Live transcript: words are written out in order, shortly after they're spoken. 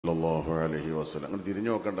സല്ലല്ലാഹു അലൈഹി വസല്ലം. അങ്ങനെ തിരിഞ്ഞു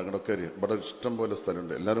നോക്കണ്ട, അങ്ങോട്ടൊക്കെ ഇവിടെ ഇഷ്ടം പോലെ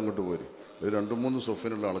സ്ഥലമുണ്ട്, എല്ലാവരും ഇങ്ങോട്ട് പോര്. ഒരു 2-3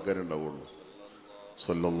 സൊഫിനുള്ള ആൾക്കാരുണ്ടാവുള്ളൂ.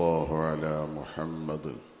 സല്ലല്ലാഹു അലാ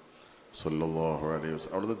മുഹമ്മദ് സല്ലല്ലാഹു അലൈഹി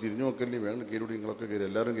വസല്ലം. അവിടുന്ന് തിരിഞ്ഞു നോക്കല്ലേ, വേണം കയറി, നിങ്ങളൊക്കെ കയറി,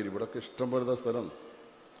 എല്ലാവരും കയറി. ഇവിടെയൊക്കെ ഇഷ്ടം പോലെ സ്ഥലം.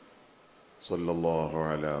 സല്ലല്ലാഹു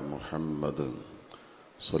അലാ മുഹമ്മദ്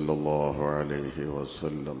സല്ലല്ലാഹു അലൈഹി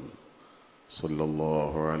വസല്ലം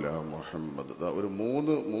സല്ലല്ലാഹു അലാ മുഹമ്മദ്. ഒരു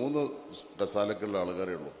മൂന്ന് കസാലക്കുള്ള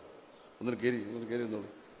ആൾക്കാരേ ഉള്ളൂ. ഒന്നിന് കയറി ഒന്നോളൂ.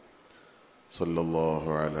 സല്ലല്ലാഹു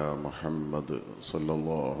അലാ മുഹമ്മദ്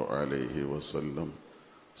സല്ലല്ലാഹു അലൈഹി വസല്ലം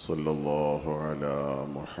സല്ലല്ലാഹു അലാ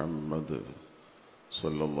മുഹമ്മദ്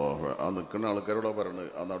സല്ലല്ലാഹു. ആ നിൽക്കുന്ന ആൾക്കാരോടാണ് പറയണത്,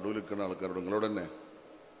 ആ നടുവിൽ നിൽക്കുന്ന ആൾക്കാരോട് നിങ്ങളോട്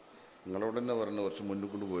തന്നെ പറയണത്. കുറച്ച് മുന്നിൽ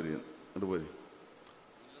കൊണ്ട് പോരി, എന്നിട്ട് പോരി.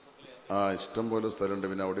 ആ ഇഷ്ടം പോലെ സ്ഥലമുണ്ട്,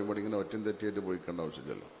 പിന്നെ അവിടെയും കൂടി ഇങ്ങനെ ഒറ്റയും തെറ്റിയായിട്ട് പോയിക്കേണ്ട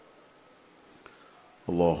ആവശ്യമില്ലല്ലോ.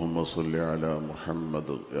 اللهم صل على محمد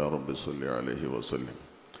يا رب صل عليه وسلم.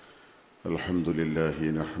 الحمد لله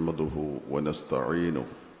نحمده ونستعينه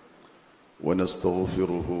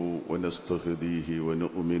ونستغفره ونستهديه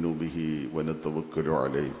ونؤمن به ونتوكل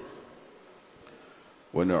عليه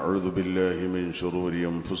ونعوذ بالله من شرور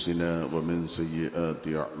أنفسنا ومن سيئات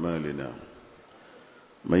أعمالنا.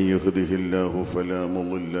 من يهده الله فلا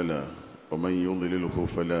مضل له ومن يضلله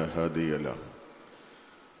فلا هادي له.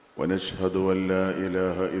 ونشهد أن لا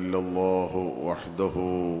إله إلا الله وحده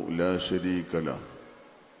لا شريك له.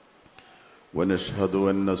 ونشهد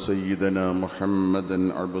أن سيدنا محمدا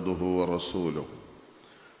عبده ورسوله.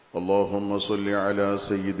 اللهم صل على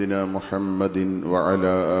سيدنا محمد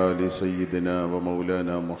وعلى آل سيدنا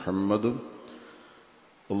ومولانا محمد.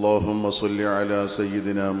 اللهم صل على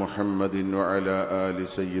سيدنا محمد وعلى آل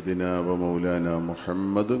سيدنا ومولانا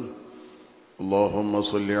محمد. اللهم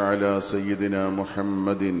صل على سيدنا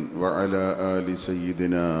محمد وعلى آل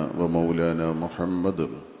سيدنا ومولانا محمد.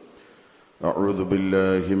 أعوذ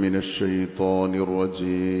بالله من الشيطان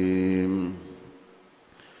الرجيم.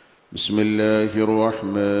 بسم الله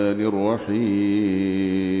الرحمن الرحيم.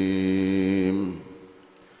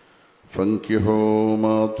 فانكحوا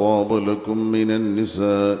ما طاب لكم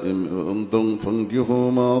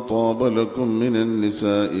من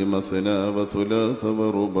النساء مثنى وثلاث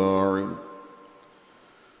ورباع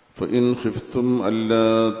فإن خفتم ألا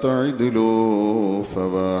تعدلوا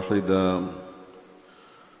فواحدا.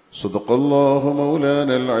 صدق الله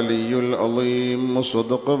مولانا العلي العظيم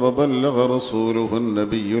وصدق وبلغ رسوله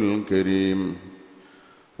النبي الكريم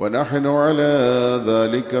ونحن على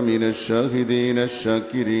ذلك من الشاهدين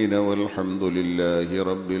الشاكرين والحمد لله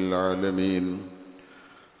رب العالمين.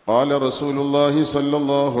 قال رسول الله صلى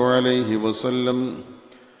الله عليه وسلم: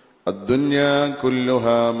 الدنيا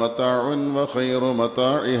كلها متاع وخير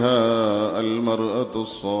متاعها المرأة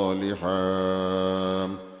الصالحة.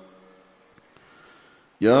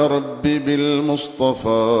 يا رب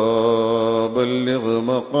بالمصطفى بلغ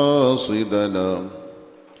مقاصدنا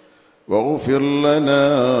واغفر لنا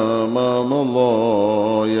ما مضى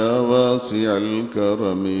يا واسع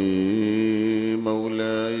الكرم.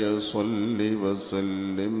 مولاي صل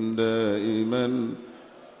وسلم دائما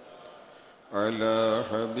على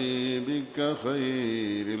حبيبك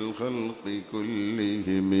خير الخلق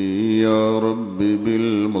كلهم. يا رب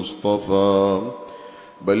بالمصطفى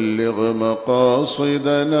بلغ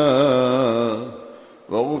مقاصدنا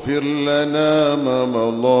واغفر لنا ما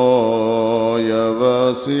مضى يا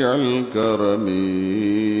واسع الكرم.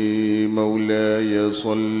 مولاي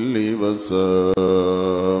صل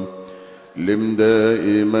وسلم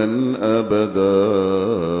دائما أبدا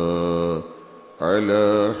على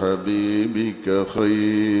حبيبك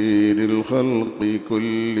خير الخلق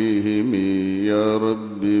كلهم. يا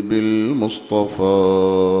رب بالمصطفى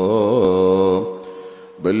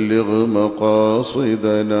بلغ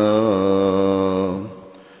مقاصدنا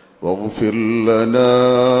واغفر لنا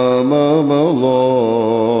ما مضى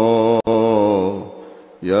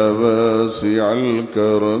يا واسع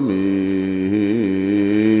الكرم.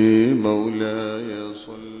 مولاي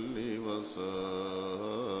صل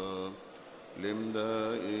وسلم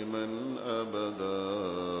دائما أبدا.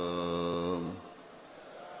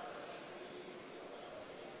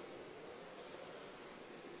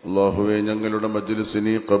 അല്ലാഹുവേ, ഞങ്ങളുടെ മജ്ലിസ്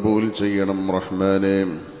നീ ഖബൂൽ ചെയ്യണം റഹ്മാനേ,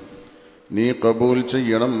 നീ ഖബൂൽ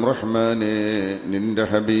ചെയ്യണം റഹ്മാനേ. നിന്റെ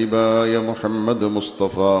ഹബീബായ മുഹമ്മദ്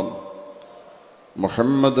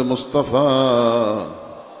മുസ്തഫ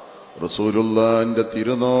റസൂലുള്ളാഹിന്റെ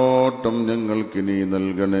തിരുനോട്ടം ഞങ്ങൾക്ക് നീ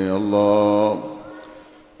നൽകണേ അല്ലാ.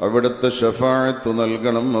 അവിടുത്തെ ശഫാഅത്ത്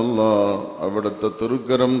നൽകണം അല്ലാ. അവിടുത്തെ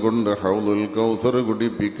തൃക്കരം കൊണ്ട് ഹൗദുൽ കൗസർ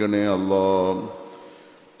കുടിപ്പിക്കണേ അല്ലാ.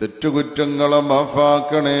 തെറ്റുകുറ്റങ്ങളെ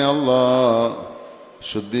മാഫാക്കണേ അല്ലാ.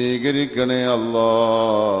 ശുദ്ധീകരിക്കണേ അല്ലാ.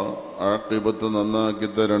 ആഖിബത്ത് നന്നാക്കി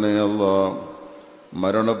തരണേ അല്ലാ.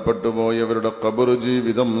 മരണപ്പെട്ടുപോയവരുടെ ഖബർ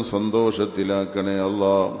ജീവിതം സന്തോഷത്തിലാക്കണേ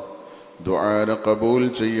അല്ലാ. ദുആന ഖബൂൽ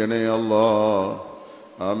ചെയ്യണേ അല്ലാ.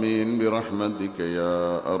 ആമീൻ ബിറഹ്മതിക യാ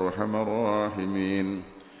അർഹമർ റഹീമീൻ.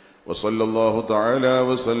 വസല്ലല്ലാഹു തആല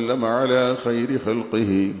വസല്ലമ അലാ ഖൈരി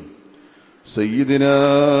ഖൽഖിഹി സയ്യിദിനാ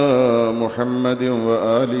മുഹമ്മദിൻ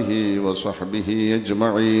വആലിഹി വസഹ്ബിഹി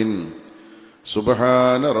അജ്മഈൻ.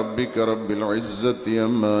 സുബ്ഹാന റബ്ബിക റബ്ബിൽ ഇസ്സത്തി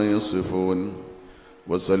അമ്മാ യസിഫൂൻ.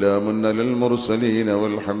 വസലാമുൻ അലൽ മുർസലീൻ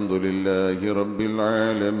വൽഹംദുലില്ലാഹി റബ്ബിൽ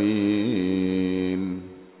ആലമീൻ.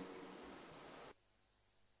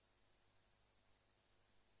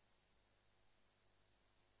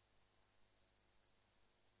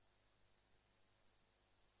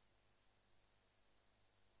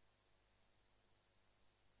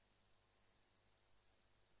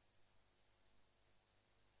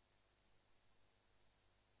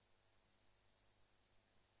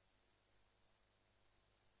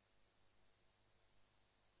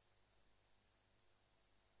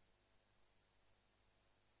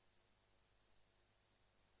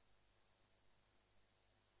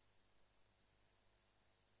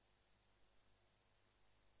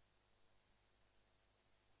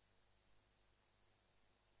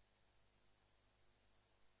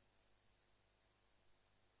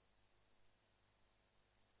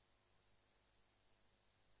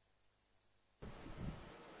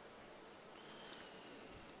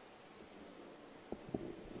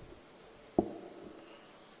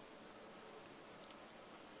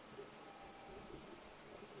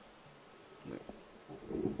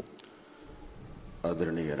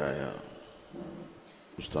 ആദരണീയരായ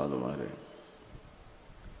ഉസ്താദുമാരെ,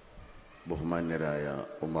 ബഹുമാന്യരായ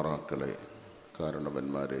ഉമറാക്കളെ,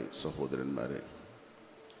 കാരണവന്മാരെ, സഹോദരന്മാരെ,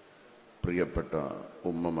 പ്രിയപ്പെട്ട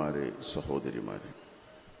ഉമ്മമാരെ, സഹോദരിമാരെ,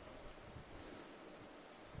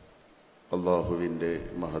 അള്ളാഹുവിൻ്റെ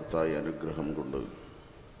മഹത്തായ അനുഗ്രഹം കൊണ്ട്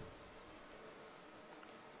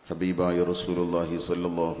ഹബീബായ റസൂലുള്ളാഹി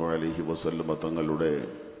സ്വല്ലല്ലാഹു അലൈഹി വസല്ലമ തങ്ങളുടെ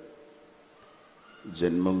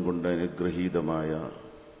ജന്മം കൊണ്ട് അനുഗ്രഹീതമായ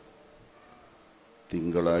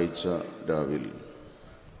തിങ്കളാഴ്ച രാവിൽ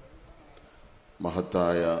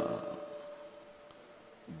മഹത്തായ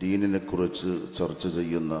ദീനിനെക്കുറിച്ച് ചർച്ച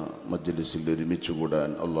ചെയ്യുന്ന മജ്ലിസിൽ ഒരുമിച്ചുകൂടാൻ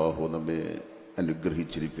അള്ളാഹു നമ്മെ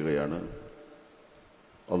അനുഗ്രഹിച്ചിരിക്കുകയാണ്.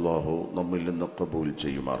 അള്ളാഹു നമ്മിൽ നിന്ന് ഖബൂൽ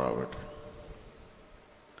ചെയ്യുമാറാവട്ടെ.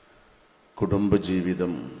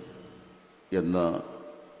 കുടുംബജീവിതം എന്ന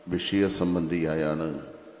വിഷയസംബന്ധിയായാണ്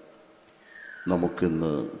നമുക്കിന്ന്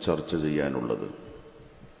ചർച്ച ചെയ്യാനുള്ളത്.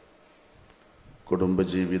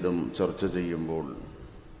 കുടുംബജീവിതം ചർച്ച ചെയ്യുമ്പോൾ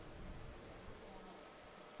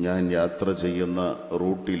ഞാൻ യാത്ര ചെയ്യുന്ന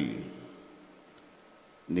റൂട്ടിൽ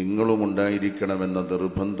നിങ്ങളുമുണ്ടായിരിക്കണമെന്ന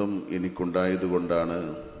നിർബന്ധം എനിക്കുണ്ടായതുകൊണ്ടാണ്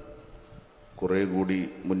കുറേ കൂടി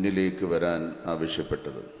മുന്നിലേക്ക് വരാൻ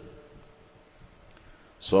ആവശ്യപ്പെട്ടത്.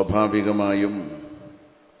 സ്വാഭാവികമായും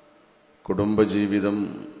കുടുംബജീവിതം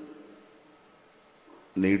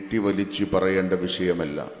നീട്ടിവലിച്ചു പറയേണ്ട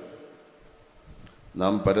വിഷയമല്ല.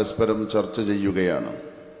 നാം പരസ്പരം ചർച്ച ചെയ്യുകയാണ്.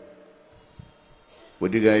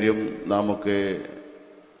 ഒരു കാര്യം നാമൊക്കെ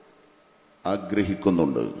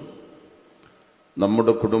ആഗ്രഹിക്കുന്നുണ്ട്.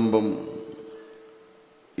 നമ്മുടെ കുടുംബം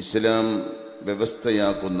ഇസ്ലാം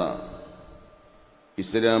വ്യവസ്ഥയാക്കുന്ന,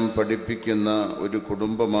 ഇസ്ലാം പഠിപ്പിക്കുന്ന ഒരു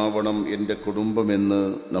കുടുംബമാവണം എൻ്റെ കുടുംബമെന്ന്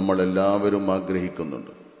നമ്മളെല്ലാവരും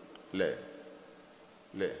ആഗ്രഹിക്കുന്നുണ്ട്,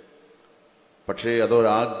 അല്ലേ? പക്ഷേ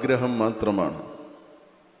അതൊരാഗ്രഹം മാത്രമാണ്.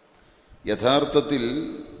 യഥാർത്ഥത്തിൽ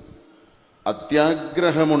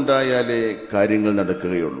അത്യാഗ്രഹമുണ്ടായാലേ കാര്യങ്ങൾ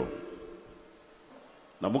നടക്കുകയുള്ളൂ.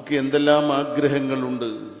 നമുക്ക് എന്തെല്ലാം ആഗ്രഹങ്ങളുണ്ട്,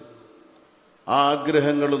 ആ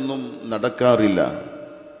ആഗ്രഹങ്ങളൊന്നും നടക്കാറില്ല.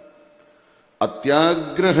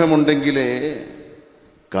 അത്യാഗ്രഹമുണ്ടെങ്കിലേ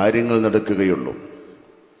കാര്യങ്ങൾ നടക്കുകയുള്ളൂ.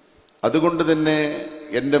 അതുകൊണ്ട് തന്നെ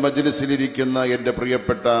എൻ്റെ മജ്ലിസിലിരിക്കുന്ന എൻ്റെ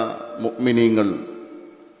പ്രിയപ്പെട്ട മുഅ്മിനീങ്ങൾ,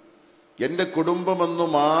 എൻ്റെ കുടുംബമൊന്നു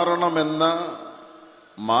മാറണമെന്ന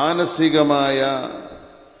മാനസികമായ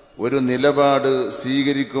ഒരു നിലപാട്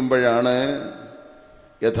സ്വീകരിക്കുമ്പോഴാണ്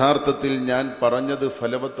യഥാർത്ഥത്തിൽ ഞാൻ പറഞ്ഞത്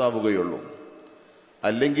ഫലവത്താവുകയുള്ളൂ.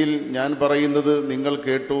 അല്ലെങ്കിൽ ഞാൻ പറയുന്നത് നിങ്ങൾ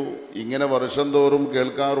കേട്ടു, ഇങ്ങനെ വർഷം തോറും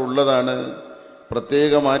കേൾക്കാറുള്ളതാണ്,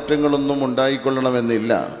 പ്രത്യേക മാറ്റങ്ങളൊന്നും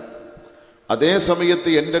ഉണ്ടായിക്കൊള്ളണമെന്നില്ല. അതേ സമയത്ത്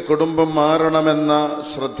എൻ്റെ കുടുംബം മാറണമെന്ന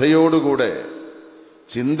ശ്രദ്ധയോടുകൂടെ,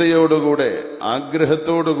 ചിന്തയോടുകൂടെ,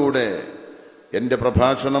 ആഗ്രഹത്തോടുകൂടെ എൻ്റെ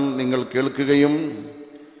പ്രഭാഷണം നിങ്ങൾ കേൾക്കുകയും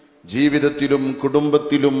ജീവിതത്തിലും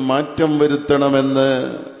കുടുംബത്തിലും മാറ്റം വരുത്തണമെന്ന്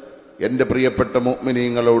എൻ്റെ പ്രിയപ്പെട്ട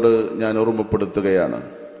മുഅ്മിനീങ്ങളോട് ഞാൻ ഓർമ്മപ്പെടുത്തുകയാണ്.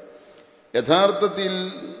 യഥാർത്ഥത്തിൽ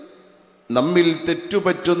നമ്മിൽ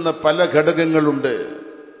തെറ്റുപറ്റുന്ന പല ഘടകങ്ങളുണ്ട്.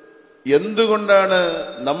 എന്തുകൊണ്ടാണ്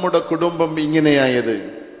നമ്മുടെ കുടുംബം ഇങ്ങനെയായത്?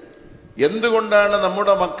 എന്തുകൊണ്ടാണ്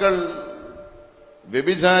നമ്മുടെ മക്കൾ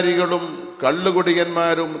വ്യഭിചാരികളും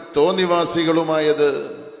കള്ളുകുടിയന്മാരും തോന്നിവാസികളുമായത്?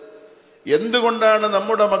 എന്തുകൊണ്ടാണ്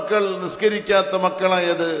നമ്മുടെ മക്കൾ നിസ്കരിക്കാത്ത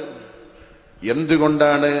മക്കളായത്?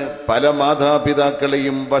 എന്തുകൊണ്ടാണ് പല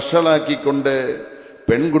മാതാപിതാക്കളെയും വഷളാക്കിക്കൊണ്ട്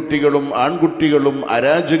പെൺകുട്ടികളും ആൺകുട്ടികളും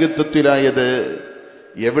അരാജകത്വത്തിലായത്?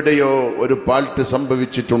 എവിടെയോ ഒരു പാൾട്ട്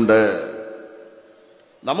സംഭവിച്ചിട്ടുണ്ട്.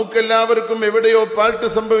 നമുക്കെല്ലാവർക്കും എവിടെയോ പാൾട്ട്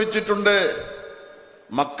സംഭവിച്ചിട്ടുണ്ട്.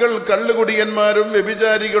 മക്കൾ കള്ളുകുടിയന്മാരും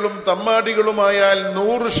വ്യഭിചാരികളും തമ്മാടികളുമായാൽ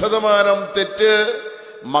 100% തെറ്റ്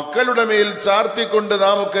മക്കളുടെ മേൽ ചാർത്തിക്കൊണ്ട്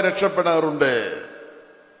നാം ഒക്കെ രക്ഷപ്പെടാറുണ്ട്.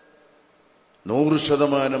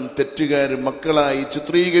 100% തെറ്റുകാർ മക്കളായി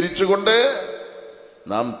ചിത്രീകരിച്ചുകൊണ്ട്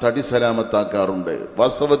നാം തടി സലാമത്താക്കാറുണ്ട്.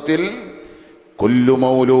 വാസ്തവത്തിൽ കുല്ലു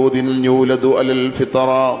മൗലൂദിൻ യൂലദു അലൽ ഫിത്ര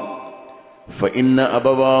ഫഇന്ന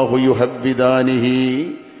അബവാഹു യുഹവ്വിദാനിഹി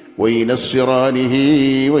വയുനസ്സിറാനിഹി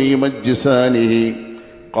വയുമജ്ജിസാനിഹി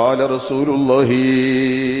ഖാല റസൂലുള്ളാഹി.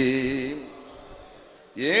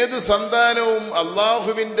 ഏത് സന്താനവും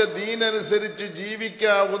അള്ളാഹുവിന്റെ ദീനനുസരിച്ച്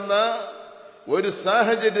ജീവിക്കാവുന്ന ഒരു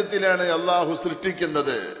സാഹചര്യത്തിലാണ് അള്ളാഹു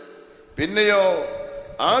സൃഷ്ടിക്കുന്നത്. പിന്നെയോ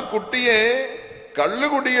ആ കുട്ടിയെ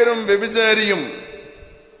കള്ളുകുടിയരും വ്യഭിചാരിയും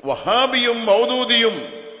വഹാബിയും മൗദൂദിയും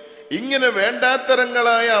ഇങ്ങനെ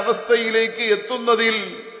വേണ്ടാത്തരങ്ങളായ അവസ്ഥയിലേക്ക് എത്തുന്നതിൽ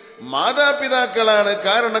മാതാപിതാക്കളാണ്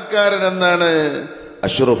കാരണക്കാരനെന്നാണ്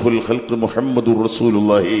അഷ്റഫുൽ ഖൽഖ് മുഹമ്മദുർ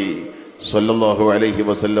റസൂലുള്ളാഹി സ്വല്ലല്ലാഹു അലൈഹി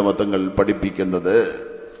വസല്ലമ തങ്ങൾ പഠിപ്പിക്കുന്നത്.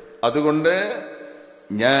 അതുകൊണ്ട്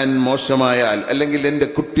ഞാൻ മോശമായാൽ, അല്ലെങ്കിൽ എൻ്റെ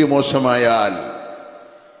കുട്ടി മോശമായാൽ,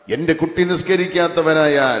 എൻ്റെ കുട്ടി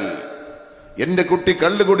നിസ്കരിക്കാത്തവനായാൽ, എൻ്റെ കുട്ടി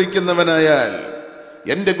കള്ളു കുടിക്കുന്നവനായാൽ,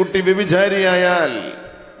 എൻ്റെ കുട്ടി വ്യഭിചാരിയായാൽ,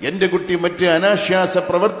 എൻ്റെ കുട്ടി മറ്റ് അനാശ്വാസ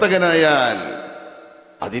പ്രവർത്തകനായാൽ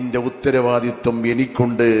അതിൻ്റെ ഉത്തരവാദിത്വം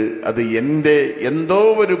എനിക്കുണ്ട്. അത് എൻ്റെ എന്തോ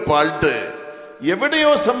ഒരു പാൾട്ട്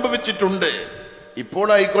എവിടെയോ സംഭവിച്ചിട്ടുണ്ട്. ഇപ്പോൾ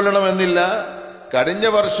ആയിക്കൊള്ളണമെന്നില്ല, കഴിഞ്ഞ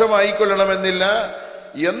വർഷം ആയിക്കൊള്ളണമെന്നില്ല.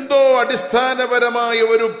 എന്തോ അടിസ്ഥാനപരമായ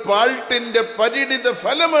ഒരു പാൾട്ടിന്റെ പരിണിത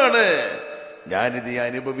ഫലമാണ് ഞാനിത്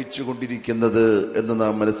അനുഭവിച്ചു കൊണ്ടിരിക്കുന്നത് എന്ന്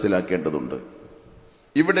നാം മനസ്സിലാക്കേണ്ടതുണ്ട്.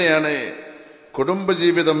 ഇവിടെയാണ്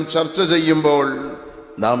കുടുംബജീവിതം ചർച്ച ചെയ്യുമ്പോൾ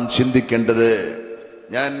നാം ചിന്തിക്കേണ്ടത്.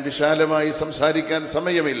 ഞാൻ വിശാലമായി സംസാരിക്കാൻ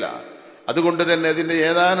സമയമില്ല, അതുകൊണ്ട് തന്നെ അതിൻ്റെ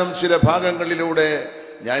ഏതാനും ചില ഭാഗങ്ങളിലൂടെ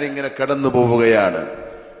ഞാനിങ്ങനെ കടന്നു പോവുകയാണ്.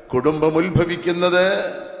 കുടുംബം ഉത്ഭവിക്കുന്നത്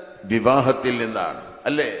വിവാഹത്തിൽ നിന്നാണ്,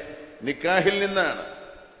 അല്ലേ? നിക്കാഹിൽ നിന്നാണ്.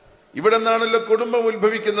 ഇവിടെ നിന്നാണല്ലോ കുടുംബം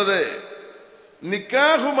ഉത്ഭവിക്കുന്നത്.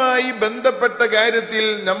 നിക്കാഹുമായി ബന്ധപ്പെട്ട കാര്യത്തിൽ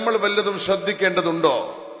നമ്മൾ വല്ലതും ശ്രദ്ധിക്കേണ്ടതുണ്ടോ?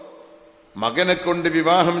 മകനെ കൊണ്ട്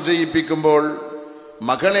വിവാഹം ചെയ്യിപ്പിക്കുമ്പോൾ,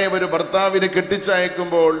 മകളെ ഒരു ഭർത്താവിന്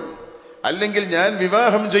കെട്ടിച്ചയക്കുമ്പോൾ, അല്ലെങ്കിൽ ഞാൻ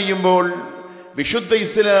വിവാഹം ചെയ്യുമ്പോൾ വിശുദ്ധ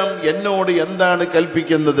ഇസ്ലാം എന്നോട് എന്താണ്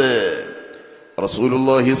കൽപ്പിക്കുന്നത്?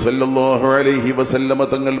 റസൂലുള്ളാഹി സ്വല്ലല്ലാഹു അലൈഹി വസല്ലമ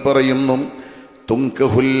തങ്ങൾ പറയുന്നു,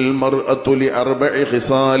 തുൻകഹുൽ മർഅതു ലിഅർബഇ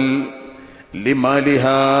ഖിസാൽ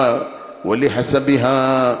ലിമാലിഹാ വലിഹസബിഹാ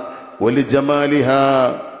വലിജമാലിഹാ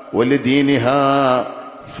വലിദീനിഹാ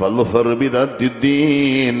ഫൾഫർ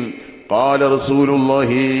ബിദദ്ദീൻ ഖാല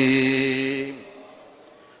റസൂലുള്ളാഹി.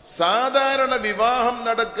 സാധാരണ വിവാഹം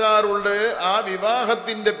നടക്കാറുണ്ട്. ആ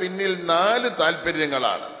വിവാഹത്തിന്റെ പിന്നിൽ 4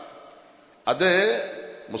 താല്പര്യങ്ങളാണ്. അത്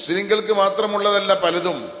മുസ്ലിങ്ങൾക്ക് മാത്രമുള്ളതല്ല.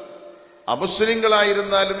 പലതും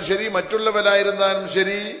അമുസ്ലിങ്ങളായിരുന്നാലും ശരി, മറ്റുള്ളവരായിരുന്നാലും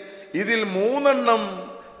ശരി, ഇതിൽ 3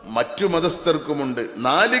 മറ്റു മതസ്ഥർക്കുമുണ്ട്.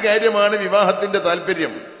 4 കാര്യമാണ് വിവാഹത്തിന്റെ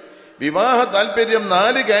താല്പര്യം. വിവാഹ താല്പര്യം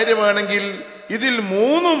 4 കാര്യമാണെങ്കിൽ ഇതിൽ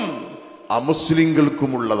 3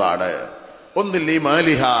 അമുസ്ലിങ്ങൾക്കുമുള്ളതാണ്. ഒന്ന്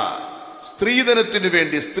ലിമാലിഹ, സ്ത്രീധനത്തിനു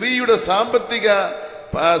വേണ്ടി, സ്ത്രീയുടെ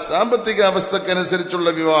സാമ്പത്തിക അവസ്ഥക്കനുസരിച്ചുള്ള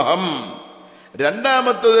വിവാഹം.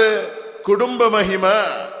 രണ്ടാമത്തത് കുടുംബമഹിമ.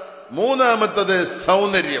 മൂന്നാമത്തത്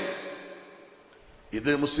സൗന്ദര്യം.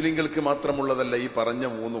 ഇത് മുസ്ലിങ്ങൾക്ക് മാത്രമുള്ളതല്ല. ഈ പറഞ്ഞ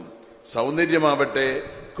 3, സൗന്ദര്യമാവട്ടെ,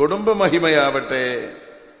 കുടുംബമഹിമയാവട്ടെ,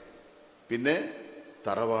 പിന്നെ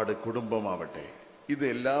തറവാട് കുടുംബമാവട്ടെ, ഇത്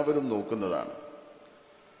എല്ലാവരും നോക്കുന്നതാണ്.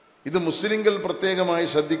 ഇത് മുസ്ലിങ്ങൾ പ്രത്യേകമായി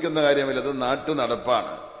ശ്രദ്ധിക്കുന്ന കാര്യമില്ല, അത് നാട്ടു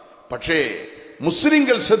നടപ്പാണ്. പക്ഷേ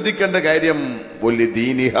മുസ്ലിങ്ങൾ ശ്രദ്ധിക്കേണ്ട കാര്യം വലിയ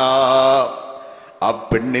ദീനിഹാ, ആ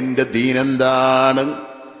പെണ്ണിന്റെ ദീനെന്താണ്?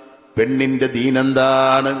 പെണ്ണിന്റെ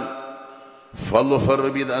ദീനെന്താണ്? ഫൾഫർ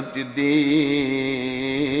ബിദദ്ദീൻ,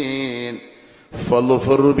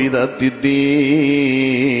 ഫൾഫർ ബിദദ്ദീൻ.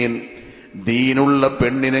 ദീനുള്ള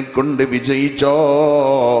പെണ്ണിനെ കൊണ്ട് വിജയിച്ചോ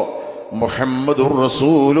മുഹമ്മദുർ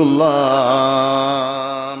റസൂലുള്ളാഹ്.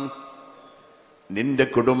 നിന്റെ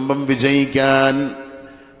കുടുംബം വിജയിക്കാൻ,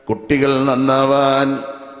 കുട്ടികൾ നന്നാവാൻ,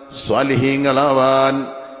 സ്വാലിഹീങ്ങളാവാൻ,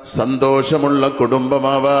 സന്തോഷമുള്ള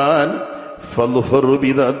കുടുംബമാവാൻ ഫൾഫർ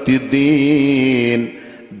ബിദദ്ദീൻ,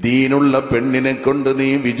 ദീനുള്ള പെണ്ണിനെ കൊണ്ട് നീ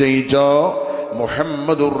വിജയിച്ചോ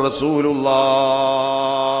മുഹമ്മദുർ റസൂലുള്ളാഹ്.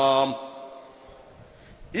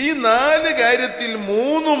 ഈ 4 കാര്യത്തിൽ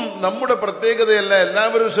 3ഉം നമ്മുടെ പ്രത്യേകതയല്ല,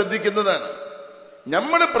 എല്ലാവരും ശ്രദ്ധിക്കുന്നതാണ്.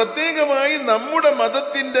 നമ്മൾ പ്രത്യേകമായി നമ്മുടെ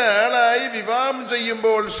മതത്തിന്റെ ആളായി വിവാഹം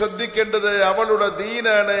ചെയ്യുമ്പോൾ ശ്രദ്ധിക്കേണ്ടത് അവളുടെ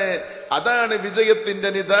ദീനാണ്. അതാണ് വിജയത്തിന്റെ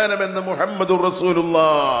നിദാനമെന്ന് മുഹമ്മദുർ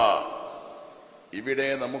റസൂലുള്ളാഹ്. ഇവിടെ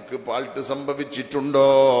നമുക്ക് പാൾട്ട് സംഭവിച്ചിട്ടുണ്ടോ?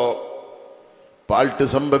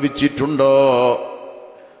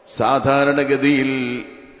 സാധാരണഗതിയിൽ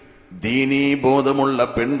ദീനീ ബോധമുള്ള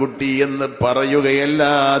പെൺകുട്ടി എന്ന്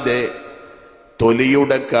പറയുകയല്ലാതെ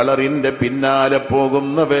തൊലിയുടെ കളറിന്റെ പിന്നാലെ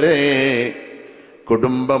പോകുന്നവരെ,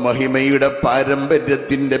 കുടുംബ മഹിമയുടെ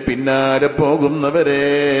പാരമ്പര്യത്തിന്റെ പിന്നാലെ പോകുന്നവരെ,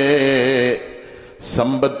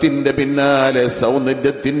 സമ്പത്തിന്റെ പിന്നാലെ,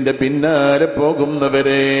 സൗന്ദര്യത്തിന്റെ പിന്നാലെ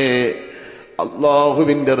പോകുന്നവരെ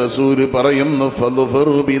അല്ലാഹുവിന്റെ റസൂല് പറയുന്നു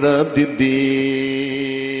ഫദ്ഫറു ബിദാത്തിദ്ദീൻ.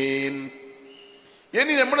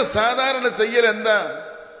 ഇനി നമ്മൾ സാധാരണ ചെയ്യൽ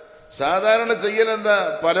എന്താ?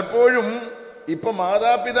 പലപ്പോഴും ഇപ്പൊ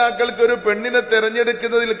മാതാപിതാക്കൾക്ക് ഒരു പെണ്ണിനെ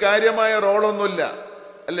തെരഞ്ഞെടുക്കുന്നതിൽ കാര്യമായ റോളൊന്നുമില്ല,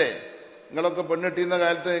 അല്ലേ? നിങ്ങളൊക്കെ പെണ്ണെട്ടിയുന്ന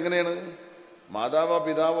കാലത്ത് എങ്ങനെയാണ്? മാതാവോ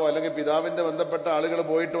പിതാവോ അല്ലെങ്കിൽ പിതാവിന്റെ ബന്ധപ്പെട്ട ആളുകൾ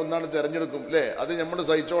പോയിട്ട് ഒന്നാണ് തെരഞ്ഞെടുക്കും, അല്ലേ? അത് നമ്മൾ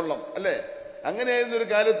സഹിച്ചോളണം, അല്ലേ? അങ്ങനെയായിരുന്നു ഒരു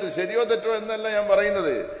കാലത്ത്. ശരിയോ തെറ്റോ എന്നല്ല ഞാൻ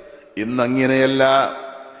പറയുന്നത്. ഇന്നങ്ങനെയല്ല.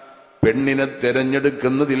 പെണ്ണിനെ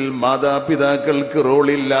തെരഞ്ഞെടുക്കുന്നതിൽ മാതാപിതാക്കൾക്ക്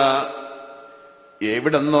റോളില്ല.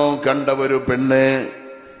 എവിടെന്നോ കണ്ട ഒരു പെണ്ണ്,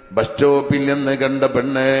 ബസ് സ്റ്റോപ്പിൽ നിന്ന് കണ്ട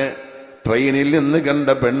പെണ്ണ്, ട്രെയിനിൽ നിന്ന് കണ്ട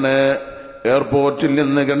പെണ്ണ്, എയർപോർട്ടിൽ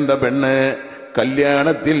നിന്ന് കണ്ട പെണ്ണ്,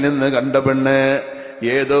 കല്യാണത്തിൽ നിന്ന് കണ്ട പെണ്ണ്,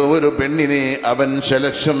 ഏതോ ഒരു പെണ്ണിനെ അവൻ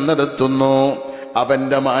സെലക്ഷൻ നടത്തുന്നു.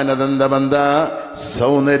 അവന്റെ മാനദണ്ഡമെന്താ?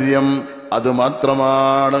 സൗന്ദര്യം.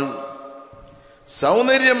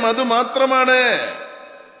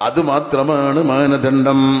 അതുമാത്രമാണ്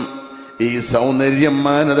മാനദണ്ഡം. ഈ സൗന്ദര്യം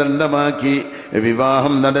മാനദണ്ഡമാക്കി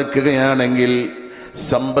വിവാഹം നടക്കുകയാണെങ്കിൽ,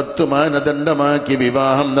 സമ്പത്ത് മാനദണ്ഡമാക്കി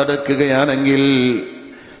വിവാഹം നടക്കുകയാണെങ്കിൽ,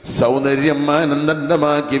 സൗന്ദര്യം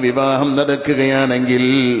മാനദണ്ഡമാക്കി വിവാഹം നടക്കുകയാണെങ്കിൽ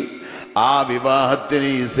ആ വിവാഹത്തിന്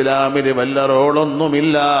ഇസ്ലാമിന് വല്ല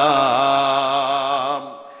റോളൊന്നുമില്ല.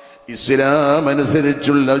 ഇസ്ലാം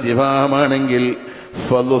അനുസരിച്ചുള്ള വിവാഹമാണെങ്കിൽ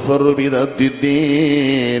ഫദ്ഫറു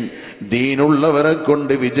ബിദാത്തിദ്ദീൻ, ദീനുള്ളവരെ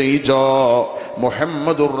കൊണ്ട് വിജയിച്ചോ.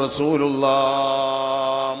 മുഹമ്മദുർ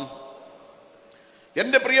റസൂലുള്ളാഹ്.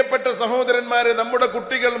 എന്റെ പ്രിയപ്പെട്ട സഹോദരന്മാരെ, നമ്മുടെ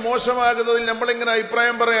കുട്ടികൾ മോശമാകുന്നതിൽ നമ്മളിങ്ങനെ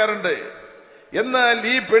അഭിപ്രായം പറയാറുണ്ട്. എന്നാൽ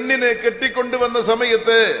ഈ പെണ്ണിനെ കെട്ടിക്കൊണ്ടുവന്ന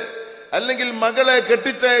സമയത്ത്, അല്ലെങ്കിൽ മകളെ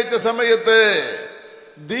കെട്ടിച്ചയച്ച സമയത്ത്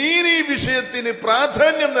ദീനീ വിഷയത്തിന്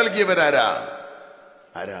പ്രാധാന്യം നൽകിയവരാരാ?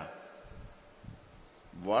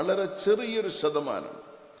 വളരെ ചെറിയൊരു ശതമാനം.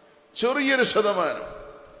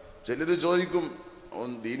 ചിലര് ചോദിക്കും,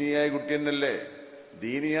 ദീനിയായ കുട്ടി തന്നെയല്ലേ?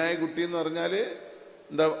 ദീനിയായ കുട്ടി എന്ന് പറഞ്ഞാല്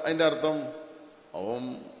എന്താ അതിന്റെ അർത്ഥം? അവൻ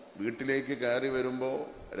വീട്ടിലേക്ക് കയറി വരുമ്പോ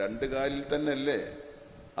 2 കാലിൽ തന്നെ അല്ലേ,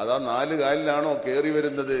 അതാ 4 കാലിലാണോ കയറി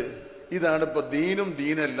വരുന്നത്? ഇതാണ് ഇപ്പൊ ദീനും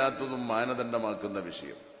ദീനല്ലാത്തതും മാനദണ്ഡമാക്കുന്ന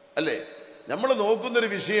വിഷയം, അല്ലേ? നമ്മൾ നോക്കുന്നൊരു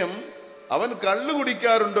വിഷയം, അവൻ കള്ളു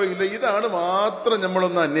കുടിക്കാറുണ്ടോ ഇല്ല, ഇതാണ് മാത്രം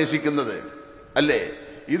നമ്മളൊന്ന് അന്വേഷിക്കുന്നത്, അല്ലേ?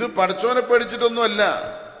 ഇത് പടച്ചോനെ പേടിച്ചിട്ടൊന്നും അല്ല,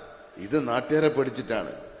 ഇത് നാട്ടുകാരെ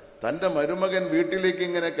പേടിച്ചിട്ടാണ്. തന്റെ മരുമകൻ വീട്ടിലേക്ക്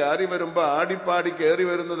ഇങ്ങനെ കയറി വരുമ്പോ ആടിപ്പാടി കയറി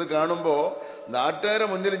വരുന്നത് കാണുമ്പോ നാട്ടുകാരെ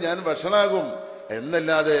മുന്നിൽ ഞാൻ വഷളാകും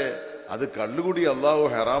എന്നല്ലാതെ അത് കള്ളുകുടി അള്ളാഹു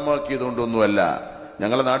ഹറാമാക്കിയത് കൊണ്ടൊന്നുമല്ല.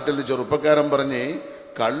 ഞങ്ങളുടെ നാട്ടിൽ ചെറുപ്പക്കാരൻ പറഞ്ഞ്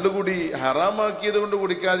കള്ളുകുടി ഹറാമാക്കിയത് കൊണ്ട്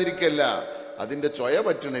കുടിക്കാതിരിക്കല്ല, അതിന്റെ ചൊയ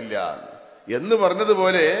പറ്റണില്ല എന്ന്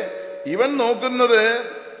പറഞ്ഞതുപോലെ ഇവൻ നോക്കുന്നത്,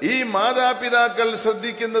 ഈ മാതാപിതാക്കൾ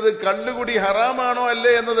ശ്രദ്ധിക്കുന്നത് കള്ളുകുടി ഹറാമാണോ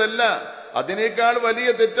അല്ലേ എന്നതല്ല, അതിനേക്കാൾ വലിയ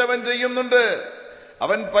തെറ്റവൻ ചെയ്യുന്നുണ്ട്.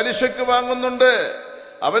 അവൻ പലിശക്ക് വാങ്ങുന്നുണ്ട്,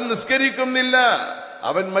 അവൻ നിസ്കരിക്കുന്നില്ല,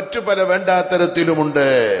 അവൻ മറ്റു പല വേണ്ടാത്തരത്തിലുമുണ്ട്.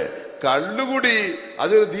 കള്ളുകുടി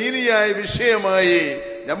അതൊരു ദീനിയായ വിഷയമായി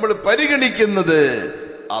നമ്മൾ പരിഗണിക്കുന്നത്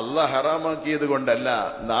അള്ളാഹ് ഹറാമാക്കിയത് കൊണ്ടല്ല,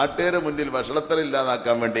 നാട്ടുകാരെ മുന്നിൽ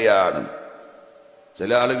വഷളത്തരമില്ലാതാക്കാൻ വേണ്ടിയാണ്.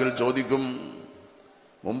 ചില ആളുകൾ ചോദിക്കും,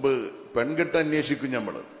 മുമ്പ് പെൺകെട്ട് അന്വേഷിക്കും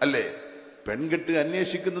നമ്മൾ, അല്ലേ? പെൺകെട്ട്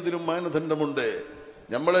അന്വേഷിക്കുന്നതിലും മാനദണ്ഡമുണ്ട്.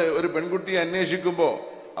 നമ്മൾ ഒരു പെൺകുട്ടിയെ അന്വേഷിക്കുമ്പോ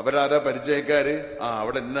അവരാരാ പരിചയക്കാര്?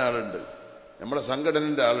 അവിടെ ഇന്ന ആളുണ്ട്, നമ്മുടെ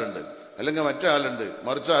സംഘടനന്റെ ആളുണ്ട്, അല്ലെങ്കിൽ മറ്റാളുണ്ട്,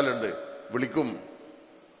 മറിച്ചാളുണ്ട്.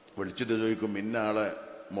 വിളിച്ചിട്ട് ചോദിക്കും, ഇന്ന ആളെ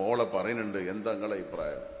മോളെ പറയുന്നുണ്ട്, എന്താ നിങ്ങളെ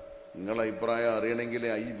അഭിപ്രായം? നിങ്ങളെ അഭിപ്രായം അറിയണമെങ്കിൽ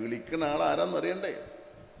ഈ വിളിക്കുന്ന ആൾ ആരാന്ന് അറിയണ്ടേ,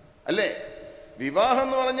 അല്ലേ? വിവാഹം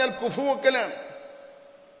എന്ന് പറഞ്ഞാൽ കുഫുവക്കലാണ്.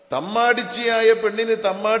 തമ്മാടിച്ചിയായ പെണ്ണിന്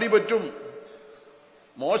തമ്മാടി പറ്റും,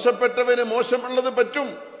 മോശപ്പെട്ടവന് മോശമുള്ളത് പറ്റും.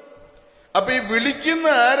 അപ്പൊ ഈ വിളിക്കുന്ന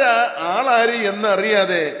ആളാര്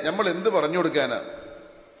എന്നറിയാതെ നമ്മൾ എന്ത് പറഞ്ഞു കൊടുക്കാനാ?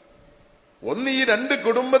 ഒന്ന്, ഈ 2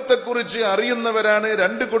 കുടുംബത്തെക്കുറിച്ച് അറിയുന്നവരാണ്,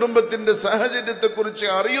 2 കുടുംബത്തിന്റെ സാഹചര്യത്തെക്കുറിച്ച്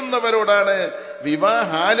അറിയുന്നവരോടാണ്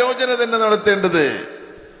വിവാഹാലോചന തന്നെ നടത്തേണ്ടത്.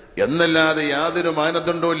 എന്നല്ലാതെ യാതൊരു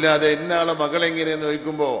മാനദണ്ഡവും ഇല്ലാതെ എന്നാളെ മകളെങ്ങനെയെന്ന്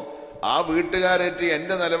ചോദിക്കുമ്പോൾ ആ വീട്ടുകാരേറ്റ്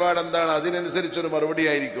എൻ്റെ നിലപാട് എന്താണ് അതിനനുസരിച്ചൊരു മറുപടി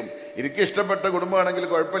ആയിരിക്കും. എനിക്കിഷ്ടപ്പെട്ട കുടുംബമാണെങ്കിൽ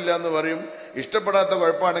കുഴപ്പമില്ല എന്ന് പറയും, ഇഷ്ടപ്പെടാത്ത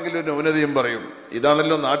കുഴപ്പമാണെങ്കിൽ ഒരു ന്യൂനതയും പറയും.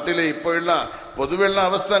 ഇതാണല്ലോ നാട്ടിലെ ഇപ്പോഴുള്ള പൊതുവെയുള്ള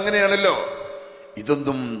അവസ്ഥ, അങ്ങനെയാണല്ലോ.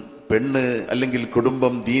 ഇതൊന്നും പെണ്ണ് അല്ലെങ്കിൽ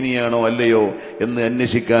കുടുംബം ദീനിയാണോ അല്ലയോ എന്ന്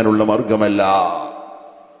അന്വേഷിക്കാനുള്ള മാർഗമല്ല.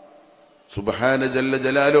 സുബ്ഹാന ജല്ല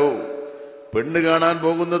ജലാലോ, പെണ്ണ് കാണാൻ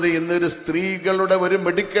പോകുന്നത് ഇന്നൊരു സ്ത്രീകളുടെ ഒരു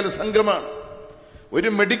മെഡിക്കൽ സംഘമാണ്, ഒരു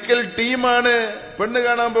മെഡിക്കൽ ടീമാണ് പെണ്ണ്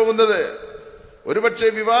കാണാൻ പോകുന്നത്. ഒരുപക്ഷെ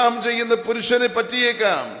വിവാഹം ചെയ്യുന്ന പുരുഷന്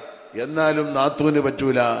പറ്റിയേക്കാം, എന്നാലും നാത്തൂന്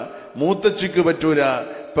പറ്റൂല, മൂത്തച്ചിക്ക് പറ്റൂല,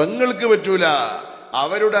 പെങ്ങൾക്ക് പറ്റൂല.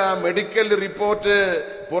 അവരുടെ ആ മെഡിക്കൽ റിപ്പോർട്ട്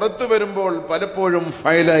പുറത്തു വരുമ്പോൾ പലപ്പോഴും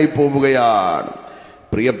ഫയലായി പോവുകയാണ്.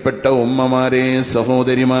 പ്രിയപ്പെട്ട ഉമ്മമാരെ,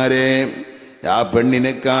 സഹോദരിമാരെ, ആ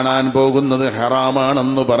പെണ്ണിനെ കാണാൻ പോകുന്നത്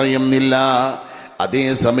ഹറാമാണെന്ന് പറയുന്നില്ല. അതേ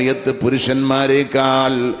സമയത്ത്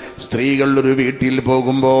പുരുഷന്മാരെക്കാൾ സ്ത്രീകൾ ഒരു വീട്ടിൽ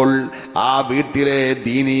പോകുമ്പോൾ ആ വീട്ടിലെ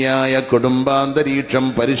ദീനിയായ കുടുംബാന്തരീക്ഷം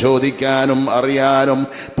പരിശോധിക്കാനും അറിയാനും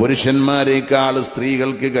പുരുഷന്മാരെക്കാൾ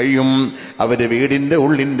സ്ത്രീകൾക്ക് കഴിയും. അവര് വീടിൻ്റെ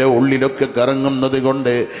ഉള്ളിലൊക്കെ കറങ്ങുന്നത്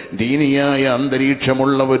കൊണ്ട് ദീനിയായ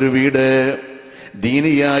അന്തരീക്ഷമുള്ള ഒരു വീട്,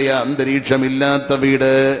 ദീനിയായ അന്തരീക്ഷമില്ലാത്ത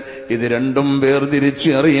വീട്, ഇത് രണ്ടും വേർതിരിച്ച്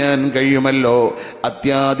അറിയാൻ കഴിയുമല്ലോ.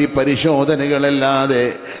 അത്യാദി പരിശോധനകളല്ലാതെ,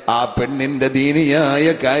 ആ പെണ്ണിന്റെ ദീനിയായ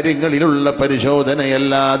കാര്യങ്ങളിലുള്ള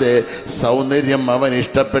പരിശോധനയല്ലാതെ സൗന്ദര്യം അവൻ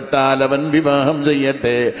ഇഷ്ടപ്പെട്ടാൽ അവൻ വിവാഹം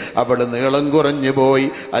ചെയ്യട്ടെ. അവൾ നീളം കുറഞ്ഞു പോയി,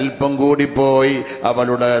 അല്പം കൂടിപ്പോയി,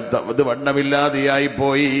 അവളുടെ ഇത് വണ്ണമില്ലാതെയായി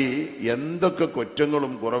പോയി, എന്തൊക്കെ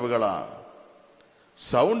കുറ്റങ്ങളും കുറവുകളാ.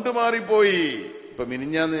 സൗണ്ട് മാറിപ്പോയി. ഇപ്പൊ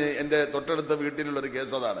മിനിഞ്ഞാന്ന് എൻ്റെ തൊട്ടടുത്ത വീട്ടിലുള്ളൊരു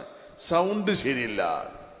കേസ് അതാണ്. സൗണ്ട് ശരിയില്ല.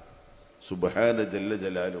 സുബ്ഹാന ജല്ല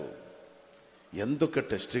ജലാലു, എന്തൊക്കെ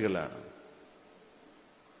ടെസ്റ്റുകളാണ്.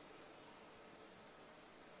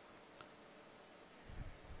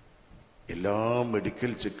 എല്ലാ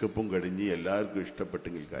മെഡിക്കൽ ചെക്കപ്പും കഴിഞ്ഞ് എല്ലാവർക്കും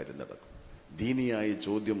ഇഷ്ടപ്പെട്ടെങ്കിൽ കാര്യം നടക്കും. ദീനിയായ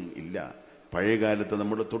ചോദ്യം ഇല്ല. പഴയകാലത്ത്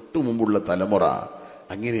നമ്മുടെ തൊട്ടു മുമ്പുള്ള തലമുറ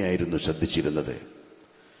അങ്ങനെയായിരുന്നു ശ്രദ്ധിച്ചിരുന്നത്.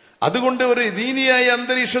 അതുകൊണ്ട് ഒരു ദീനിയായ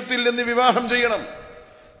അന്തരീക്ഷത്തിൽ നിന്ന് വിവാഹം ചെയ്യണം.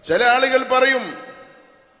 ചില ആളുകൾ പറയും,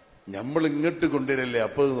 നമ്മൾ ഇങ്ങോട്ട് കൊണ്ടുവരല്ലേ,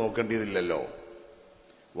 അപ്പോൾ അത് നോക്കേണ്ടതില്ലല്ലോ.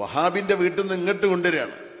 വഹാബിന്റെ വീട്ടിൽ നിന്ന് ഇങ്ങോട്ട്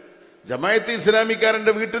കൊണ്ടുവരികയാണ്, ജമാഅത്തെ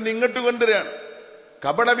ഇസ്ലാമിക്കാരന്റെ വീട്ടിൽ നിന്ന് ഇങ്ങോട്ട് കൊണ്ടുവരികയാണ്,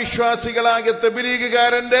 കപടവിശ്വാസികളായ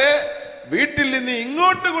തബ്ലീഗുകാരന്റെ വീട്ടിൽ നിന്ന്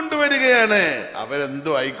ഇങ്ങോട്ട് കൊണ്ടുവരികയാണ്.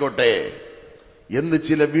 അവരെന്തോ ആയിക്കോട്ടെ എന്ന്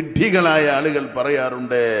ചില വിഡ്ഢികളായ ആളുകൾ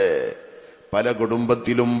പറയാറുണ്ട്. പല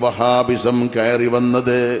കുടുംബത്തിലും വഹാബിസം കയറി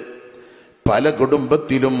വന്നത്, പല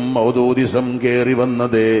കുടുംബത്തിലും മൗദൂദിസം കയറി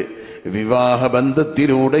വന്നത്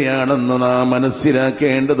വിവാഹബന്ധത്തിലൂടെയാണെന്ന് നാം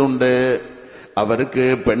മനസ്സിലാക്കേണ്ടതുണ്ട്. അവർക്ക്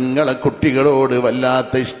പെങ്ങളെ കുട്ടികളോട്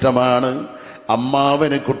വല്ലാത്ത ഇഷ്ടമാണ്,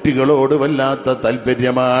 അമ്മാവന് കുട്ടികളോട് വല്ലാത്ത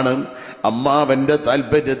താല്പര്യമാണ്. അമ്മാവന്റെ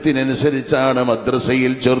താല്പര്യത്തിനനുസരിച്ചാണ്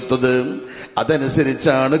മദ്രസയിൽ ചേർത്തത്,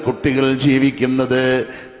 അതനുസരിച്ചാണ് കുട്ടികൾ ജീവിക്കുന്നത്.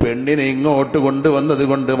 പെണ്ണിനെ ഇങ്ങോട്ട് കൊണ്ടുവന്നത്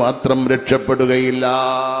കൊണ്ട് മാത്രം രക്ഷപ്പെടുകയില്ല.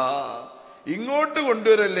 ഇങ്ങോട്ട്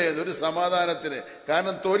കൊണ്ടുവരല്ലേ ഒരു സമാധാനത്തിന്.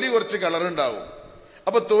 കാരണം തൊലി കുറച്ച് കളറുണ്ടാവും.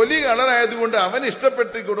 അപ്പൊ തൊലി കളറായതുകൊണ്ട് അവൻ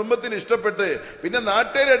ഇഷ്ടപ്പെട്ട്, കുടുംബത്തിന് ഇഷ്ടപ്പെട്ട്, പിന്നെ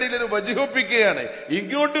നാട്ടുകാരടിയിൽ ഒരു വജിഹൊപ്പിക്കുകയാണ്.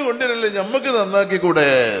 ഇങ്ങോട്ട് കൊണ്ടുവരല്ലേ, ഞമ്മക്ക്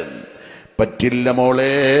നന്നാക്കിക്കൂടെ? പറ്റില്ല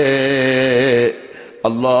മോളെ.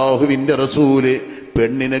 അള്ളാഹുവിന്റെ റസൂല്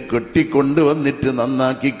പെണ്ണിനെ കെട്ടിക്കൊണ്ടുവന്നിട്ട്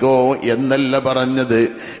നന്നാക്കിക്കോ എന്നല്ല പറഞ്ഞത്.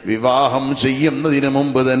 വിവാഹം ചെയ്യുന്നതിന്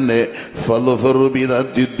മുമ്പ് തന്നെ ഫദ്ഫർ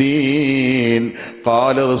ബിദദ്ദീൻ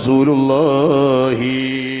ഖാല റസൂലുള്ളാഹി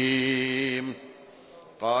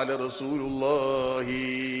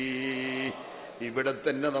ഇവിടെ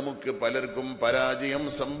തന്നെ നമുക്ക് പലർക്കും പരാജയം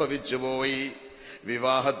സംഭവിച്ചു പോയി.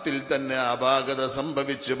 വിവാഹത്തിൽ തന്നെ അപാകത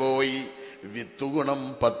സംഭവിച്ചു പോയി. വിത്തുഗുണം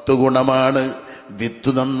 10 ഗുണമാണ്.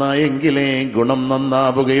 വിത്ത് നന്നായെങ്കിലേ ഗുണം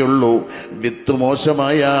നന്നാവുകയുള്ളൂ. വിത്ത്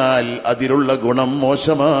മോശമായാൽ അതിലുള്ള ഗുണം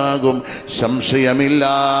മോശമാകും, സംശയമില്ല.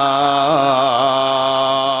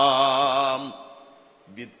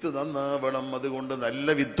 വിത്ത് നന്നാവണം. അതുകൊണ്ട് നല്ല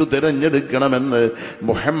വിത്ത് തിരഞ്ഞെടുക്കണമെന്ന്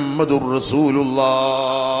മുഹമ്മദുർ റസൂലുള്ളാഹ്.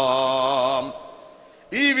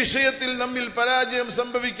 ഈ വിഷയത്തിൽ നമ്മിൽ പരാജയം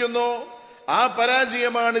സംഭവിക്കുന്നു. ആ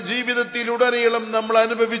പരാജയമാണ് ജീവിതത്തിലുടനീളം നമ്മൾ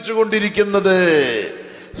അനുഭവിച്ചു കൊണ്ടിരിക്കുന്നത്.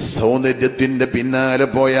 സൗന്ദര്യത്തിന്റെ പിന്നാലെ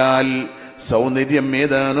പോയാൽ സൗന്ദര്യം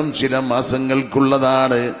ഏതാനും ചില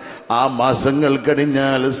മാസങ്ങൾക്കുള്ളതാണ്. ആ മാസങ്ങൾ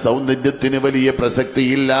കഴിഞ്ഞാൽ സൗന്ദര്യത്തിന് വലിയ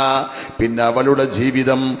പ്രസക്തിയില്ല. പിന്നെ അവളുടെ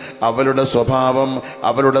ജീവിതം, അവളുടെ സ്വഭാവം,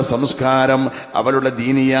 അവളുടെ സംസ്കാരം, അവളുടെ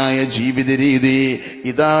ദീനിയായ ജീവിത രീതി,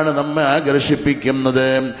 ഇതാണ് നമ്മെ ആകർഷിപ്പിക്കുന്നത്.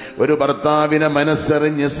 ഒരു ഭർത്താവിനെ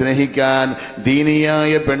മനസ്സറിഞ്ഞ് സ്നേഹിക്കാൻ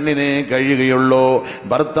ദീനിയായ പെണ്ണിനെ കഴിയുകയുള്ളൂ.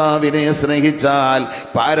 ഭർത്താവിനെ സ്നേഹിച്ചാൽ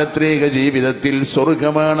പാരത്രിക ജീവിതത്തിൽ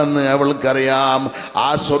സ്വർഗമാണെന്ന് അവൾക്കറിയാം. ആ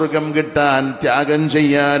സ്വർഗം കിട്ടാൻ ത്യാഗം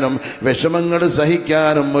ചെയ്യാനും വിഷമങ്ങൾ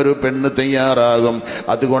സഹിക്കാനും ഒരു പെണ്ണ് തയ്യാറാകും.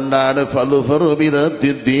 അതുകൊണ്ടാണ് ഫദ്ഫർ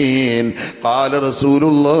ബിദാത്തിദ്ദീൻ ഖാല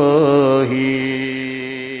റസൂലുള്ളാഹി.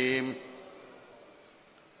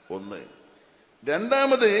 ഒന്ന്.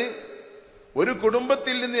 രണ്ടാമത്, ഒരു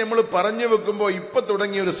കുടുംബത്തിൽ നിന്ന് നമ്മൾ പറഞ്ഞു വെക്കുമ്പോൾ ഇപ്പൊ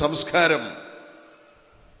തുടങ്ങിയ ഒരു സംസ്കാരം.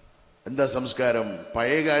 എന്താ സംസ്കാരം?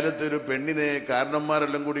 പഴയ കാലത്ത് ഒരു പെണ്ണിനെ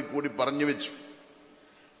കാരണന്മാരെല്ലാം കൂടി പറഞ്ഞു വെച്ചു.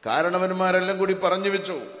 കാരണവന്മാരെല്ലാം കൂടി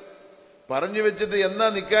പറഞ്ഞു വെച്ചിട്ട് എന്നാ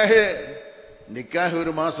നിക്കാഹ്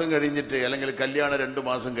 1 മാസം കഴിഞ്ഞിട്ട്, അല്ലെങ്കിൽ കല്യാണം 2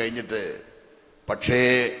 മാസം കഴിഞ്ഞിട്ട്. പക്ഷേ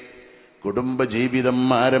കുടുംബജീവിതം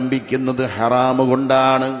ആരംഭിക്കുന്നത് ഹറാമ്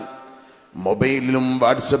കൊണ്ടാണ്. മൊബൈലിലും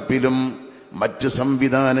വാട്സപ്പിലും മറ്റ്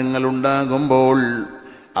സംവിധാനങ്ങൾ ഉണ്ടാകുമ്പോൾ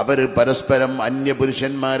അവര് പരസ്പരം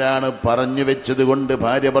അന്യപുരുഷന്മാരാണ്. പറഞ്ഞു വെച്ചത് കൊണ്ട്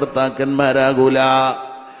ഭാര്യ ഭർത്താക്കന്മാരാകൂല.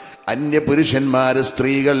 അന്യപുരുഷന്മാര്,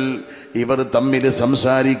 സ്ത്രീകൾ, ഇവർ തമ്മിൽ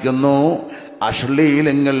സംസാരിക്കുന്നു,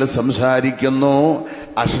 അശ്ലീലങ്ങൾ സംസാരിക്കുന്നു,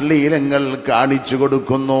 അശ്ലീലങ്ങൾ കാണിച്ചു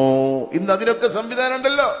കൊടുക്കുന്നു. ഇന്ന് അതിനൊക്കെ സംവിധാനം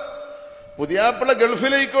ഉണ്ടല്ലോ. പുതിയാപ്പിള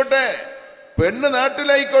ഗൾഫിലായിക്കോട്ടെ, പെണ്ണ്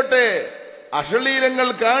നാട്ടിലായിക്കോട്ടെ, അശ്ലീലങ്ങൾ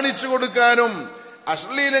കാണിച്ചു കൊടുക്കാനും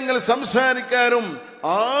അശ്ലീലങ്ങൾ സംസാരിക്കാനും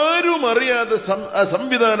ആരും അറിയാതെ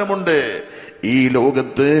സംവിധാനമുണ്ട്. ഈ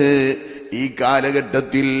ലോകത്ത് ഈ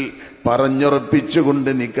കാലഘട്ടത്തിൽ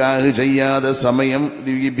പറഞ്ഞുറപ്പിച്ചുകൊണ്ട് നിക്കാഹ് ചെയ്യാതെ സമയം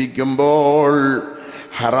ദീപിക്കുമ്പോൾ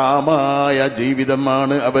ഹറാമായ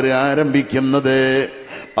ജീവിതമാണ് അവർ ആരംഭിക്കുന്നത്.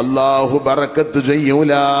 അല്ലാഹു ബറക്കത്ത്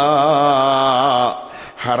ചെയ്യൂല.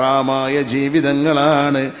 ഹറാമായ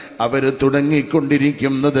ജീവിതങ്ങളാണ് അവർ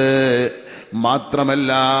തുടങ്ങിക്കൊണ്ടിരിക്കുന്നത്.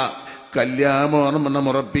 മാത്രമല്ല, കല്യാണം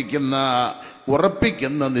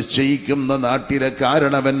ഉറപ്പിക്കുന്ന നിശ്ചയിക്കുന്ന നാട്ടിലെ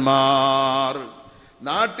കാരണവന്മാർ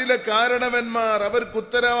അവർക്ക്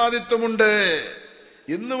ഉത്തരവാദിത്വമുണ്ട്.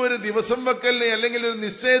 ഇന്ന് ഒരു ദിവസം വെക്കലിന് അല്ലെങ്കിൽ ഒരു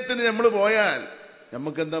നിശ്ചയത്തിന് നമ്മൾ പോയാൽ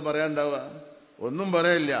നമുക്ക് എന്താ പറയാണ്ടാവുക? ഒന്നും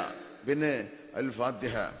പറയില്ല. പിന്നെ അൽ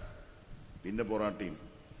ഫാത്തിഹ, പിന്നെ പൊറാട്ടയും.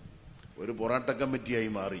 ഒരു പൊറാട്ട കമ്മിറ്റിയായി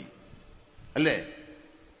മാറി, അല്ലേ?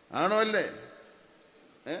 ആണോ അല്ലേ?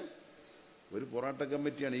 ഒരു പൊറാട്ട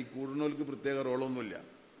കമ്മിറ്റിയാണ്. ഈ കൂടുന്നവർക്ക് പ്രത്യേക റോളൊന്നുമില്ല.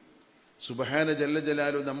 സുബ്ഹാന ജല്ല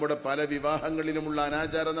ജലാലു. നമ്മുടെ പല വിവാഹങ്ങളിലുമുള്ള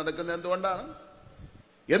അനാചാരം നടക്കുന്നത്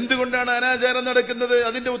എന്തുകൊണ്ടാണ് അനാചാരം നടക്കുന്നത്?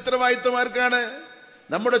 അതിന്റെ ഉത്തരവാദിത്വം ആർക്കാണ്?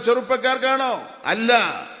 നമ്മുടെ ചെറുപ്പക്കാർക്കാണോ? അല്ല.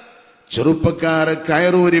 ചെറുപ്പക്കാരെ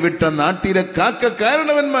കയറൂരി വിട്ട നാട്ടിലെ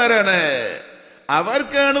കാരണവന്മാരാണ്.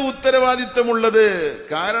 അവർക്കാണ് ഉത്തരവാദിത്വമുള്ളത്.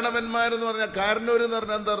 കാരണവന്മാരെന്ന് പറഞ്ഞാൽ, കാരണൂര് എന്ന്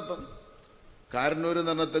പറഞ്ഞാൽ എന്താ അർത്ഥം? കാരണൂര്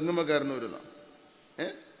എന്ന് പറഞ്ഞാൽ തെങ്ങുമ്മ കാരണൂരെന്നാ.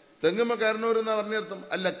 തെങ്ങുമ്മ കാരണൂരെന്നാ പറഞ്ഞർത്ഥം?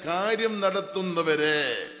 അല്ല, കാര്യം നടത്തുന്നവരെ.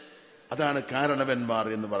 അതാണ് കാരണവന്മാർ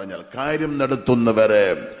എന്ന് പറഞ്ഞാൽ. കാര്യം നടത്തുന്നവരെ.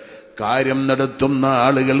 കാര്യം നടത്തുന്ന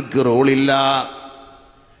ആളുകൾക്ക് റോളില്ല.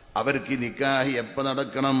 അവർക്ക് നിക്കാഹ് എപ്പ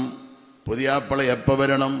നടക്കണം, പുതിയാപ്പള എപ്പ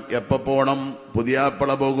വരണം, എപ്പ പോണം. പുതിയാപ്പള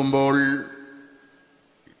പോകുമ്പോൾ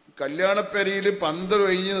കല്യാണപ്പെരയിൽ 12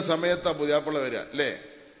 കഴിഞ്ഞ സമയത്താ പുതിയാപ്പള വരിക, അല്ലേ?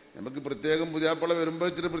 നമുക്ക് പ്രത്യേകം പുതിയാപ്പള വരുമ്പോൾ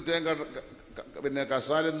ഇച്ചിരി പ്രത്യേകം പിന്നെ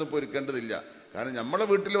കസാലൊന്നും പൊരിക്കേണ്ടതില്ല. കാരണം നമ്മളെ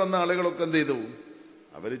വീട്ടിൽ വന്ന ആളുകളൊക്കെ എന്ത് ചെയ്തു?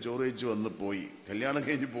 അവര് ചോറ് കഴിച്ച് വന്ന് പോയി, കല്യാണം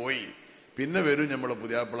കഴിഞ്ഞ് പോയി. പിന്നെ വരും നമ്മളെ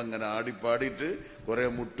പുതിയാപ്പള ഇങ്ങനെ ആടിപ്പാടിയിട്ട് കുറെ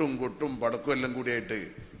മുട്ടും കൊട്ടും പടക്കും എല്ലാം കൂടിയായിട്ട്.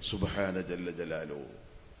 സുബ്ഹാന ജല്ല ജലാലോ.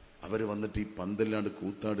 അവര് വന്നിട്ട് ഈ പന്തല്ലാണ്ട്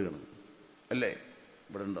കൂത്താടുകയാണ്, അല്ലേ?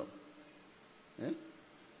 ഇവിടെ ഉണ്ടോ?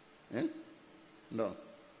 ഉണ്ടോ?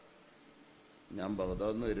 ഞാൻ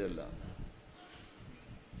ബഗ്ദാദിന്ന്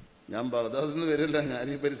വരില്ല. ഞാൻ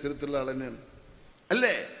ഈ പരിസരത്തുള്ള ആൾ തന്നെയാണ്,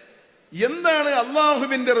 അല്ലേ? എന്താണ്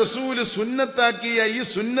അള്ളാഹുവിന്റെ റസൂല് സുന്നത്താക്കിയ ഈ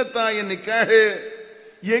സുന്നത്തായ നിക്കാഹ്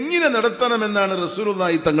എങ്ങനെ നടത്തണമെന്നാണ്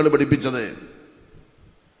റസൂലുള്ളാഹി തങ്ങൾ പഠിപ്പിച്ചത്.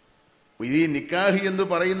 ഈ നിക്കാഹ് എന്ന്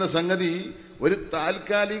പറയുന്ന സംഗതി ഒരു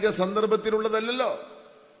താൽക്കാലിക സന്ദർഭത്തിലുള്ളതല്ലോ.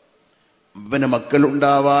 അവന്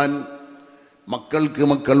മക്കളുണ്ടാവാൻ, മക്കൾക്ക്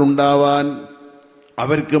മക്കളുണ്ടാവാൻ,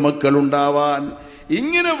 അവർക്ക് മക്കളുണ്ടാവാൻ,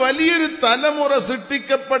 ഇങ്ങനെ വലിയൊരു തലമുറ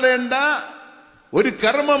സൃഷ്ടിക്കപ്പെടേണ്ട ഒരു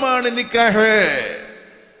കർമ്മമാണ് നിക്കാഹ്.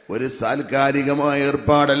 ഒരു താൽക്കാലികമായ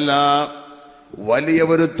ഏർപ്പാടല്ല. വലിയ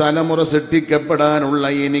ഒരു തലമുറ സൃഷ്ടിക്കപ്പെടാനുള്ള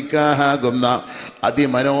ഈ നിക്കാഹാകുന്ന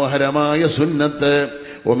അതിമനോഹരമായ സുന്നത്ത്.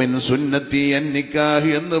 ഒമിൻ സുന്നത്തി നിക്കാഹ്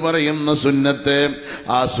എന്ന് പറയുന്ന സുന്നത്ത്.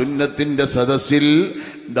 ആ സുന്നത്തിന്റെ സദസ്സിൽ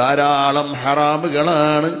ധാരാളം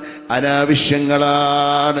ഹറാമുകളാണ്,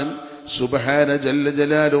 അനാവശ്യങ്ങളാണ്. സുബ്ഹാന ജല്ല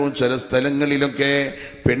ജലാലു. ചില സ്ഥലങ്ങളിലൊക്കെ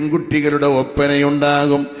പെൺകുട്ടികളുടെ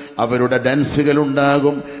ഒപ്പനയുണ്ടാകും. അവരുടെ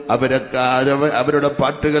ഡാൻസുകളുണ്ടാകും, അവരുടെ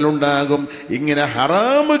പാട്ടുകളുണ്ടാകും. ഇങ്ങനെ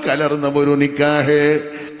ഹറാമ് കലർന്ന ഒരു നിക്കാഹ്,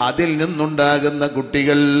 അതിൽ നിന്നുണ്ടാകുന്ന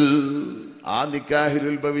കുട്ടികൾ, ആ നിക്കാഹിൽ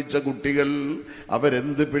ഉത്ഭവിച്ച കുട്ടികൾ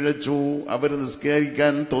അവരെന്ത് പിഴച്ചു? അവർ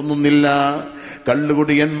നിസ്കരിക്കാൻ തോന്നുന്നില്ല,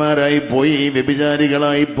 കള്ളുകുടിയന്മാരായി പോയി,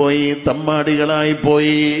 വ്യഭിചാരികളായി പോയി, തമ്മാടികളായി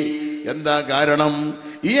പോയി. എന്താ കാരണം?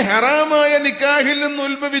 ഈ ഹറാമായ നിക്കാഹിൽ നിന്ന്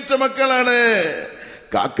ഉത്ഭവിച്ച മക്കളാണ്.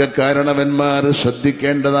 കാരണവന്മാർ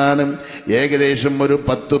ശ്രദ്ധിക്കേണ്ടതാണ്. ഏകദേശം ഒരു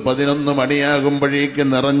 10-11 മണിയാകുമ്പോഴേക്ക്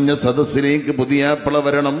നിറഞ്ഞ സദസ്സിലേക്ക് പുതിയാപ്പിള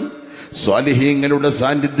വരണം. സ്വാലിഹീങ്ങളുടെ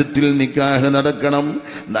സാന്നിധ്യത്തിൽ നിക്കാഹ് നടക്കണം.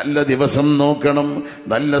 നല്ല ദിവസം നോക്കണം,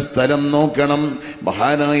 നല്ല സ്ഥലം നോക്കണം.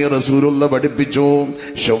 മഹാനായ റസൂലുള്ള പഠിപ്പിച്ചു,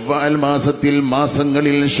 ശവ്വാൽ മാസത്തിൽ,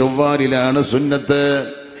 മാസങ്ങളിൽ ശവ്വാലിലാണ് സുന്നത്ത്.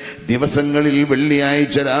 ദിവസങ്ങളിൽ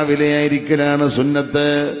വെള്ളിയാഴ്ച രാവിലെ ആയിരിക്കലാണ് സുന്നത്ത്,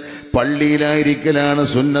 പള്ളിയിലായിരിക്കലാണ്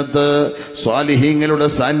സുന്നത്ത്, സ്വാലിഹീങ്ങളുടെ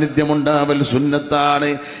സാന്നിധ്യമുണ്ടാവൽ സുന്നത്താണ്.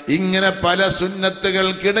 ഇങ്ങനെ പല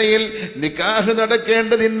സുന്നത്തുകൾക്കിടയിൽ നിക്കാഹ്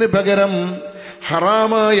നടക്കേണ്ടതിന് പകരം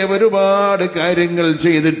ഹറാമായ ഒരുപാട് കാര്യങ്ങൾ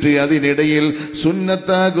ചെയ്തിട്ട് അതിനിടയിൽ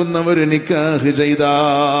സുന്നത്താകുന്ന ഒരു നിക്കാഹ്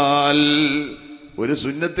ചെയ്താൽ, ഒരു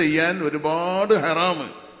സുന്നത്ത് ചെയ്യാൻ ഒരുപാട് ഹറാമ്,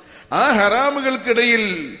 ആ ഹറാമുകൾക്കിടയിൽ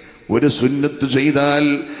ഒരു സുന്നത്ത് ചെയ്താൽ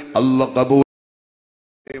അല്ലാഹു കബൂൽ.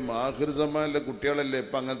 ആഖിർ സമാനിലെ കുട്ടികളല്ലേ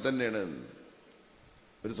ഇപ്പൊ അങ്ങനെ തന്നെയാണ്.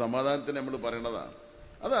 ഒരു സമാധാനത്തിന് നമ്മൾ പറയണതാണ്.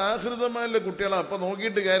 അത് ആഖിർ സമാനിലെ കുട്ടികളാ. അപ്പൊ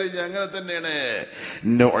നോക്കിയിട്ട് കാര്യം അങ്ങനെ തന്നെയാണ്.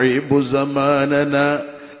 നുഈബു സമാനനാ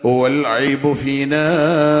വൽ ഐബു ഫീനാ.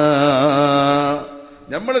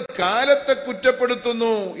 നമ്മൾ കാലത്തെ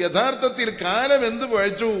കുറ്റപ്പെടുത്തുന്നു, യഥാർത്ഥത്തിൽ കാലം എന്ത്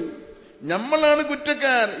പഴച്ചു? നമ്മളാണ്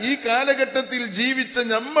കുറ്റക്കാർ. ഈ കാലഘട്ടത്തിൽ ജീവിച്ച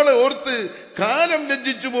നമ്മളെ ഓർത്ത് കാലം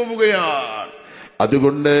ലജ്ജിച്ചു പോവുകയാണ്.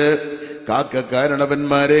 അതുകൊണ്ട്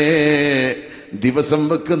കാരണവന്മാരെ, ദിവസം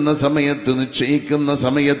വെക്കുന്ന സമയത്ത്, നിശ്ചയിക്കുന്ന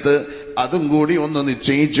സമയത്ത് അതും കൂടി ഒന്ന്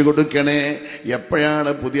നിശ്ചയിച്ചു കൊടുക്കണേ.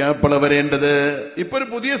 എപ്പോഴാണ് പുതിയാപ്പിള വരേണ്ടത്? ഇപ്പൊ ഒരു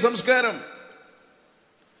പുതിയ സംസ്കാരം,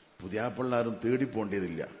 പുതിയാപ്പിള്ളാരും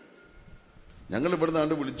തേടിപ്പോണ്ടതില്ല. ഞങ്ങൾ ഇവിടുന്ന്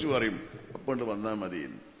ആണ്ട് വിളിച്ചു പറയും, അപ്പോണ്ട് വന്നാൽ മതി.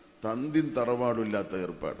 തന്തിൻ തറവാടില്ലാത്ത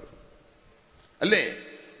ഏർപ്പാട് അല്ലേ?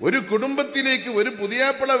 ഒരു കുടുംബത്തിലേക്ക് ഒരു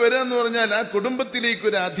പുതിയാപ്പിള വരിക എന്ന് പറഞ്ഞാൽ ആ കുടുംബത്തിലേക്ക്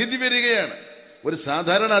ഒരു അതിഥി വരികയാണ്. ഒരു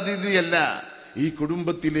സാധാരണ അതിഥിയല്ല, ഈ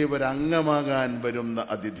കുടുംബത്തിലെ ഒരു അംഗമാകാൻ വരുന്ന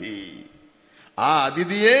അതിഥി. ആ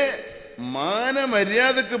അതിഥിയെ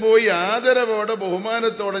മാനമര്യാദക്ക് പോയി ആദരവോടെ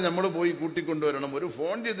ബഹുമാനത്തോടെ നമ്മൾ പോയി കൂട്ടിക്കൊണ്ടുവരണം. ഒരു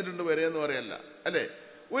ഫോൺ ചെയ്തിട്ടുണ്ട് വരെയെന്ന് പറയല്ല, അല്ലേ?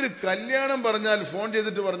 ഒരു കല്യാണം പറഞ്ഞാൽ ഫോൺ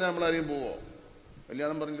ചെയ്തിട്ട് പറഞ്ഞാൽ നമ്മളാരെയും പോവോ?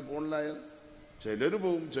 കല്യാണം പറഞ്ഞിട്ട് ഫോണിലായാൽ ചിലർ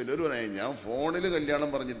പോവും, ചിലർ പറയാം ഞാൻ ഫോണിൽ കല്യാണം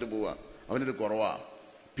പറഞ്ഞിട്ട് പോവാ, അവനൊരു കുറവാ.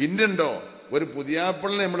 പിന്നുണ്ടോ ഒരു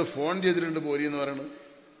പുതിയാപ്പിളിനെ നമ്മൾ ഫോൺ ചെയ്തിട്ടുണ്ട് പോരി എന്ന് പറയണത്?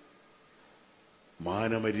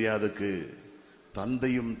 മാനമര്യാദക്ക്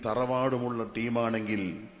തന്തയും തറവാടുമുള്ള ടീമാണെങ്കിൽ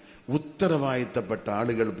ഉത്തരവാദിത്തപ്പെട്ട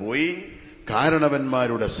ആളുകൾ പോയി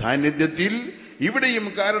കാരണവന്മാരുടെ സാന്നിധ്യത്തിൽ, ഇവിടെയും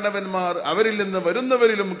കാരണവന്മാർ, അവരിൽ നിന്ന്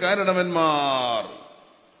വരുന്നവരിലും കാരണവന്മാർ,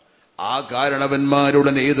 ആ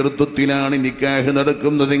കാരണവന്മാരുടെ നേതൃത്വത്തിലാണ് നിക്കാഹ്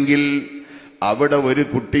നടക്കുന്നതെങ്കിൽ അവിടെ ഒരു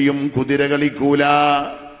കുട്ടിയും കുതിര കളിക്കൂല,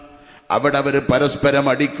 അവിടെ അവര് പരസ്പരം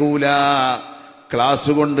അടിക്കൂല,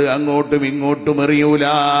 ക്ലാസ് കൊണ്ട് അങ്ങോട്ടും ഇങ്ങോട്ടും എറിയൂല,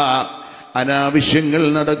 അനാവശ്യങ്ങൾ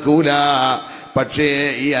നടക്കൂല. പക്ഷേ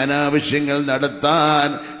ഈ അനാവശ്യങ്ങൾ നടത്താൻ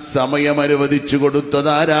സമയം അനുവദിച്ചു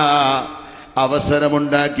കൊടുത്തതാരാ?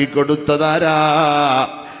 അവസരമുണ്ടാക്കി കൊടുത്തതാരാ?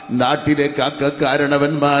 നാട്ടിലെ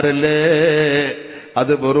കാരണവന്മാരല്ലേ?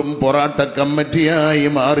 അത് വെറും പൊറാട്ട കമ്മിറ്റിയായി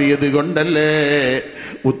മാറിയത് കൊണ്ടല്ലേ?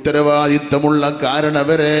 ഉത്തരവാദിത്തമുള്ള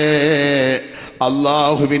കാരണവരെ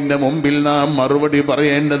അള്ളാഹുവിന്റെ മുമ്പിൽ നാം മറുപടി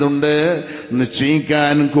പറയേണ്ടതുണ്ട്.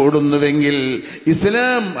 നിശ്ചയിക്കാൻ കൂടുന്നുവെങ്കിൽ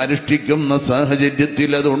ഇസ്ലാം അനുഷ്ഠിക്കുന്ന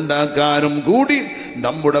സാഹചര്യത്തിൽ അത് ഉണ്ടാക്കാനും കൂടി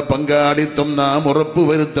നമ്മുടെ പങ്കാളിത്തം നാം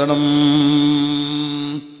ഉറപ്പുവരുത്തണം.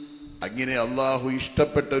 അങ്ങനെ അള്ളാഹു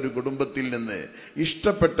ഇഷ്ടപ്പെട്ട ഒരു കുടുംബത്തിൽ നിന്ന്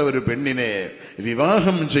ഇഷ്ടപ്പെട്ട ഒരു പെണ്ണിനെ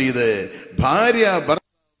വിവാഹം ചെയ്ത് ഭാര്യ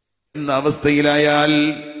എന്ന അവസ്ഥയിലായാൽ,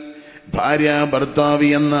 ഭാര്യ ഭർത്താവ്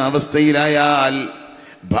എന്ന അവസ്ഥയിലായാൽ,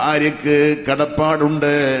 ഭാര്യക്ക്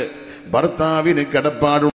കടപ്പാടുണ്ട്, ഭർത്താവിന്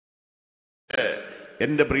കടപ്പാടുണ്ട്.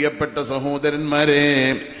 എന്റെ പ്രിയപ്പെട്ട സഹോദരന്മാരെ,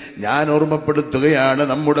 ഞാൻ ഓർമ്മപ്പെടുത്തുകയാണ്,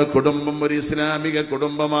 നമ്മുടെ കുടുംബം ഒരു ഇസ്ലാമിക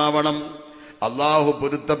കുടുംബമാവണം, അള്ളാഹു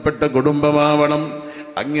പൊരുത്തപ്പെട്ട കുടുംബമാവണം.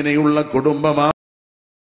 അങ്ങനെയുള്ള കുടുംബമാ.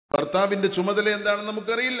 ഭർത്താവിന്റെ ചുമതല എന്താണെന്ന്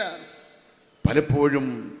നമുക്കറിയില്ല. പലപ്പോഴും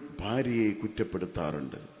ഭാര്യയെ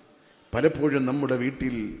കുറ്റപ്പെടുത്താറുണ്ട്. പലപ്പോഴും നമ്മുടെ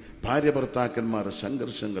വീട്ടിൽ ഭാര്യ ഭർത്താക്കന്മാർ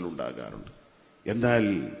സംഘർഷങ്ങൾ ഉണ്ടാകാറുണ്ട്. എന്നാൽ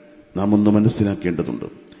നാം ഒന്ന് മനസ്സിലാക്കേണ്ടതുണ്ട്,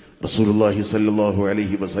 റസൂലുള്ളാഹി സ്വല്ലല്ലാഹു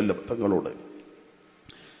അലൈഹി വസല്ലം തങ്ങളോട്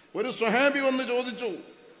ഒരു സ്വഹാബി വന്ന് ചോദിച്ചു,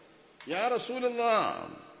 യാ റസൂലല്ലാഹ്,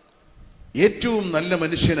 ഏറ്റവും നല്ല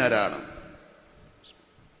മനുഷ്യനാരാണ്?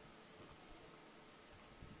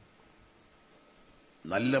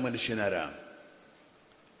 നല്ല മനുഷ്യനാരാ?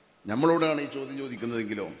 നമ്മളോടാണ് ഈ ചോദ്യം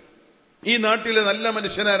ചോദിക്കുന്നതെങ്കിലോ ഈ നാട്ടിലെ നല്ല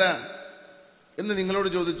മനുഷ്യനാരാ എന്ന് നിങ്ങളോട്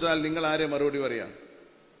ചോദിച്ചാൽ നിങ്ങൾ ആരെ മറുപടി പറയാം?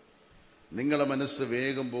 നിങ്ങളെ മനസ്സ്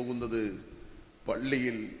വേഗം പോകുന്നത്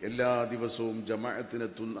പള്ളിയിൽ എല്ലാ ദിവസവും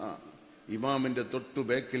ജമാഅത്തിനെത്തുന്ന ഇമാമിന്റെ തൊട്ടു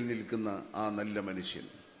ബേക്കിൽ നിൽക്കുന്ന ആ നല്ല മനുഷ്യൻ.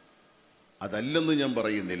 അതല്ലെന്ന് ഞാൻ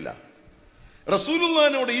പറയുന്നില്ല.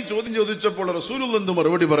 റസൂലുള്ളാഹിനോട് ഈ ചോദ്യം ചോദിച്ചപ്പോൾ റസൂലുള്ളാഹി എന്ത്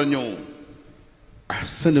മറുപടി പറഞ്ഞു?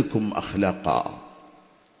 അഹ്സനുക്കും അഖ്ലാഖ,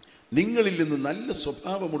 നിങ്ങളിൽ നിന്ന് നല്ല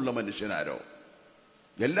സ്വഭാവമുള്ള മനുഷ്യനാരോ?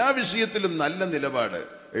 എല്ലാ വിഷയത്തിലും നല്ല നിലപാട്,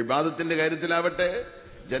 ഇബാദത്തിന്റെ കാര്യത്തിലാവട്ടെ,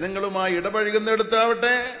 ജനങ്ങളുമായി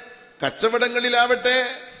ഇടപഴകുന്നിടത്താവട്ടെ, കച്ചവടങ്ങളിലാവട്ടെ,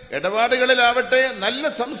 ഇടപാടുകളിലാവട്ടെ, നല്ല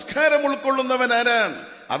സംസ്കാരം ഉൾക്കൊള്ളുന്നവൻ ആരാണ്?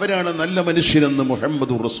 അവരാണ് നല്ല മനുഷ്യനെന്ന്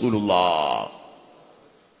മുഹമ്മദ് റസൂലുള്ളാഹ്.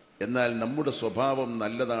 എന്നാൽ നമ്മുടെ സ്വഭാവം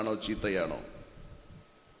നല്ലതാണോ ചീത്തയാണോ?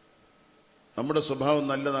 നമ്മുടെ സ്വഭാവം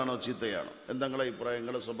നല്ലതാണോ ചീത്തയാണോ? എന്താ നിങ്ങളെ അഭിപ്രായം?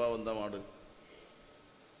 നിങ്ങളുടെ സ്വഭാവം എന്താ മാട്?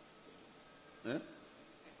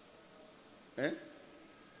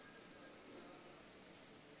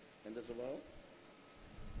 എന്റെ സ്വഭാവം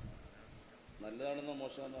നല്ലതാണെന്നോ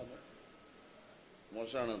മോശമാണെന്നോ?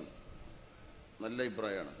 മോശമാണെന്ന്. നല്ല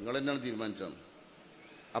അഭിപ്രായമാണ്. നിങ്ങൾ തന്നെയാണ് തീരുമാനിച്ചാണ്.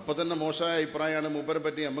 അപ്പൊ തന്നെ മോശമായ അഭിപ്രായമാണ് മൂപ്പരെ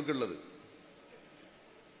പറ്റി നമുക്കുള്ളത്,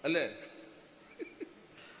 അല്ലേ?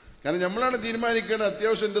 കാരണം നമ്മളാണ് തീരുമാനിക്കേണ്ടത്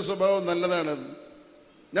അത്യാവശ്യം എൻ്റെ സ്വഭാവം നല്ലതാണ്.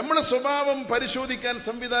 നമ്മുടെ സ്വഭാവം പരിശോധിക്കാൻ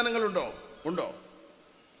സംവിധാനങ്ങളുണ്ടോ? ഉണ്ടോ?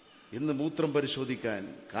 ഇന്ന് മൂത്രം പരിശോധിക്കാൻ,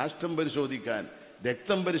 കാഷ്ടം പരിശോധിക്കാൻ,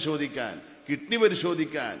 രക്തം പരിശോധിക്കാൻ, കിഡ്നി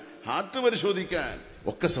പരിശോധിക്കാൻ, ഹാർട്ട് പരിശോധിക്കാൻ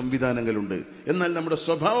ഒക്കെ സംവിധാനങ്ങളുണ്ട്. എന്നാൽ നമ്മുടെ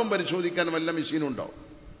സ്വഭാവം പരിശോധിക്കാൻ വല്ല മെഷീനുണ്ടോ?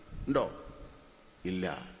 ഉണ്ടോ? ഇല്ല.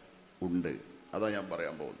 ഉണ്ട്. അതാ ഞാൻ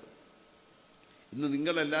പറയാൻ പോകുന്നത്. ഇന്ന്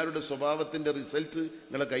നിങ്ങളെല്ലാവരുടെ സ്വഭാവത്തിന്റെ റിസൾട്ട്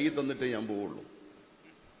നിങ്ങളെ കയ്യിൽ തന്നിട്ടേ ഞാൻ പോവുള്ളൂ.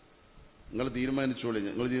 നിങ്ങൾ തീരുമാനിച്ചോളൂ.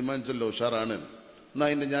 നിങ്ങൾ തീരുമാനിച്ചല്ലോ ഉഷാറാണ്, എന്നാ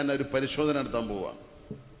അതിന്റെ ഞാൻ ഒരു പരിശോധന നടത്താൻ പോവാ.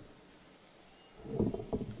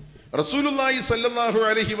 റസൂലുള്ളാഹി സ്വല്ലല്ലാഹു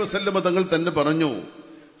അലൈഹി വസല്ലമ തങ്ങൾ തന്നെ പറഞ്ഞു,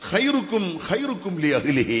 ഖൈറുക്കും ഖൈറുക്കും ലി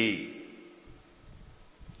അഹ്ലിഹി.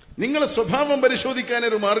 നിങ്ങളെ സ്വഭാവം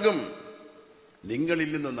പരിശോധിക്കാനൊരു മാർഗം, നിങ്ങളിൽ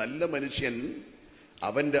നിന്ന് നല്ല മനുഷ്യൻ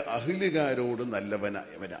അവന്റെ അഹ്ലുകാരോട്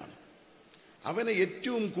നല്ലവനാണ്. അവനെ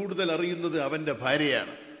ഏറ്റവും കൂടുതൽ അറിയുന്നത് അവന്റെ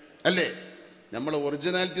ഭാര്യയാണ്, അല്ലേ? നമ്മളെ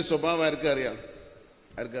ഒറിജിനാലിറ്റി സ്വഭാവം ആർക്കറിയാം?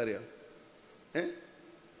 ആർക്കറിയാം?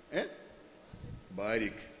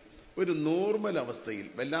 ഭാര്യക്ക്. ഒരു നോർമൽ അവസ്ഥയിൽ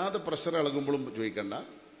വല്ലാതെ പ്രഷർ ഇളകുമ്പോഴും ചോദിക്കണ്ട,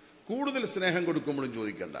 കൂടുതൽ സ്നേഹം കൊടുക്കുമ്പോഴും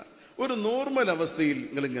ചോദിക്കണ്ട. ഒരു നോർമൽ അവസ്ഥയിൽ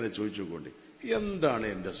നിങ്ങളിങ്ങനെ ചോദിച്ചുകൊണ്ട്, എന്താണ്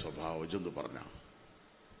എൻ്റെ സ്വഭാവം? ഇതൊന്ന് പറഞ്ഞാൽ,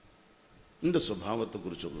 എൻ്റെ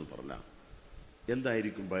സ്വഭാവത്തെക്കുറിച്ചൊന്ന് പറഞ്ഞാൽ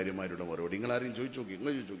എന്തായിരിക്കും ഭാര്യമാരുടെ മറുപടി? നിങ്ങളാരെയും ചോദിച്ചു നോക്കി?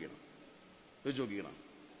 നിങ്ങൾ ചോദിച്ചു നോക്കിക്കണം?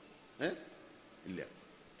 ഇല്ല,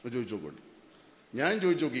 ചോദിച്ചു നോക്കോണ്ടി. ഞാൻ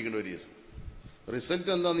ചോദിച്ചു നോക്കിക്കണ്ട ഒരു ദിവസം. റിസൾട്ട്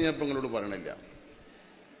എന്താണെന്ന് ഞാൻ ഇപ്പം നിങ്ങളോട് പറയണില്ല.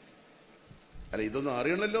 അല്ല, ഇതൊന്നും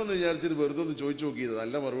അറിയണമല്ലോ എന്ന് വിചാരിച്ചിട്ട് വെറുതെ ഒന്ന് ചോദിച്ചു നോക്കിയത്,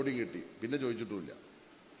 നല്ല മറുപടിയും കിട്ടി, പിന്നെ ചോദിച്ചിട്ടുമില്ല.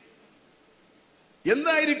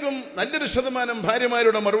 എന്തായിരിക്കും നല്ലൊരു ശതമാനം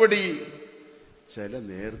ഭാര്യമാരുടെ മറുപടി? ചില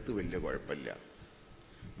നേരത്ത് വലിയ കുഴപ്പമില്ല,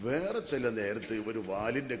 വേറെ ചില നേരത്ത് ഒരു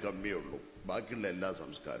വാലിന്റെ കമ്മിയേ ഉള്ളൂ, ബാക്കിയുള്ള എല്ലാ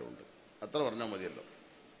സംസ്കാരവും ഉണ്ട്. അത്ര പറഞ്ഞാൽ മതിയല്ലോ.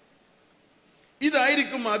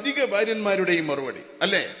 ഇതായിരിക്കും അധിക ഭാര്യന്മാരുടെയും മറുപടി,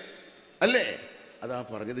 അല്ലേ? അല്ലേ? അതാ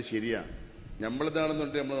പറഞ്ഞത് ശരിയാ.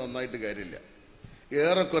 നമ്മളതാണെന്നുണ്ട് നമ്മൾ നന്നായിട്ട് കാര്യമില്ല.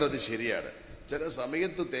 ഏറെക്കുറെ അത് ശരിയാണ്. ചില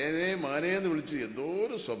സമയത്ത് തേനേ മാനേന്ന് വിളിച്ച് എന്തോ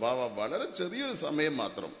ഒരു സ്വഭാവം, വളരെ ചെറിയൊരു സമയം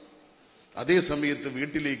മാത്രം. അതേ സമയത്ത്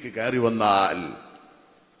വീട്ടിലേക്ക് കയറി വന്നാൽ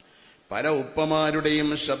പല ഉപ്പമാരുടെയും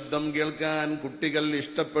ശബ്ദം കേൾക്കാൻ കുട്ടികൾ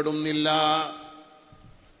ഇഷ്ടപ്പെടുന്നില്ല.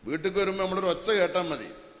 വീട്ടിൽ വരുമ്പോൾ നമ്മളൊരു ഒച്ച കേട്ടാൽ മതി,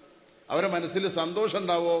 അവരെ മനസ്സിൽ സന്തോഷം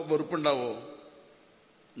ഉണ്ടാവോ വെറുപ്പുണ്ടാവോ?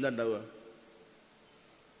 എന്താ ഉണ്ടാവുക?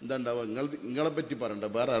 നിങ്ങളെ പറ്റി പറയണ്ട,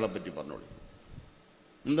 വേറെ ആളെ പറ്റി പറഞ്ഞോളൂ.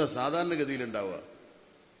 എന്താ സാധാരണഗതിയിൽ ഉണ്ടാവുക?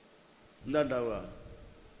 എന്താ ഉണ്ടാവുക?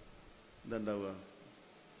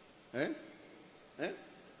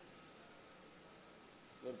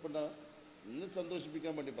 വെറുപ്പുണ്ടാവുക? ഇന്ന്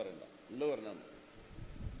സന്തോഷിപ്പിക്കാൻ വേണ്ടി പറയണ്ട, ഇന്ന് പറഞ്ഞാൽ മതി.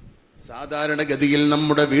 സാധാരണഗതിയിൽ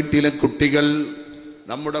നമ്മുടെ വീട്ടിലെ കുട്ടികൾ,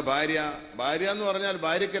 നമ്മുടെ ഭാര്യ എന്ന് പറഞ്ഞാൽ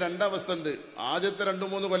ഭാര്യയ്ക്ക് രണ്ടവസ്ഥ ഉണ്ട്. ആദ്യത്തെ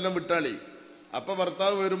 2-3 കൊല്ലം വിട്ടാളി, അപ്പൊ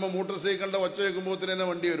ഭർത്താവ് വരുമ്പോൾ മോട്ടോർ സൈക്കിളിന്റെ ഒച്ച വെക്കുമ്പോത്തിന് തന്നെ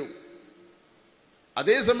വണ്ടി വരും.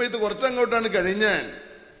 അതേ സമയത്ത് കുറച്ചങ്ങോട്ടാണ് കഴിഞ്ഞാൽ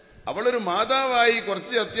അവളൊരു മാതാവായി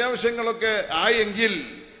കുറച്ച് അത്യാവശ്യങ്ങളൊക്കെ ആയെങ്കിൽ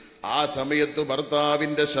ആ സമയത്ത്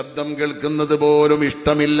ഭർത്താവിന്റെ ശബ്ദം കേൾക്കുന്നത് പോലും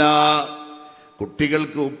ഇഷ്ടമില്ല.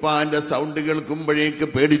 കുട്ടികൾക്ക് ഉപ്പാന്റെ സൗണ്ട് കേൾക്കുമ്പോഴേക്ക്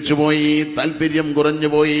പേടിച്ചുപോയി, താല്പര്യം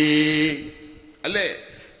കുറഞ്ഞുപോയി, അല്ലേ?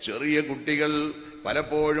 ചെറിയ കുട്ടികൾ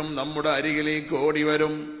പലപ്പോഴും നമ്മുടെ അരികിലേക്ക് ഓടി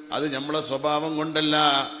വരും. അത് നമ്മളെ സ്വഭാവം കൊണ്ടല്ല,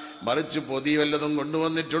 മറിച്ച് പൊതി വല്ലതും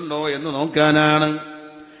കൊണ്ടുവന്നിട്ടുണ്ടോ എന്ന് നോക്കാനാണ്.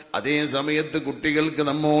 അതേ സമയത്ത് കുട്ടികൾക്ക്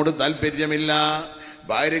നമ്മോട് താല്പര്യമില്ല,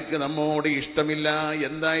 ഭാര്യയ്ക്ക് നമ്മോട് ഇഷ്ടമില്ല.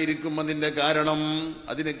 എന്തായിരിക്കും അതിൻ്റെ കാരണം?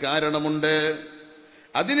 അതിന് കാരണമുണ്ട്.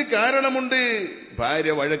 അതിന് കാരണമുണ്ട്.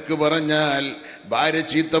 ഭാര്യ വഴക്ക് പറഞ്ഞാൽ, ഭാര്യ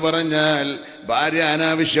ചീത്ത പറഞ്ഞാൽ, ഭാര്യ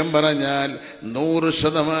അനാവശ്യം പറഞ്ഞാൽ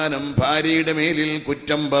 100% ഭാര്യയുടെ മേലിൽ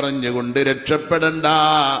കുറ്റം പറഞ്ഞുകൊണ്ട് രക്ഷപ്പെടണ്ട.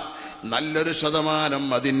 നല്ലൊരു ശതമാനം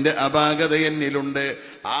അതിൻ്റെ അപാകത എന്നിലുണ്ട്.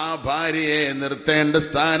 ആ ഭാര്യയെ നിർത്തേണ്ട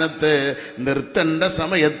സ്ഥാനത്ത് നിർത്തേണ്ട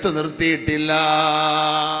സമയത്ത് നിർത്തിയിട്ടില്ല.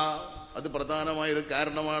 അത് പ്രധാനമായൊരു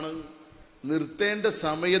കാരണമാണ്. നിർത്തേണ്ട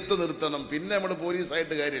സമയത്ത് നിർത്തണം. പിന്നെ നമ്മൾ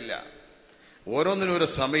പോലീസായിട്ട് കാര്യമില്ല. ഓരോന്നിനും ഓരോ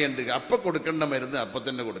സമയമുണ്ട്. അപ്പം കൊടുക്കേണ്ട മരുന്ന് അപ്പം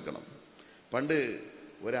തന്നെ കൊടുക്കണം. പണ്ട്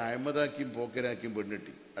ഒരു അഹമ്മദാക്കിയും പോക്കരാക്കിയും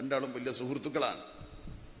പെണ്ണിട്ടി. രണ്ടാളും വലിയ സുഹൃത്തുക്കളാണ്.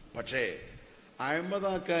 പക്ഷേ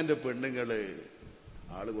അഹമ്മദാക്കാൻ്റെ പെണ്ണുങ്ങൾ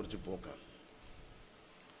ആള് കുറച്ച് പോക്കാം.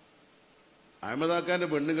 അഹമ്മദാക്കാൻ്റെ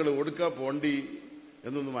പെണ്ണുങ്ങൾ ഓടുക്കാ പോണ്ടി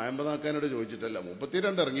എന്നൊന്നും അഹമ്മദാക്കാനോട് ചോദിച്ചിട്ടല്ല.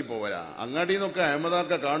 32 ഇറങ്ങിപ്പോവരാ. അങ്ങാടിയിൽ നിന്നൊക്കെ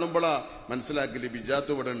അഹമ്മദാക്ക കാണുമ്പോഴാ മനസ്സിലാക്കില്ല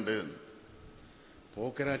ബിജാത്ത് ഇവിടെ ഉണ്ട്.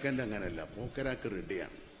 പോക്കരാക്കാൻ്റെ അങ്ങനെയല്ല. പോക്കരാക്ക്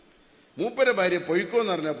റെഡിയാണ്. മൂപ്പരെ ഭാര്യ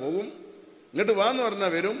പൊയ്ക്കോന്ന് പറഞ്ഞാൽ പോകും, ഇങ്ങോട്ട് വാന്ന്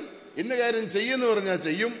പറഞ്ഞാൽ വരും, ഇന്ന കാര്യം ചെയ്യുമെന്ന് പറഞ്ഞാൽ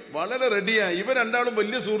ചെയ്യും. വളരെ റെഡിയാ. ഇവർ രണ്ടാളും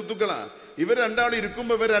വലിയ സുഹൃത്തുക്കളാ. ഇവർ രണ്ടാളും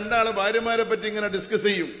ഇരിക്കുമ്പോൾ ഇവർ രണ്ടാള് ഭാര്യമാരെ പറ്റി ഇങ്ങനെ ഡിസ്കസ്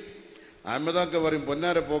ചെയ്യും. അഹമ്മദാക്ക പറയും,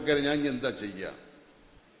 പൊന്നാര പോക്കരെ ഞാൻ എന്താ ചെയ്യുക,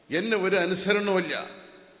 എന്നെ ഒരു അനുസരണവുമില്ല.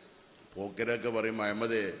 പോക്കരൊക്കെ പറയും,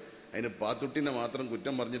 അഹമ്മദേ അതിന് പാത്തുട്ടിനെ മാത്രം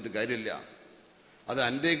കുറ്റം പറഞ്ഞിട്ട് കാര്യമില്ല. അത്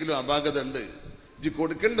അൻ്റെങ്കിലും അപാകത ഉണ്ട്. ഇജ്ജ്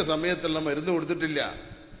കൊടുക്കേണ്ട സമയത്തുള്ള മരുന്ന് കൊടുത്തിട്ടില്ല.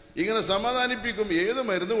 ഇങ്ങനെ സമാധാനിപ്പിക്കും. ഏത്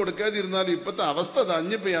മരുന്ന് കൊടുക്കാതിരുന്നാലും ഇപ്പോഴത്തെ അവസ്ഥ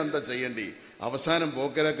തഞ്ഞിപ്പോൾ ഞാൻ എന്താ ചെയ്യേണ്ടി. അവസാനം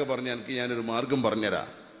പോക്കരൊക്കെ പറഞ്ഞ് എനിക്ക് ഞാനൊരു മാർഗം പറഞ്ഞുതരാം.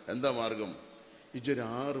 എന്താ മാർഗം? ഇജ്ജൊരു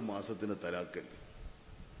 6 മാസത്തിന് തലാക്കല്ലേ,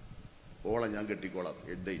 ഓളെ ഞാൻ കെട്ടിക്കോളാം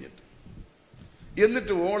എഴുതഴിഞ്ഞിട്ട്.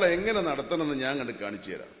 എന്നിട്ട് ഓളെ എങ്ങനെ നടത്തണമെന്ന് ഞാൻ കണ്ട് കാണിച്ചു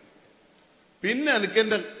തരാം. പിന്നെ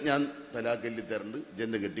എനിക്കെൻ്റെ ഞാൻ തലാക്കല്ലി തരണ്ട്,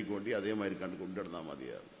 ജെന്നെ കെട്ടിക്കൊണ്ടി അതേമാതിരി കണ്ട് കൊണ്ടുവന്നാൽ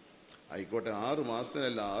മതിയായിരുന്നു. ആയിക്കോട്ടെ, 6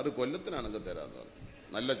 മാസത്തിനല്ല 6 കൊല്ലത്തിനാണെങ്കിൽ തരാമെന്ന് പറഞ്ഞു.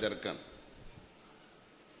 നല്ല ചെറുക്കാണ്.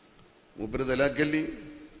 മൂപ്പര് തലാക്കല്ലി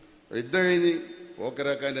യുദ്ധ കഴിഞ്ഞ്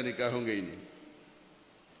പോക്കരാക്കാൻ്റെ നിക്കാഹും കഴിഞ്ഞ്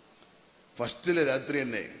ഫസ്റ്റിലെ രാത്രി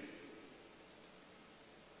തന്നെ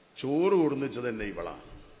ചോറ് കൊടുന്നിച്ചത് തന്നെ ഇവളാ,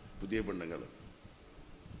 പുതിയ പെണ്ണുങ്ങൾ.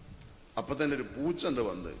 അപ്പം തന്നെ ഒരു പൂച്ചണ്ട്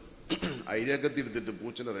വന്ന് അയിരക്കത്തിയെടുത്തിട്ട്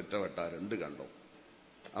പൂച്ചൻ്റെ ഒരൊറ്റ വെട്ട 2 കണ്ടോ.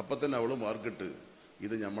 അപ്പം തന്നെ അവള് മാർക്കിട്ട്,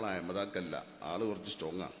 ഇത് നമ്മളെ അഹമ്മദാക്കല്ല, ആള് കുറച്ച്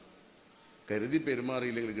സ്ട്രോങ്ങാണ്, കരുതി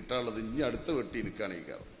പെരുമാറിയില്ലെങ്കിൽ കിട്ടാനുള്ളത് ഇനി അടുത്ത വെട്ടി ഇരിക്കുകയാണ് ഈ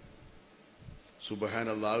കാരണം.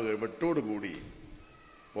 സുബ്ഹാനല്ലാഹ്, വെട്ടോട് കൂടി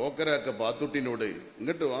പോക്കരാക്ക പാത്തുട്ടിനോട്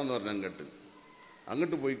ഇങ്ങോട്ട് വാന്ന് പറഞ്ഞാൽ അങ്ങോട്ട്,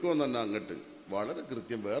 അങ്ങോട്ട് പോയിക്കോന്ന് പറഞ്ഞാൽ അങ്ങോട്ട്. വളരെ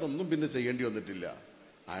കൃത്യം, വേറെ ഒന്നും പിന്നെ ചെയ്യേണ്ടി വന്നിട്ടില്ല.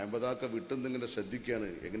 അഹമ്മദാക്ക വിട്ടുന്നിങ്ങനെ ശ്രദ്ധിക്കുകയാണ്,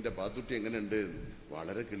 എങ്ങനെ പാത്തുട്ടി എങ്ങനെയുണ്ട്.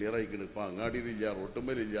 വളരെ ക്ലിയർ ആയിക്കണം. ഇപ്പം അങ്ങാടിയിലില്ല,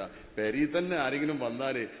 റോട്ടുമ്മലില്ല, പെരിയിൽ തന്നെ ആരെങ്കിലും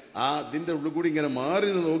വന്നാൽ ആ അതിൻ്റെ ഉള്ളിൽ കൂടി ഇങ്ങനെ മാറി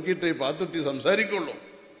നിന്ന് നോക്കിയിട്ടേ പാത്തുട്ടി സംസാരിക്കുള്ളൂ.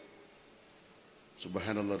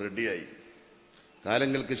 സുബ്ഹാനല്ലാഹ്, റെഡിയായി.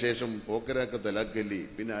 കാലങ്ങൾക്ക് ശേഷം പോക്കരാക്ക തലാക്കല്ലി.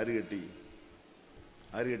 പിന്നെ ആര്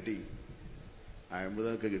കെട്ടി?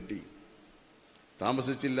 അഹമ്മദാക്ക കെട്ടി.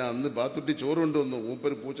 താമസിച്ചില്ല, അന്ന് പാത്തുട്ടി ചോറ് കൊണ്ടുവന്നു.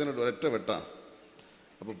 മൂപ്പര് പൂച്ചനോട് ഒരൊറ്റ വെട്ടാ.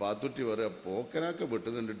 അപ്പോൾ പാത്തുട്ടി പറയാ, പോക്കരാക്ക വെട്ട്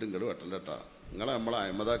കണ്ടിട്ട് നിങ്ങൾ വെട്ടണ്ടട്ടാ, നിങ്ങളെ നമ്മളെ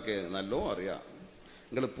അഹമ്മദാക്കെ നല്ലോ അറിയാം,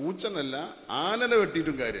 നിങ്ങൾ പൂച്ചനല്ല ആനനെ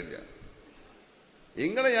വെട്ടിയിട്ടും കാര്യമില്ല,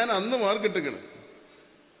 നിങ്ങളെ ഞാൻ അന്ന് മാർക്കിട്ടിക്കണം.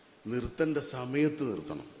 നിർത്തേണ്ട സമയത്ത്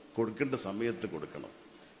നിർത്തണം, കൊടുക്കേണ്ട സമയത്ത് കൊടുക്കണം.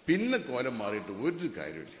 പിന്നെ കോലം മാറിയിട്ട് ഒരു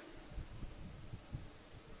കാര്യമില്ല.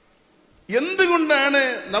 എന്തുകൊണ്ടാണ്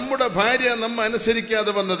നമ്മുടെ ഭാര്യ നമ്മെ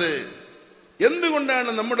അനുസരിക്കാതെ വന്നത്? എന്തുകൊണ്ടാണ്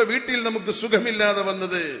നമ്മുടെ വീട്ടിൽ നമുക്ക് സുഖമില്ലാതെ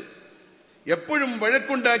വന്നത്? എപ്പോഴും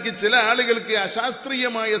വഴക്കുണ്ടാക്കി ചില ആളുകൾക്ക്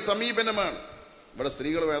അശാസ്ത്രീയമായ സമീപനമാണ്. ഇവിടെ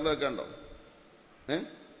സ്ത്രീകൾ വേദമൊക്കെ ഉണ്ടോ?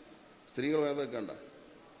 സ്ത്രീകൾ വേദമൊക്കെ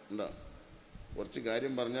ഉണ്ടോ? കുറച്ച്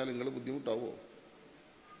കാര്യം പറഞ്ഞാൽ നിങ്ങൾ ബുദ്ധിമുട്ടാവോ?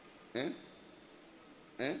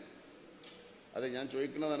 അതെ, ഞാൻ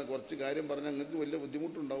ചോദിക്കുന്നതാണ്. കുറച്ച് കാര്യം പറഞ്ഞാൽ നിങ്ങൾക്ക് വലിയ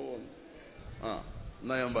ബുദ്ധിമുട്ടുണ്ടാവോ?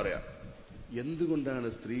 എന്നാ ഞാൻ പറയാം. എന്തുകൊണ്ടാണ്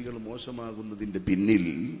സ്ത്രീകൾ മോശമാകുന്നതിൻ്റെ പിന്നിൽ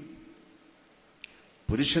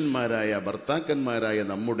പുരുഷന്മാരായ ഭർത്താക്കന്മാരായ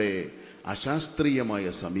നമ്മുടെ അശാസ്ത്രീയമായ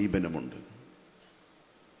സമീപനമുണ്ട്.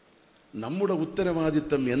 നമ്മുടെ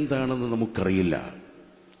ഉത്തരവാദിത്തം എന്താണെന്ന് നമുക്കറിയില്ല.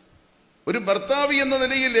 ഒരു ഭർത്താവ് എന്ന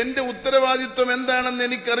നിലയിൽ എൻ്റെ ഉത്തരവാദിത്വം എന്താണെന്ന്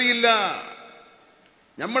എനിക്കറിയില്ല.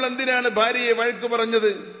 നമ്മൾ എന്തിനാണ് ഭാര്യയെ വഴക്ക്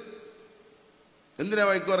പറഞ്ഞത്? എന്തിനാ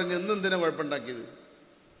വഴക്ക് പറഞ്ഞത്? എന്തിനാ കുഴപ്പമുണ്ടാക്കിയത്?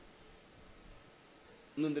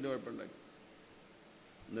 ഇന്നെന്തിനാ കുഴപ്പമുണ്ടാക്കി?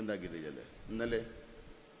 ഇന്നുണ്ടാക്കിയിട്ടില്ലേ? ഇന്നലെ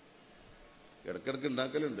ഇടക്കിടക്ക്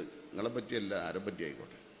ഉണ്ടാക്കലുണ്ട്. നിങ്ങളെ പറ്റിയല്ല, ആരെ പറ്റി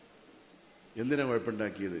ആയിക്കോട്ടെ. എന്തിനാ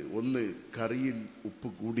കുഴപ്പമുണ്ടാക്കിയത്? ഒന്ന്, കറിയിൽ ഉപ്പ്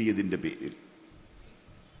കൂടിയതിൻ്റെ പേരിൽ,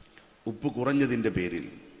 ഉപ്പ് കുറഞ്ഞതിൻ്റെ പേരിൽ,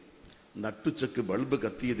 നട്ടുച്ചക്ക് ബൾബ്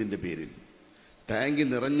കത്തിയതിൻ്റെ പേരിൽ, ടാങ്ക്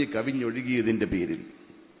നിറഞ്ഞ് കവിഞ്ഞൊഴുകിയതിൻ്റെ പേരിൽ,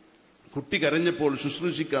 കുട്ടി കരഞ്ഞപ്പോൾ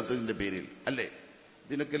ശുശ്രൂഷിക്കാത്തതിൻ്റെ പേരിൽ. അല്ലേ?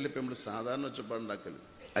 ഇതിനൊക്കെ അല്ലേ ഇപ്പം നമ്മൾ സാധാരണ ഒച്ചപ്പാടുണ്ടാക്കൽ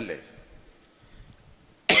അല്ലേ?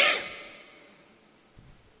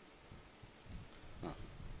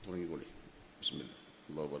 തുടങ്ങിക്കോളി. ബിസ്മില്ലാ.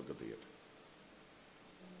 അല്ലാഹു ബർക്കത്ത് ചെയ്യട്ടെ.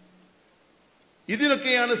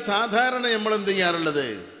 ഇതിനൊക്കെയാണ് സാധാരണ നമ്മൾ എന്ത് ചെയ്യാറുള്ളത്?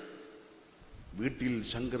 വീട്ടിൽ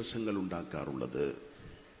സംഘർഷങ്ങൾ ഉണ്ടാക്കാറുള്ളത്.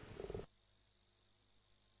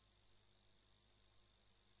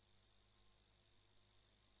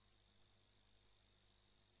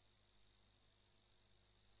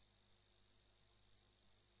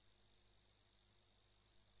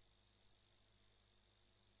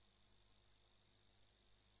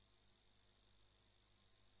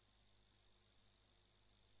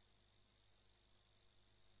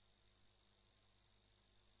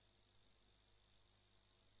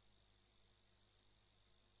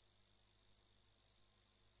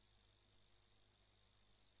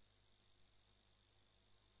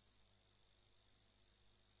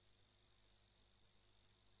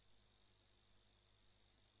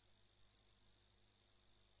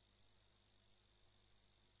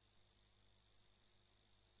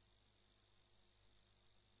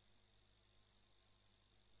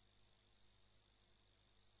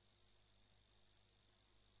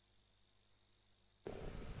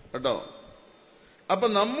 കേട്ടോ? അപ്പൊ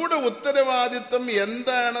നമ്മുടെ ഉത്തരവാദിത്വം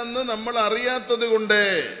എന്താണെന്ന് നമ്മൾ അറിയാത്തത് കൊണ്ട്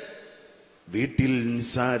വീട്ടിൽ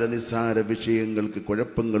നിസാര വിഷയങ്ങൾക്ക്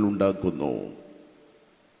കുഴപ്പങ്ങൾ ഉണ്ടാക്കുന്നു.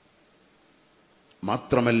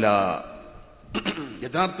 മാത്രമല്ല,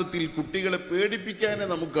 യഥാർത്ഥത്തിൽ കുട്ടികളെ പേടിപ്പിക്കാനേ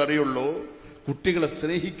നമുക്കറിയുള്ളൂ, കുട്ടികളെ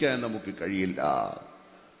സ്നേഹിക്കാൻ നമുക്ക് കഴിയില്ല.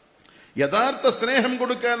 യഥാർത്ഥ സ്നേഹം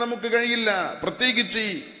കൊടുക്കാൻ നമുക്ക് കഴിയില്ല. പ്രത്യേകിച്ച്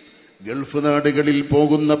ഗൾഫ് നാടുകളിൽ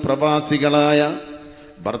പോകുന്ന പ്രവാസികളായ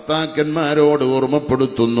ഭർത്താക്കന്മാരോട്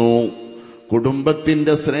ഓർമ്മപ്പെടുത്തുന്നു,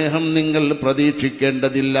 കുടുംബത്തിന്റെ സ്നേഹം നിങ്ങൾ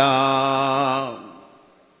പ്രതീക്ഷിക്കേണ്ടതില്ല.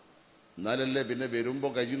 എന്നാലല്ലേ പിന്നെ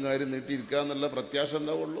വരുമ്പോൾ കയ്യും കാര്യം നീട്ടിയിരിക്കുക എന്നുള്ള പ്രത്യാശ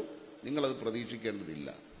ഉണ്ടാവുള്ളൂ. നിങ്ങളത് പ്രതീക്ഷിക്കേണ്ടതില്ല.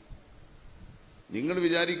 നിങ്ങൾ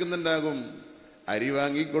വിചാരിക്കുന്നുണ്ടാകും, അരി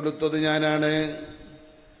വാങ്ങിക്കൊടുത്തത് ഞാനാണ്,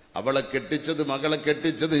 അവളെ കെട്ടിച്ചത് മകളെ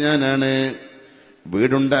കെട്ടിച്ചത് ഞാനാണ്,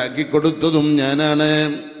 വീടുണ്ടാക്കി കൊടുത്തതും ഞാനാണ്,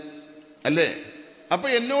 അല്ലേ? അപ്പൊ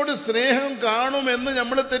എന്നോട് സ്നേഹം കാണുമെന്ന്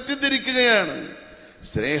നമ്മൾ തെറ്റിദ്ധരിക്കുകയാണ്.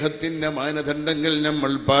 സ്നേഹത്തിന്റെ മാനദണ്ഡങ്ങൾ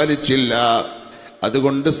നമ്മൾ പാലിച്ചില്ല,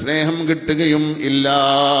 അതുകൊണ്ട് സ്നേഹം കിട്ടുകയും ഇല്ല.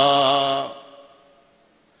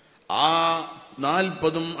 ആ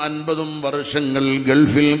 40-50 വർഷങ്ങൾ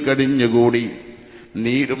ഗൾഫിൽ കഴിഞ്ഞുകൂടി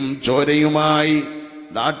നീരും ചോരയുമായി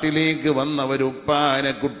നാട്ടിലേക്ക്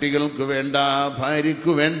വന്നവരുപ്പാനെ കുട്ടികൾക്ക് വേണ്ട,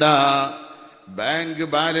 ഭാര്യയ്ക്കു വേണ്ട. ബാങ്ക്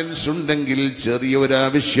ബാലൻസ് ഉണ്ടെങ്കിൽ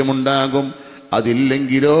ചെറിയൊരാവശ്യമുണ്ടാകും,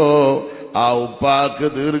 അതില്ലെങ്കിലോ ആ ഉപ്പാക്ക്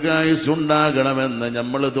ദീർഘായുസ്സുണ്ടാകണമെന്ന്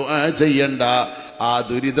നമ്മൾ ദുആ ചെയ്യണ്ട, ആ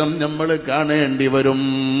ദുരിതം നമ്മൾ കാണേണ്ടി വരും.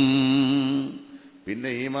 പിന്നെ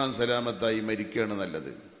ഈമാൻ സലാമത്തായി മരിക്കുകയാണ്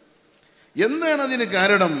നല്ലത്. എന്താണ് അതിന്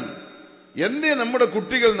കാരണം? എന്തേ നമ്മുടെ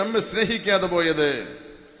കുട്ടികൾ നമ്മെ സ്നേഹിക്കാതെ പോയത്?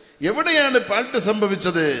 എവിടെയാണ് പാൾട്ട്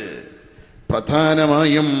സംഭവിച്ചത്?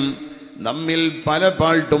 പ്രധാനമായും നമ്മിൽ പല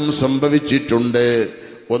പാൾട്ടും സംഭവിച്ചിട്ടുണ്ട്.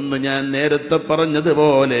 ഒന്ന്, ഞാൻ നേരത്തെ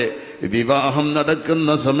പറഞ്ഞതുപോലെ വിവാഹം നടക്കുന്ന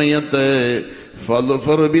സമയത്ത്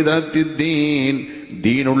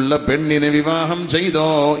ദീനുള്ള പെണ്ണിനെ വിവാഹം ചെയ്തോ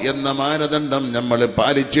എന്ന മാനദണ്ഡം നമ്മൾ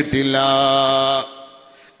പാലിച്ചിട്ടില്ല.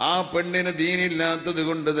 ആ പെണ്ണിന് ദീനില്ലാത്തത്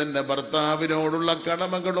കൊണ്ട് തന്നെ ഭർത്താവിനോടുള്ള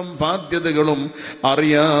കടമകളും ബാധ്യതകളും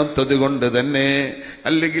അറിയാത്തത് കൊണ്ട് തന്നെ,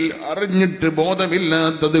 അല്ലെങ്കിൽ അറിഞ്ഞിട്ട്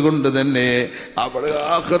ബോധമില്ലാത്തത് കൊണ്ട് തന്നെ അവൾ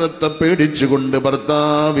ആഖിറത്തെ പേടിച്ചുകൊണ്ട്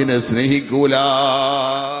ഭർത്താവിനെ സ്നേഹിക്കൂല.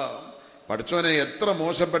 പഠിച്ചോനെ, എത്ര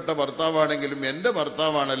മോശപ്പെട്ട ഭർത്താവാണെങ്കിലും എൻ്റെ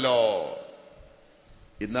ഭർത്താവാണല്ലോ.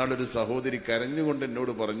 ഇന്നാളൊരു സഹോദരി കരഞ്ഞുകൊണ്ട്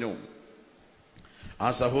എന്നോട് പറഞ്ഞു, ആ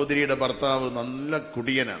സഹോദരിയുടെ ഭർത്താവ് നല്ല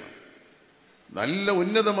കുടിയനാണ്, നല്ല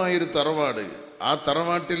ഉന്നതമായൊരു തറവാട്. ആ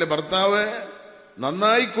തറവാട്ടിലെ ഭർത്താവ്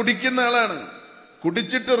നന്നായി കുടിക്കുന്ന ആളാണ്.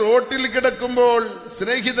 കുടിച്ചിട്ട് റോട്ടിൽ കിടക്കുമ്പോൾ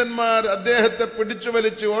സ്നേഹിതന്മാർ അദ്ദേഹത്തെ പിടിച്ചു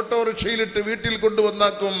വലിച്ച് ഓട്ടോറിക്ഷയിലിട്ട് വീട്ടിൽ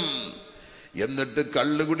കൊണ്ടുവന്നാക്കും. എന്നിട്ട്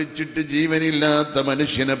കള്ളു കുടിച്ചിട്ട് ജീവനില്ലാത്ത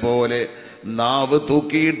മനുഷ്യനെ പോലെ നാവ്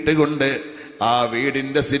തൂക്കിയിട്ട് കൊണ്ട് ആ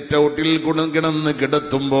വീടിന്റെ സിറ്റ് ഔട്ടിൽ കിടന്ന്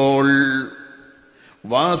കിടത്തുമ്പോൾ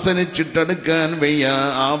വാസനിച്ചിട്ടെടുക്കാൻ വയ്യ,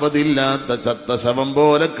 ആവതില്ലാത്ത ചത്ത ശവം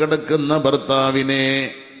പോലെ കിടക്കുന്ന ഭർത്താവിനെ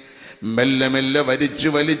മെല്ലെ മെല്ലെ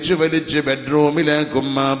വലിച്ചു ബെഡ്റൂമിലാക്കും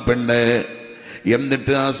ആ പെണ്ണ്.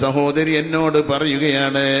 എന്നിട്ട് ആ സഹോദരി എന്നോട്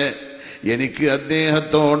പറയുകയാണ്, എനിക്ക്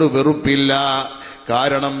അദ്ദേഹത്തോട് വെറുപ്പില്ല,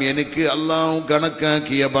 കാരണം എനിക്ക് അല്ലാഹു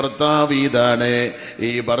കണക്കാക്കിയ ഭർത്താവ് ഇതാണ്.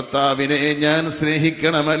 ഈ ഭർത്താവിനെ ഞാൻ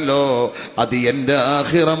സ്നേഹിക്കണമല്ലോ, അത് എൻ്റെ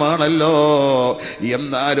ആഖിറമാണല്ലോ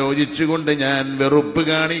എന്നാലോചിച്ചുകൊണ്ട് ഞാൻ വെറുപ്പ്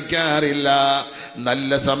കാണിക്കാറില്ല.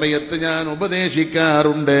 നല്ല സമയത്ത് ഞാൻ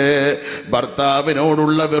ഉപദേശിക്കാറുണ്ട്.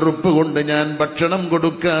 ഭർത്താവിനോടുള്ള വെറുപ്പ് കൊണ്ട് ഞാൻ ഭക്ഷണം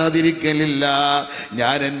കൊടുക്കാതിരിക്കലില്ല,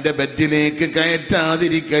 ഞാൻ എൻ്റെ ബെഡിലേക്ക്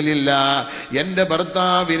കയറ്റാതിരിക്കലില്ല. എൻ്റെ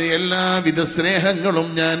ഭർത്താവിന് എല്ലാവിധ സ്നേഹങ്ങളും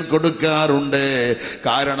ഞാൻ കൊടുക്കാറുണ്ട്.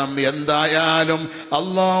 കാരണം എന്തായാലും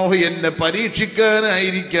അള്ളാഹു എന്നെ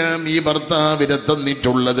പരീക്ഷിക്കാനായിരിക്കാം ഈ ഭർത്താവിനെ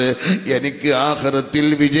തന്നിട്ടുള്ളത്. എനിക്ക് ആഖിറത്തിൽ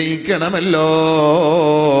വിജയിക്കണമല്ലോ.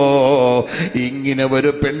 ഇങ്ങനെ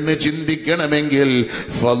ഒരു പെണ്ണ് ചിന്തിക്കണമെങ്കിൽ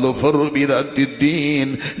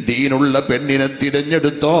ദീനുള്ള പെണ്ണിനെ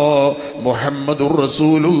തിരഞ്ഞെടുത്തോ. മുഹമ്മദുർ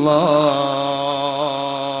റസൂലുള്ളാഹ്.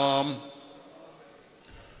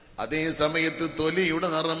 അതേ സമയത്ത് തൊലിയുടെ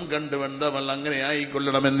നിറം കണ്ടുവന്നവൾ അങ്ങനെ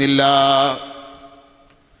ആയിക്കൊള്ളണമെന്നില്ല.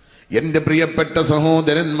 എന്റെ പ്രിയപ്പെട്ട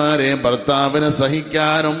സഹോദരന്മാരെ, ഭർത്താവിനെ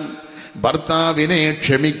സഹിക്കാനും ഭർത്താവിനെ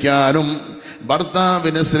ക്ഷമിക്കാനും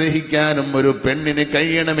ഭർത്താവിനെ സ്നേഹിക്കാനും ഒരു പെണ്ണിന്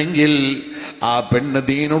കഴിയണമെങ്കിൽ ആ പെണ്ണ്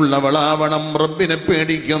ദീനുള്ളവളാവണം, റബ്ബിനെ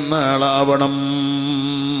പേടിക്കുന്ന ആളാവണം.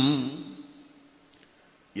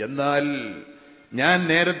 എന്നാൽ ഞാൻ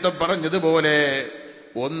നേരത്തെ പറഞ്ഞതുപോലെ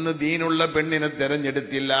ഒന്ന് ദീനുള്ള പെണ്ണിനെ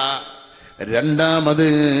തെരഞ്ഞെടുത്തില്ല. രണ്ടാമത്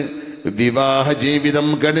വിവാഹ ജീവിതം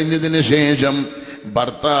കഴിഞ്ഞതിന് ശേഷം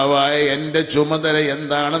ഭർത്താവായ എൻ്റെ ചുമതല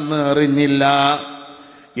എന്താണെന്ന് അറിഞ്ഞില്ല.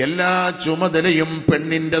 എല്ലാ ചുമതലയും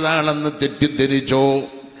പെണ്ണിൻ്റെതാണെന്ന് തെറ്റിദ്ധരിച്ചോ.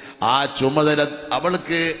 ആ ചുമതല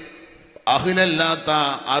അവൾക്ക് അഹ്ലല്ലാത്ത,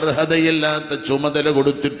 അർഹതയില്ലാത്ത ചുമതല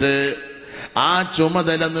കൊടുത്തിട്ട് ആ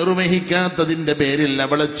ചുമതല നിർവഹിക്കാത്തതിൻ്റെ പേരിൽ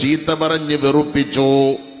അവളെ ചീത്ത പറഞ്ഞ് വെറുപ്പിച്ചു.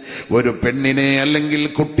 ഒരു പെണ്ണിനെ അല്ലെങ്കിൽ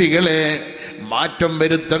കുട്ടികളെ മാറ്റം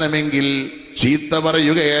വരുത്തണമെങ്കിൽ ചീത്ത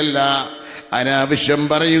പറയുകയല്ല, അനാവശ്യം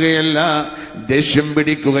പറയുകയല്ല, ദേഷ്യം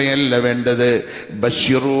പിടിക്കുകയല്ല വേണ്ടത്.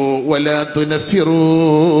 ബശ്ശിറൂ വലാ തുനഫിറൂ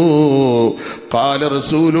ഖാല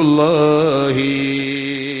റസൂലുള്ളാഹി.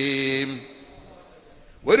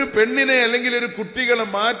 ഒരു പെണ്ണിനെ അല്ലെങ്കിൽ ഒരു കുട്ടികളെ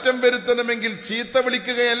മാറ്റം വരുത്തണമെങ്കിൽ ചീത്ത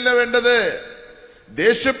വിളിക്കുകയല്ല വേണ്ടത്,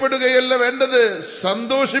 ദേഷ്യപ്പെടുകയല്ല വേണ്ടത്,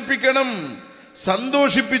 സന്തോഷിപ്പിക്കണം.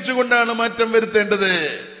 സന്തോഷിപ്പിച്ചുകൊണ്ടാണ് മാറ്റം വരുത്തേണ്ടത്.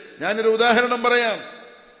 ഞാനൊരു ഉദാഹരണം പറയാം.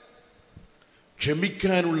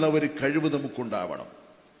 ക്ഷമിക്കാനുള്ള ഒരു കഴിവ് നമുക്കുണ്ടാവണം.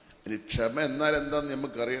 ഇനി ക്ഷമ എന്നാൽ എന്താന്ന്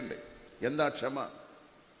നമുക്കറിയണ്ടേ? എന്താ ക്ഷമ?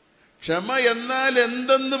 ക്ഷമ എന്നാൽ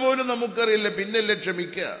എന്തെന്ന് പോലും നമുക്കറിയില്ല, പിന്നല്ലേ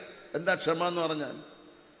ക്ഷമിക്കുക. എന്താ ക്ഷമ എന്ന് പറഞ്ഞാൽ?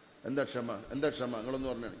 എന്താ ക്ഷമ? എന്താ ക്ഷമ? നിങ്ങളൊന്ന്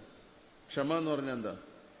പറഞ്ഞാണ്. ക്ഷമ എന്ന് പറഞ്ഞാൽ എന്താ?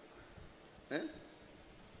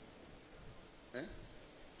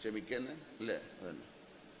 ക്ഷമിക്കാന് അല്ലേ? അതന്നെ,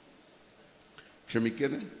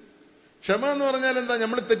 ക്ഷമിക്കാന്. ക്ഷമ എന്ന് പറഞ്ഞാൽ എന്താ?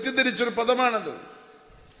 നമ്മൾ തെറ്റിദ്ധരിച്ചൊരു പദമാണത്.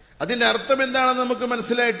 അതിന്റെ അർത്ഥം എന്താണെന്ന് നമുക്ക്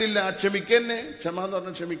മനസ്സിലായിട്ടില്ല. ക്ഷമിക്കന്നെ, ക്ഷമ എന്ന്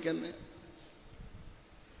പറഞ്ഞാൽ ക്ഷമിക്കന്നെ,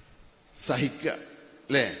 സഹിക്കുക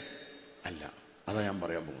അല്ലേ? അല്ല, അതാ ഞാൻ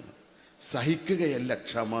പറയാൻ പോകുന്നത്. സഹിക്കുകയല്ല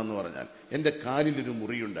ക്ഷമ എന്ന് പറഞ്ഞാൽ. എൻ്റെ കാലിലൊരു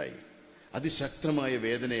മുറിയുണ്ടായി, അതിശക്തമായ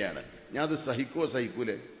വേദനയാണ്. ഞാൻ അത് സഹിക്കുമോ?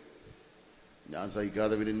 സഹിക്കൂലേ? ഞാൻ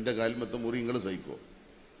സഹിക്കാതെ പിന്നെ എൻ്റെ കാലിമത്തെ മുറി നിങ്ങൾ സഹിക്കുമോ?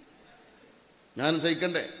 ഞാൻ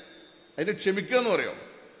സഹിക്കണ്ടേ? അതിന് ക്ഷമിക്കുക എന്ന് പറയോ?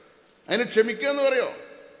 അതിന് ക്ഷമിക്കുക എന്ന്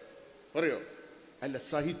പറയോ? അല്ല,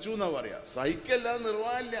 സഹിച്ചു എന്നാ പറയാ. സഹിക്കല്ല,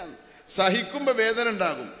 നിർവാഹമില്ല. സഹിക്കുമ്പോ വേദന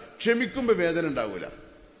ഉണ്ടാകും, ക്ഷമിക്കുമ്പോ വേദന ഉണ്ടാകൂല.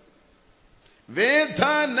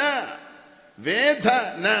 വേദന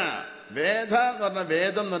വേദന വേദ എന്ന് പറഞ്ഞാൽ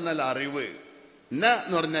വേദം എന്ന് പറഞ്ഞാൽ അറിവ്, ന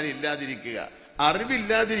എന്ന് പറഞ്ഞാൽ ഇല്ലാതിരിക്കുക,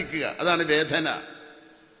 അറിവില്ലാതിരിക്കുക, അതാണ് വേദന.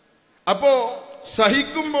 അപ്പോ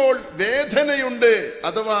സഹിക്കുമ്പോൾ വേദനയുണ്ട്,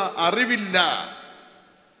 അഥവാ അറിവില്ല.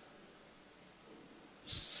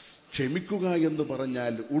 ക്ഷമിക്കുക എന്ന്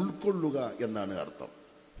പറഞ്ഞാൽ ഉൾക്കൊള്ളുക എന്നാണ് അർത്ഥം.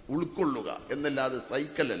 ഉൾക്കൊള്ളുക എന്നല്ലാതെ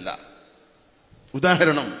സൈക്കലല്ല.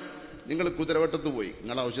 ഉദാഹരണം, നിങ്ങൾ കുതിരവട്ടത്ത് പോയി,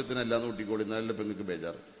 നിങ്ങളുടെ ആവശ്യത്തിനല്ല നോട്ടിക്കോളി, നല്ല പെങ്ങൾക്ക്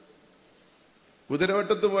ബേജാറ്.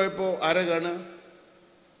 കുതിരവട്ടത്ത് പോയപ്പോൾ ആരെ കാണാ?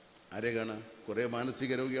 കുറേ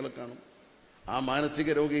മാനസിക രോഗികളെ കാണും. ആ മാനസിക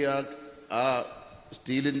രോഗി ആ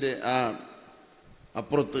സ്റ്റീലിൻ്റെ ആ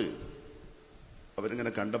അപ്പുറത്ത്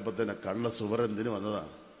അവരിങ്ങനെ കണ്ടപ്പോൾ തന്നെ കള്ള സുവരെന്തിന്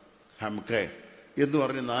വന്നതാണ് ഹംകെ എന്ന്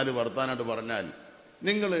പറഞ്ഞ് 4 വർത്താനായിട്ട് പറഞ്ഞാൽ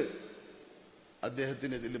നിങ്ങൾ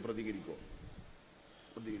അദ്ദേഹത്തിന് ഇതിൽ പ്രതികരിക്കോ?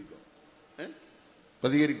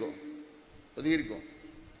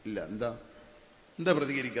 ഇല്ല. എന്താ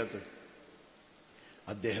പ്രതികരിക്കാത്തത്?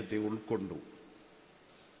 അദ്ദേഹത്തെ ഉൾക്കൊണ്ടു.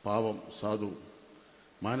 പാവം സാധു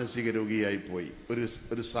മാനസിക രോഗിയായി പോയി.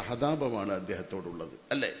 ഒരു സഹതാപമാണ് അദ്ദേഹത്തോടുള്ളത്.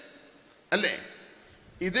 അല്ലേ?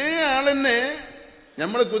 ഇതേ ആളെന്നെ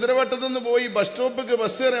നമ്മൾ കുതിരവട്ടത്തു നിന്ന് പോയി ബസ് സ്റ്റോപ്പിക്ക്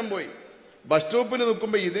ബസ് കയറാൻ പോയി. ബസ് സ്റ്റോപ്പിൽ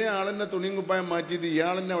നിൽക്കുമ്പോൾ ഇതേ ആളെന്നെ തുണിയും കുപ്പായം മാറ്റിയിട്ട്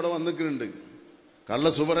ഇയാളെന്നെ അവിടെ വന്നിട്ടുണ്ട്. കള്ള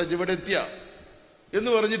സുവറജ് ഇവിടെ എത്തിയ എന്ന്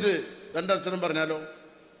പറഞ്ഞിട്ട് 2 അക്ഷരം പറഞ്ഞാലോ?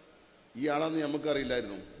 ഈ ആളാന്ന്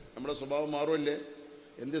നമുക്കറിയില്ലായിരുന്നു. നമ്മുടെ സ്വഭാവം മാറുമല്ലേ?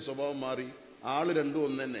 എന്തേ സ്വഭാവം മാറി? ആള് രണ്ടും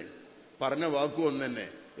ഒന്ന് തന്നെ, പറഞ്ഞ വാക്കും ഒന്ന് തന്നെ.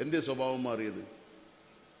 എന്തേ സ്വഭാവം മാറിയത്?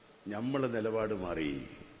 നമ്മളെ നിലപാട് മാറി.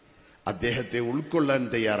 അദ്ദേഹത്തെ ഉൾക്കൊള്ളാൻ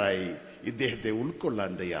തയ്യാറായി, ഇദ്ദേഹത്തെ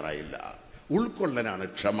ഉൾക്കൊള്ളാൻ തയ്യാറായില്ല. ഉൾക്കൊള്ളാനാണ്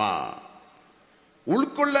ക്ഷമ.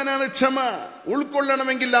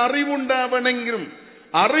 ഉൾക്കൊള്ളണമെങ്കിൽ അറിവുണ്ടാവണമെങ്കിലും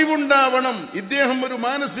അറിവുണ്ടാവണം. ഇദ്ദേഹം ഒരു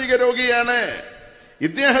മാനസിക രോഗിയാണ്,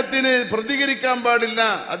 ഇദ്ദേഹത്തിന് പ്രതികരിക്കാൻ പാടില്ല,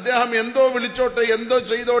 അദ്ദേഹം എന്തോ വിളിച്ചോട്ടെ, എന്തോ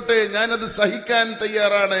ചെയ്തോട്ടെ, ഞാനത് സഹിക്കാൻ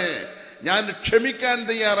തയ്യാറാണ്, ഞാൻ ക്ഷമിക്കാൻ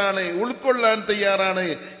തയ്യാറാണ്, ഉൾക്കൊള്ളാൻ തയ്യാറാണ്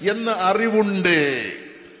എന്ന്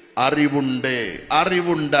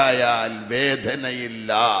അറിവുണ്ടായാൽ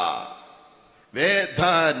വേദനയില്ല.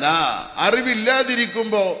 വേദന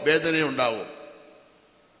അറിവില്ലാതിരിക്കുമ്പോ വേദനയുണ്ടാവും.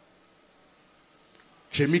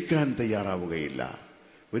 ക്ഷമിക്കാൻ തയ്യാറാവുകയില്ല.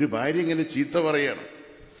 ഒരു ഭാര്യ ഇങ്ങനെ ചീത്ത പറയണം,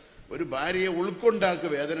 ഒരു ഭാര്യയെ ഉൾക്കൊണ്ടാക്ക്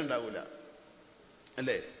വേദന ഉണ്ടാവില്ല,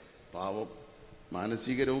 അല്ലേ? പാവം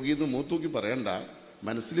മാനസിക രോഗിയെന്ന് മൂത്തൂക്കി പറയണ്ട,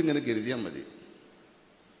 മനസ്സിലിങ്ങനെ കരുതിയാൽ മതി.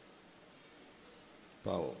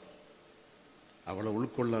 പാവം അവളെ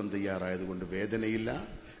ഉൾക്കൊള്ളാൻ തയ്യാറായത് കൊണ്ട് വേദനയില്ല,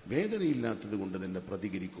 വേദനയില്ലാത്തത് കൊണ്ട് തന്നെ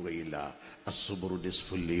പ്രതികരിക്കുകയില്ല. അസ്സുബ്റു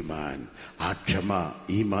നിസ്ഫുൽ ഈമാൻ. ആ ക്ഷമ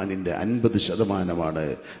ഈമാനിന്റെ 50%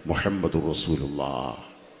 മുഹമ്മദുർ റസൂലുള്ളാഹ്.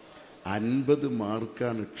 50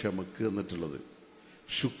 മാർക്കാണ് ക്ഷമക്ക് എന്നിട്ടുള്ളത്.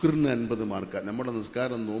 ശുക്രിന് 50 മാർക്കാണ്. നമ്മുടെ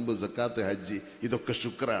നിസ്കാരം, നോമ്പ്, സക്കാത്ത്, ഹജ്ജ് ഇതൊക്കെ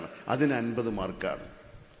ശുക്രാണ്, അതിന് 50 മാർക്കാണ്.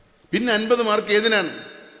 പിന്നെ 50 മാർക്ക് ഏതിനാണ്?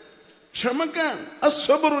 ക്ഷമക്കാണ്.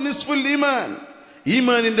 അസ്സുബ്റു നിസ്ഫുൽ ഈമാൻ.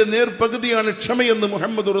 ഈമാനിന്റെ നേർപകുതിയാണ് ക്ഷമയെന്ന്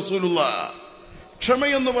മുഹമ്മദ് റസൂലുള്ളാഹ്.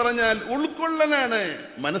 ക്ഷമയെന്ന് പറഞ്ഞാൽ ഉൾക്കൊള്ളലാണ്,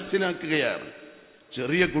 മനസ്സിലാക്കുകയാണ്.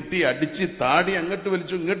 ചെറിയ കുട്ടി അടിച്ച് താടി അങ്ങോട്ട്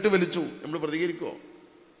വലിച്ചു ഇങ്ങോട്ട് വലിച്ചു, നമ്മൾ പ്രതികരിക്കോ?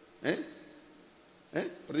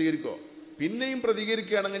 പ്രതികരിക്കോ? പിന്നെയും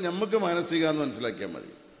പ്രതികരിക്കുകയാണെങ്കിൽ നമുക്ക് മാനസികാന്ന് മനസ്സിലാക്കിയാൽ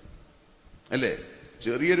മതി, അല്ലേ?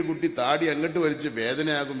 ചെറിയൊരു കുട്ടി താടി അങ്ങോട്ട് വലിച്ച്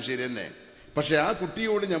വേദനയാകും, ശരി തന്നെ. പക്ഷെ ആ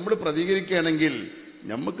കുട്ടിയോട് നമ്മൾ പ്രതികരിക്കുകയാണെങ്കിൽ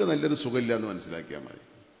നമുക്ക് നല്ലൊരു സുഖമില്ല എന്ന് മനസ്സിലാക്കിയാൽ മതി.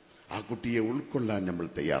 ആ കുട്ടിയെ ഉൾക്കൊള്ളാൻ നമ്മൾ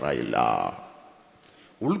തയ്യാറായില്ല.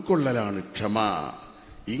 ഉൾക്കൊള്ളലാണ് ക്ഷമ.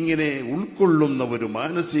 ഇങ്ങനെ ഉൾക്കൊള്ളുന്ന ഒരു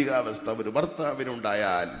മാനസികാവസ്ഥ ഒരു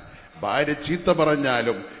ഭർത്താവിനുണ്ടായാൽ, ഭാര്യ ചീത്ത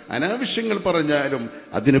പറഞ്ഞാലും അനാവശ്യങ്ങൾ പറഞ്ഞാലും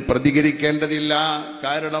അതിന് പ്രതികരിക്കേണ്ടതില്ല.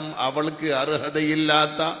 കാരണം അവൾക്ക്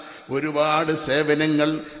അർഹതയില്ലാത്ത ഒരുപാട് സേവനങ്ങൾ,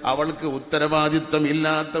 അവൾക്ക് ഉത്തരവാദിത്വം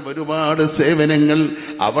ഇല്ലാത്ത ഒരുപാട് സേവനങ്ങൾ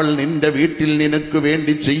അവൾ നിന്റെ വീട്ടിൽ നിനക്ക്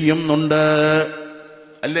വേണ്ടി ചെയ്യുന്നുണ്ട്,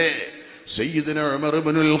 അല്ലേ? സയ്യിദുന ഉമർ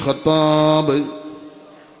ഇബ്നുൽ ഖത്താബ്,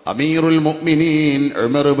 അമീറുൽ മുഅ്മിനീൻ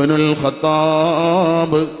ഉമർ ഇബ്നുൽ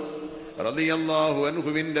ഖത്താബ് റളിയല്ലാഹു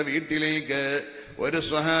അൻഹുവിന്റെ വീട്ടിലേക്ക് ഒരു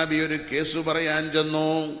സ്വഹാബി ഒരു കേസ് പറയാൻ ചെന്നു.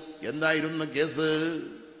 എന്തായിരുന്നു കേസ്?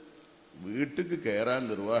 വീട്ടിക്ക് കയറാൻ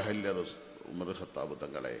നിർവാഹമില്ല ഉമർ ഖത്താബ്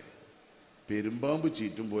തങ്ങളെ, പെരുമ്പാമ്പ്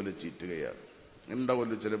ചീറ്റും പോലെ ചീറ്റുകയാണ്.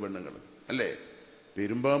 ഉണ്ടാവല്ലോ ചില പെണ്ണുങ്ങൾ, അല്ലേ?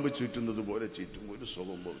 പെരുമ്പാമ്പ് ചീറ്റുന്നത് പോലെ ചീറ്റുമ്പോൾ ഒരു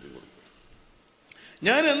സുഖം ബോധി കൊടുക്കും.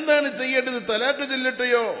 ഞാൻ എന്താണ് ചെയ്യേണ്ടത്? തലാഖ്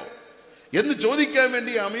ചെല്ലട്ടെയോ എന്ന് ചോദിക്കാൻ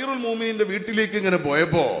വേണ്ടി അമീറുൽ മുഅ്മിനീന്റെ വീട്ടിലേക്ക് ഇങ്ങനെ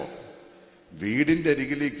പോയപ്പോ, വീടിന്റെ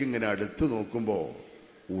അരികിലേക്ക് ഇങ്ങനെ അടുത്ത് നോക്കുമ്പോ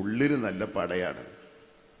ഉള്ളിന് നല്ല പടയാണ്.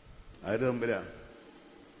 ആര്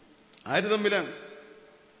തമ്മിലാണ്?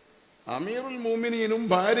 അമീറുൽ മുഅ്മിനീനും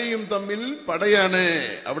ഭാര്യയും തമ്മിൽ പടയാണ്.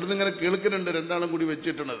 അവിടുന്ന് ഇങ്ങനെ കേൾക്കുന്നുണ്ട്, രണ്ടാളും കൂടി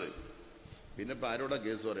വെച്ചിട്ടുള്ളത്. പിന്നെ ഇപ്പൊ ആരോടാ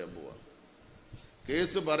കേസ് പറയാൻ പോവാ?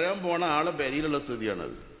 കേസ് പറയാൻ പോണ ആളെ പെരിയിലുള്ള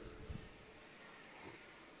സ്ഥിതിയാണത്.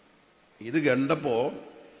 ഇത് കണ്ടപ്പോ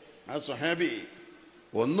ആ സ്വഹാബി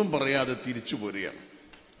ഒന്നും പറയാതെ തിരിച്ചു പോരുകയാണ്.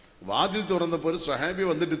 വാതിൽ തുറന്നപ്പോൾ ഒരു സ്വഹാബി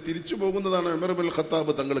വന്നിട്ട് തിരിച്ചു പോകുന്നതാണ് ഉമർ ഇബ്നുൽ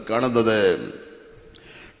ഖത്താബ് തങ്ങൾ കാണുന്നത്.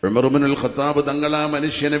 ഉമർ ഇബ്നുൽ ഖത്താബ് തങ്ങൾ ആ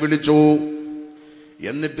മനുഷ്യനെ വിളിച്ചു.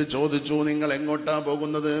 എന്നിട്ട് ചോദിച്ചു, നിങ്ങൾ എങ്ങോട്ടാ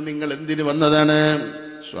പോകുന്നത്? നിങ്ങൾ എന്തിനു വന്നതാണ്?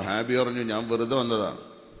 സ്വഹാബി പറഞ്ഞു, ഞാൻ വെറുതെ വന്നതാണ്.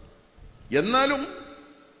 എന്നാലും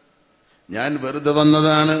ഞാൻ വെറുതെ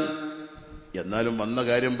വന്നതാണ്. എന്നാലും വന്ന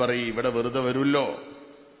കാര്യം പറയും, ഇവിടെ വെറുതെ വരുമല്ലോ.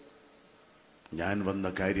 ഞാൻ വന്ന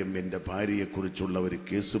കാര്യം എൻ്റെ ഭാര്യയെക്കുറിച്ചുള്ള ഒരു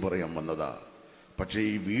കേസ് പറയാൻ വന്നതാ. പക്ഷെ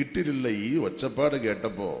ഈ വീട്ടിലുള്ള ഈ ഒച്ചപ്പാട്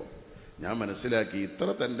കേട്ടപ്പോ ഞാൻ മനസ്സിലാക്കി, ഇത്ര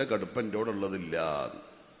തൻ്റെ കടുപ്പൻ്റോടുള്ളതില്ല.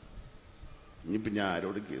 ഇനിയിപ്പോൾ ഞാൻ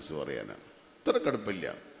ആരോട് കേസ് പറയാനാ? ഇത്ര കടുപ്പില്ല.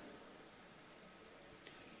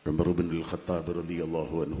 ഉമർ ഇബ്നുൽ ഖത്താബ്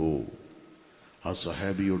റളിയല്ലാഹു അൻഹു ആ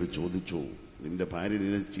സ്വഹാബിയോട് ചോദിച്ചു, നിന്റെ ഭാര്യ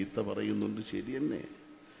നിന്നെ ചീത്ത പറയുന്നുണ്ട്, ശരി തന്നെ.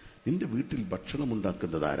 നിന്റെ വീട്ടിൽ ഭക്ഷണം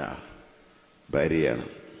ഉണ്ടാക്കുന്നതാരാ? ഭാര്യയാണ്.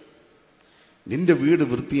 നിന്റെ വീട്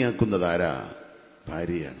വൃത്തിയാക്കുന്നതാരാ?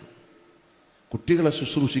 ഭാര്യയാണ്. കുട്ടികളെ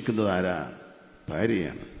ശുശ്രൂഷിക്കുന്നതാരാ?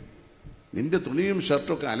 ഭാര്യയാണ്. നിന്റെ തുണിയും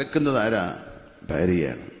ഷർട്ടൊക്കെ അലക്കുന്നതാരാ?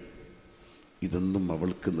 ഭാര്യയാണ്. ഇതൊന്നും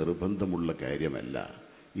അവൾക്ക് നിർബന്ധമുള്ള കാര്യമല്ല.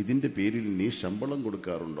 ഇതിൻ്റെ പേരിൽ നീ ശമ്പളം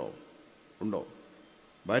കൊടുക്കാറുണ്ടോ? ഉണ്ടോ?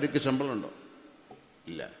 ഭാര്യയ്ക്ക് ശമ്പളം ഉണ്ടോ?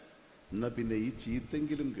 ഇല്ല. എന്നാ പിന്നെ ഈ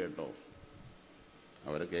ചീത്തെങ്കിലും കേട്ടോ.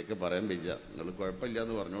 അവരെ കേക്ക് പറയാൻ പറ്റില്ല, നിങ്ങൾ കുഴപ്പമില്ല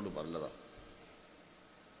എന്ന് പറഞ്ഞോണ്ട് പറഞ്ഞതാ.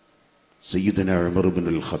 സയ്യിദുനാ ഉമർ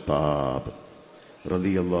ഇബ്നുൽ ഖത്താബ്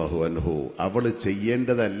റളിയല്ലാഹു അൻഹു അവള്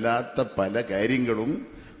ചെയ്യേണ്ടതല്ലാത്ത പല കാര്യങ്ങളും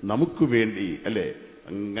നമുക്ക് വേണ്ടി, അല്ലേ?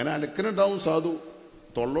 അങ്ങനെ അലക്കനുണ്ടാവും സാധു,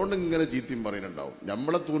 തൊള്ളോണ്ട് ഇങ്ങനെ ചീത്തയും പറയുന്നുണ്ടാവും.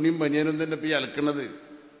 നമ്മളെ തുണിയും ബനിയനും തന്നെ ഇപ്പൊ ഈ അലക്കണത്,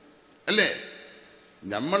 അല്ലേ?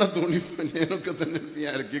 നമ്മളെ തുണി ഞാനൊക്കെ തന്നെ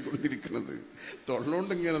അലക്കിക്കൊണ്ടിരിക്കുന്നത്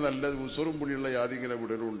തൊള്ളോണ്ട് ഇങ്ങനെ നല്ല ഉസറും പുളിയുള്ള യാതി ഇങ്ങനെ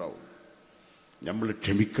വിടലും ഉണ്ടാവും. നമ്മൾ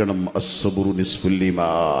ക്ഷമിക്കണം. അസ്സബ്റു നിസ്ഫുൽ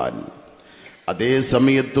ഈമാൻ. അതേ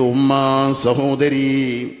സമയത്ത് ഉമ്മ സഹോദരി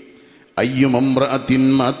അയ്യുമംറഅത്തിൻ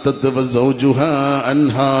മാതത് വസൗജുഹാ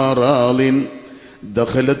അൻഹാ റാളിൻ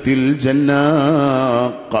ദഖലത്തിൽ ജന്ന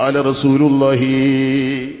ഖാല റസൂലുള്ളാഹി.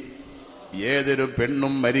 ഏതൊരു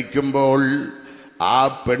പെണ്ണും മരിക്കുമ്പോൾ ആ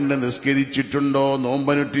പെണ്ണ് നിസ്കരിച്ചിട്ടുണ്ടോ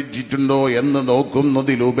നോമ്പനുഷ്ഠിച്ചിട്ടുണ്ടോ എന്ന്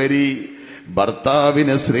നോക്കുന്നതിലുപരി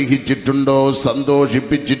ഭർത്താവിനെ സ്നേഹിച്ചിട്ടുണ്ടോ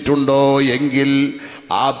സന്തോഷിപ്പിച്ചിട്ടുണ്ടോ എങ്കിൽ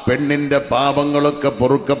ആ പെണ്ണിന്റെ പാപങ്ങളൊക്കെ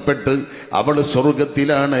പൊറുക്കപ്പെട്ട് അവൾ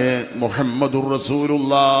സ്വർഗത്തിലാണ്. മുഹമ്മദുർ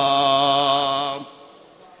റസൂലുള്ളാഹ്.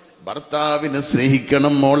 ഭർത്താവിനെ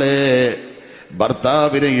സ്നേഹിക്കണം മോളെ,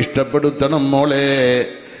 ഭർത്താവിനെ ഇഷ്ടപ്പെടുത്തണം മോളെ.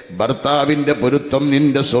 ഭർത്താവിന്റെ പൊരുത്തം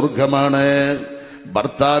നിന്റെ സ്വർഗമാണ്.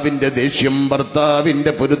 ഭർത്താവിന്റെ ദേഷ്യം,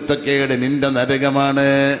 ഭർത്താവിന്റെ പൊരുത്തക്കേട് നിന്റെ നരകമാണ്.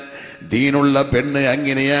 ദീനുള്ള പെണ്ണ്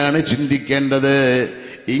അങ്ങനെയാണ് ചിന്തിക്കേണ്ടത്.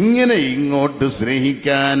 ഇങ്ങനെ ഇങ്ങോട്ട്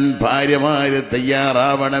സ്നേഹിക്കാൻ ഭാര്യമാര്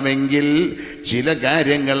തയ്യാറാവണമെങ്കിൽ ചില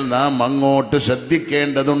കാര്യങ്ങൾ നാം അങ്ങോട്ട്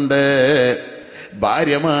ശ്രദ്ധിക്കേണ്ടതുണ്ട്.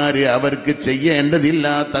 ഭാര്യമാര് അവർക്ക്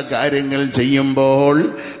ചെയ്യേണ്ടതില്ലാത്ത കാര്യങ്ങൾ ചെയ്യുമ്പോൾ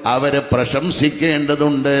അവരെ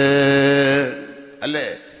പ്രശംസിക്കേണ്ടതുണ്ട്. അല്ലേ?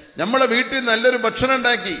 നമ്മളെ വീട്ടിൽ നല്ലൊരു ഭക്ഷണം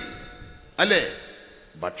ഉണ്ടാക്കി, അല്ലേ?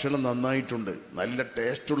 ഭക്ഷണം നന്നായിട്ടുണ്ട്, നല്ല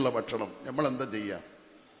ടേസ്റ്റുള്ള ഭക്ഷണം. നമ്മൾ എന്താ ചെയ്യാം?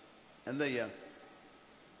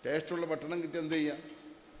 ടേസ്റ്റുള്ള ഭക്ഷണം കിട്ടി എന്താ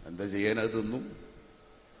ചെയ്യാൻ? അത്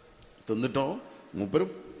തിന്നിട്ടോ മൂപ്പരും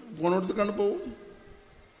പോണെടുത്ത് കണ്ടു പോവും.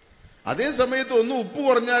 അതേ സമയത്ത് ഒന്ന് ഉപ്പ്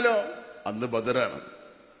കുറഞ്ഞാലോ അന്ന് ബദറാണ്.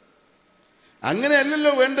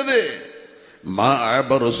 അങ്ങനെയല്ലല്ലോ വേണ്ടത്.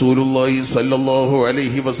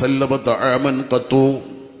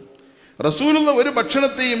 റസൂലുള്ള ഒരു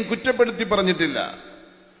ഭക്ഷണത്തെയും കുറ്റപ്പെടുത്തി പറഞ്ഞിട്ടില്ല.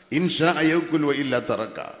 ഇൻഷാ അയക്കുൽ വഇല്ല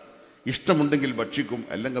തറക്ക. ഇഷ്ടമുണ്ടെങ്കിൽ ഭക്ഷിക്കും,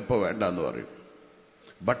 അല്ലെങ്കിൽ ഇപ്പൊ വേണ്ട എന്ന് പറയും.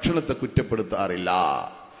 ഭക്ഷണത്തെ കുറ്റപ്പെടുത്താറില്ല.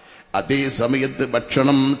 അതേ സമയത്ത്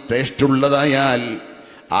ഭക്ഷണം ടേസ്റ്റുള്ളതായാൽ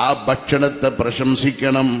ആ ഭക്ഷണത്തെ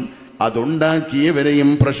പ്രശംസിക്കണം, അതുണ്ടാക്കിയവരെയും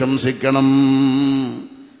പ്രശംസിക്കണം.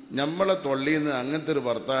 നമ്മളെ തൊള്ളിന്ന് അങ്ങനത്തെ ഒരു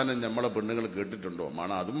വർത്താനം നമ്മളെ പെണ്ണുങ്ങൾ കേട്ടിട്ടുണ്ടോ?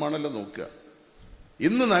 അതും ആണല്ലോ നോക്കുക.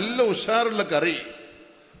 ഇന്ന് നല്ല ഉഷാറുള്ള കറി,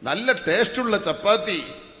 നല്ല ടേസ്റ്റുള്ള ചപ്പാത്തി,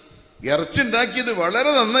 ഇറച്ചുണ്ടാക്കിയത്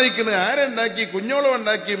വളരെ നന്നായിക്കണ്, ആരുണ്ടാക്കി? കുഞ്ഞോളം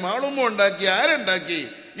ഉണ്ടാക്കി, മാളുമ്മ ഉണ്ടാക്കി, ആരുണ്ടാക്കി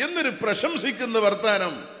എന്നൊരു പ്രശംസിക്കുന്ന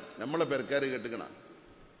വർത്താനം നമ്മളെ പേർക്കാര് കേട്ടുകണ.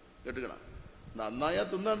 നന്നായാ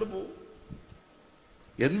തിന്നാണ്ട് പോവും.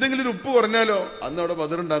 എന്തെങ്കിലും ഒരു ഉപ്പ് കുറഞ്ഞാലോ അന്ന് അവിടെ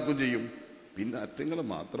ബദറുണ്ടാക്കും ചെയ്യും. പിന്നെ അറ്റങ്ങൾ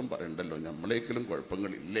മാത്രം പറയണ്ടല്ലോ, നമ്മളേക്കലും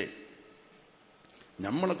കുഴപ്പങ്ങളില്ലേ?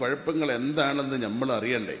 നമ്മളെ കുഴപ്പങ്ങൾ എന്താണെന്ന് നമ്മൾ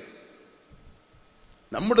അറിയണ്ടേ?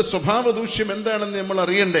 നമ്മുടെ സ്വഭാവ ദൂഷ്യം എന്താണെന്ന് നമ്മൾ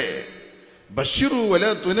അറിയണ്ടേ? ബഷിറു വല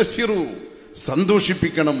തുനഫിറു.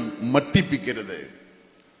 സന്തോഷിപ്പിക്കണം, മട്ടിപ്പിക്കരുത്.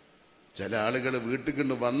 ചില ആളുകൾ വീട്ടിൽ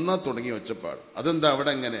കൊണ്ട് വന്നാൽ തുടങ്ങി ഒച്ചപ്പാട്. അതെന്താ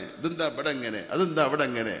അവിടെ എങ്ങനെ, ഇതെന്താ അവിടെ എങ്ങനെ, അതെന്താ അവിടെ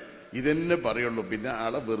എങ്ങനെ, ഇതെന്നെ പറയുള്ളൂ. പിന്നെ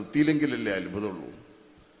ആളെ വെറുത്തിയില്ലെങ്കിലല്ലേ അത്ഭുതമുള്ളൂ.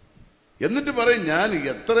 എന്നിട്ട് പറയും ഞാൻ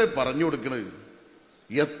എത്ര പറഞ്ഞു കൊടുക്കണത്,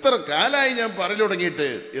 എത്ര കാലായി ഞാൻ പറഞ്ഞു തുടങ്ങിയിട്ട്.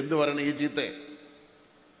 എന്ത് പറയണ ഈ ചീത്ത?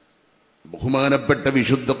 ബഹുമാനപ്പെട്ട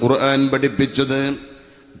വിശുദ്ധ ഖുർആൻ പഠിപ്പിച്ചത്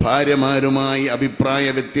ഭാര്യമാരുമായി അഭിപ്രായ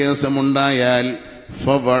വ്യത്യാസമുണ്ടായാൽ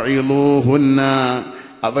ഫവഇളുഹുന്ന,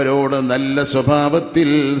 അവരോട് നല്ല സ്വഭാവത്തിൽ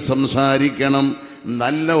സംസാരിക്കണം.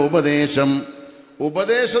 നല്ല ഉപദേശം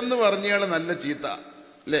എന്ന് പറഞ്ഞാൽ നല്ല ചീത്ത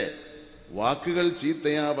അല്ലേ? വാക്കുകൾ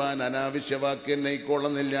ചീത്തയാവാൻ അനാവശ്യ വാക്ക് തന്നെ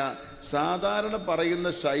ഇക്കൊള്ളുന്നില്ല. സാധാരണ പറയുന്ന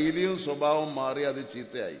ശൈലിയും സ്വഭാവം മാറി അത്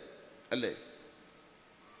ചീത്തയായി. അല്ലേ?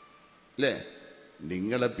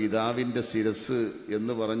 നിങ്ങളെ പിതാവിൻ്റെ ശിരസ്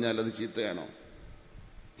എന്ന് പറഞ്ഞാൽ അത് ചീത്തയാണോ?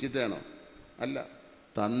 അല്ല.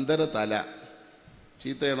 തന്തര തല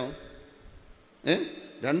ചീത്തയാണോ?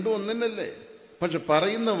 രണ്ടും ഒന്നെന്നല്ലേ? പക്ഷെ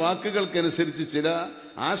പറയുന്ന വാക്കുകൾക്കനുസരിച്ച് ചില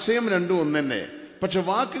ആശയം രണ്ടും ഒന്നെന്നെ, പക്ഷെ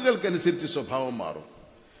വാക്കുകൾക്കനുസരിച്ച് സ്വഭാവം മാറും.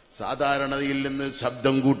 സാധാരണയിൽ നിന്ന്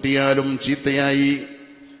ശബ്ദം കൂട്ടിയാലും ചീത്തയായി,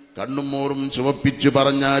 കണ്ണും മോറും ചുവപ്പിച്ചു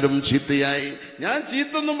പറഞ്ഞാലും ചീത്തയായി. ഞാൻ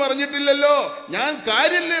ചീത്തൊന്നും പറഞ്ഞിട്ടില്ലല്ലോ, ഞാൻ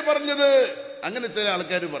കാര്യല്ലേ പറഞ്ഞത്. അങ്ങനെ ചില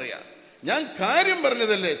ആൾക്കാർ പറയാ, ഞാൻ കാര്യം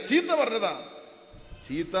പറഞ്ഞതല്ലേ, ചീത്ത പറഞ്ഞതാ.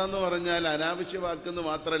 ചീത്ത എന്ന് പറഞ്ഞാൽ അനാവശ്യ വാക്കെന്ന്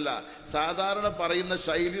മാത്രമല്ല, സാധാരണ പറയുന്ന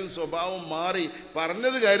ശൈലിയും സ്വഭാവം മാറി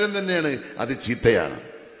പറഞ്ഞത് കാര്യം തന്നെയാണ്, അത് ചീത്തയാണ്.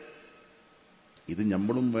 ഇത്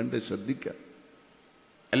നമ്മളും വേണ്ടേ ശ്രദ്ധിക്കാം,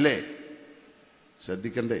 അല്ലേ?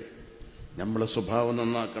 ശ്രദ്ധിക്കണ്ടേ? നമ്മളെ സ്വഭാവം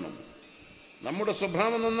നന്നാക്കണം, നമ്മുടെ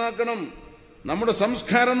സ്വഭാവം നന്നാക്കണം, നമ്മുടെ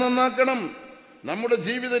സംസ്കാരം നന്നാക്കണം, നമ്മുടെ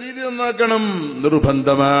ജീവിത രീതി നന്നാക്കണം.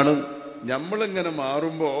 നിർബന്ധമാണ്. നമ്മളിങ്ങനെ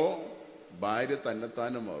മാറുമ്പോ ഭാര്യ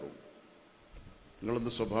തന്നെത്താനെ മാറും.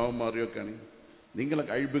 നിങ്ങളൊന്ന് സ്വഭാവം മാറിയോക്കാണ്, നിങ്ങളെ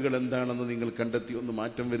കഴിവുകൾ എന്താണെന്ന് നിങ്ങൾ കണ്ടെത്തി ഒന്ന്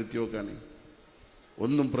മാറ്റം വരുത്തിയോക്കാണ്.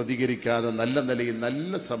 ഒന്നും പ്രതികരിക്കാതെ നല്ല നിലയിൽ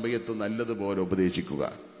നല്ല സമയത്ത് നല്ലതുപോലെ ഉപദേശിക്കുക.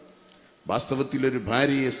 വാസ്തവത്തിൽ ഒരു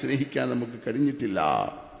ഭാര്യയെ സ്നേഹിക്കാൻ നമുക്ക് കഴിഞ്ഞിട്ടില്ല,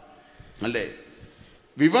 അല്ലേ?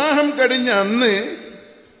 വിവാഹം കഴിഞ്ഞ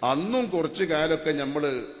അന്നും കുറച്ചു കാലമൊക്കെ നമ്മൾ,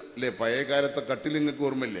 അല്ലേ, പഴയ കാലത്തെ കട്ടിൽ നിങ്ങൾക്ക്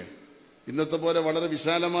ഓർമ്മയില്ലേ? ഇന്നത്തെ പോലെ വളരെ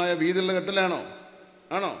വിശാലമായ വീതിയുള്ള കട്ടിലാണോ?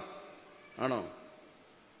 ആണോ? ആണോ?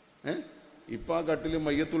 ഇപ്പൊ ആ കട്ടിൽ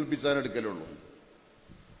മയ്യത്തുൾപ്പിച്ചാനെടുക്കലുള്ളൂ,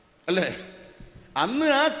 അല്ലേ? അന്ന്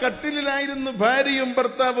ആ കട്ടിലായിരുന്നു ഭാര്യയും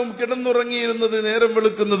ഭർത്താവും കിടന്നുറങ്ങിയിരുന്നത് നേരം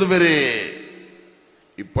വെളുക്കുന്നത് വരെ.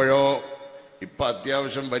 ഇപ്പോഴോ? ഇപ്പൊ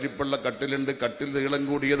അത്യാവശ്യം വലിപ്പുള്ള കട്ടിലുണ്ട്. കട്ടിൽ നീളം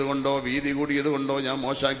കൂടിയത് കൊണ്ടോ വീതി കൂടിയത് കൊണ്ടോ ഞാൻ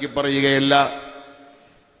മോശാക്കി പറയുകയല്ല.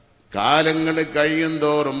 കാലങ്ങൾ കഴിയും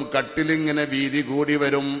തോറും കട്ടിലിങ്ങനെ വീതി കൂടി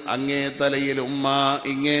വരും. അങ്ങേ തലയിൽ ഉമ്മ,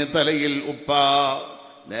 ഇങ്ങേ തലയിൽ ഉപ്പ.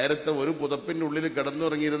 നേരത്തെ ഒരു പുതപ്പിന്റെ ഉള്ളിൽ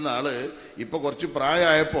കിടന്നുറങ്ങിയിരുന്ന ആള് ഇപ്പൊ കുറച്ച്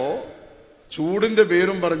പ്രായമായപ്പോ ചൂടിന്റെ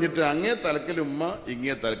പേരും പറഞ്ഞിട്ട് അങ്ങേ തലക്കൽ ഉമ്മ,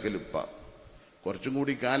 ഇങ്ങേ തലക്കൽ ഉപ്പ. കുറച്ചും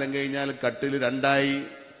കൂടി കാലം കഴിഞ്ഞാൽ കട്ടിൽ രണ്ടായി.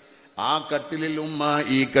 ആ കട്ടിലിൽ ഉമ്മ,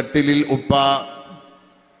 ഈ കട്ടിലിൽ ഉപ്പ.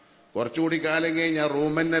 കുറച്ചുകൂടി കാലം കഴിഞ്ഞാൽ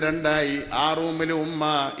റൂമിന് രണ്ടായി. ആ റൂമിൽ ഉമ്മ,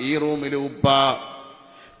 ഈ റൂമിൽ ഉപ്പ.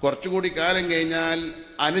 കുറച്ചുകൂടി കാലം കഴിഞ്ഞാൽ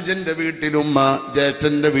അനുജന്റെ വീട്ടിലുമ്മ,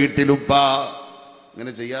 ജ്യേഷ്ഠന്റെ വീട്ടിലുപ്പ.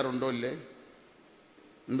 ഇങ്ങനെ ചെയ്യാറുണ്ടോ? അല്ലേ?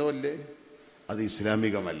 ഉണ്ടോ? അല്ലേ? അത്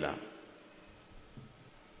ഇസ്ലാമികമല്ല.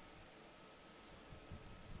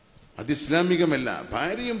 അത് ഇസ്ലാമികമല്ല.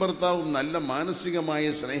 ഭാര്യയും ഭർത്താവും നല്ല മാനസികമായ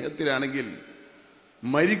സ്നേഹത്തിലാണെങ്കിൽ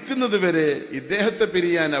മരിക്കുന്നത് വരെ ഇദ്ദേഹത്തെ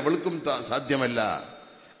പിരിയാൻ അവൾക്കും സാധ്യമല്ല,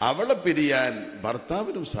 അവളെ പിരിയാൻ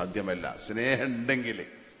ഭർത്താവിനും സാധ്യമല്ല. സ്നേഹം ഉണ്ടെങ്കിൽ.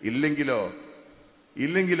 ഇല്ലെങ്കിലോ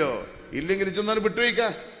ചെന്നാലും വിട്ടുവയ്ക്ക,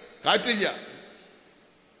 കാറ്റില്ല,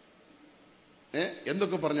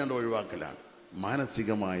 എന്തൊക്കെ പറഞ്ഞാണ്ട് ഒഴിവാക്കലാണ്.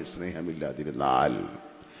 മാനസികമായ സ്നേഹമില്ലാതിരുന്നാൽ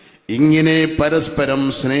ഇങ്ങനെ പരസ്പരം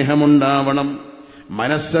സ്നേഹമുണ്ടാവണം,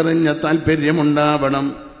 മനസ്സറിഞ്ഞ താല്പര്യമുണ്ടാവണം.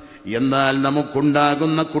 എന്നാൽ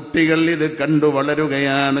നമുക്കുണ്ടാകുന്ന കുട്ടികൾ ഇത് കണ്ടു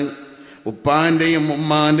വളരുകയാണ്. ഉപ്പാന്റെയും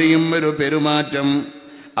ഉമ്മാന്റെയും ഒരു പെരുമാറ്റം,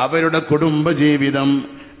 അവരുടെ കുടുംബജീവിതം,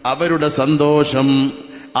 അവരുടെ സന്തോഷം,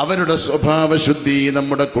 അവരുടെ സ്വഭാവശുദ്ധി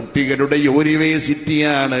നമ്മുടെ കുട്ടികളുടെ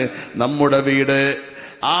യൂണിവേഴ്സിറ്റിയാണ് നമ്മുടെ വീട്.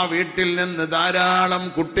 ആ വീട്ടിൽ നിന്ന് ധാരാളം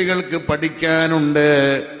കുട്ടികൾക്ക് പഠിക്കാനുണ്ട്.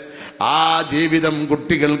 ആ ജീവിതം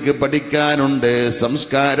കുട്ടികൾക്ക് പഠിക്കാനുണ്ട്,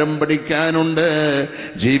 സംസ്കാരം പഠിക്കാനുണ്ട്,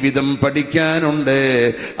 ജീവിതം പഠിക്കാനുണ്ട്.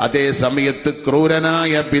 അതേ സമയത്ത്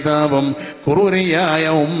ക്രൂരനായ പിതാവും ക്രൂരിയായ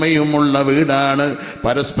ഉമ്മയുമുള്ള വീടാണ്.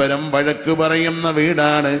 പരസ്പരം വഴക്ക് പറയുന്ന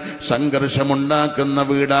വീടാണ്, സംഘർഷമുണ്ടാക്കുന്ന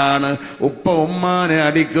വീടാണ്. ഉപ്പ ഉമ്മാനെ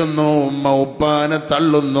അടിക്കുന്നു, ഉമ്മ ഉപ്പാനെ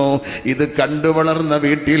തള്ളുന്നു. ഇത് കണ്ടു വളർന്ന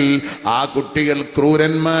വീട്ടിൽ ആ കുട്ടികൾ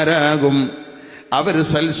ക്രൂരന്മാരാകും, അവര്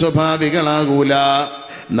സൽസ്വഭാവികളാകൂല.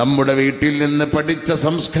 നമ്മുടെ വീട്ടിൽ നിന്ന് പഠിച്ച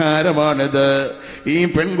സംസ്കാരമാണിത്. ഈ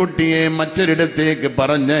പെൺകുട്ടിയെ മറ്റൊരിടത്തേക്ക്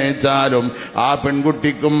പറഞ്ഞയച്ചാലും ആ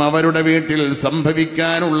പെൺകുട്ടിക്കും അവരുടെ വീട്ടിൽ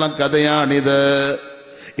സംഭവിക്കാനുള്ള കഥയാണിത്.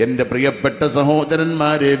 എൻ്റെ പ്രിയപ്പെട്ട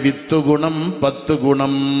സഹോദരന്മാരെ, 10 ഗുണം 10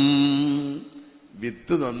 ഗുണം.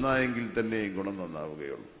 വിത്ത് നന്നായെങ്കിൽ തന്നെ ഗുണം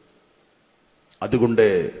നന്നാവുകയുള്ളൂ. അതുകൊണ്ട്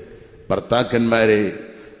ഭർത്താക്കന്മാരെ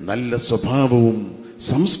നല്ല സ്വഭാവവും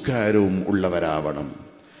സംസ്കാരവും ഉള്ളവരാവണം.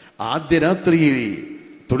 ആദ്യ രാത്രിയിൽ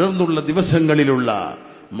തുടർന്നുള്ള ദിവസങ്ങളിലുള്ള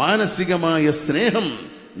മാനസികമായ സ്നേഹം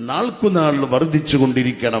നാൾക്കുനാൾ വർദ്ധിച്ചു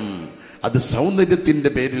കൊണ്ടിരിക്കണം. അത് സൗന്ദര്യത്തിന്റെ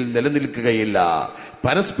പേരിൽ നിലനിൽക്കുകയില്ല.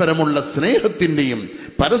 പരസ്പരമുള്ള സ്നേഹത്തിന്റെയും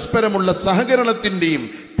പരസ്പരമുള്ള സഹകരണത്തിന്റെയും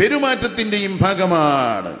പെരുമാറ്റത്തിന്റെയും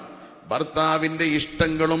ഭാഗമാണ്. ഭർത്താവിന്റെ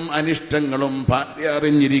ഇഷ്ടങ്ങളും അനിഷ്ടങ്ങളും ഭാര്യ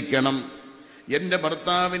അറിഞ്ഞിരിക്കണം. എൻ്റെ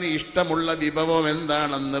ഭർത്താവിന് ഇഷ്ടമുള്ള വിഭവം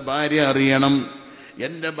എന്താണെന്ന് ഭാര്യ അറിയണം.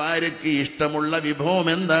 എൻ്റെ ഭാര്യയ്ക്ക് ഇഷ്ടമുള്ള വിഭവം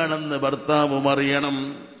എന്താണെന്ന് ഭർത്താവും അറിയണം.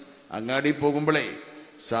 അങ്ങാടി പോകുമ്പോഴേ,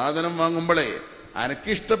 സാധനം വാങ്ങുമ്പോഴേ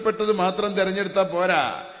അനക്കിഷ്ടപ്പെട്ടത് മാത്രം തിരഞ്ഞെടുത്താൽ പോരാ,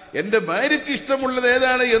 എൻ്റെ ഭാര്യയ്ക്ക് ഇഷ്ടമുള്ളത്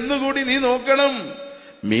ഏതാണ് എന്നുകൂടി നീ നോക്കണം.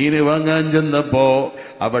 മീന് വാങ്ങാൻ ചെന്നപ്പോ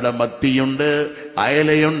അവിടെ മത്തിയുണ്ട്,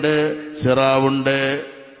 അയലയുണ്ട്, സിറാവുണ്ട്,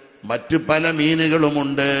 മറ്റു പല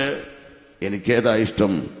മീനുകളുമുണ്ട്. എനിക്കേതാ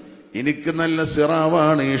ഇഷ്ടം? എനിക്ക് നല്ല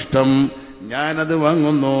സിറാവാണ് ഇഷ്ടം. ഞാനത്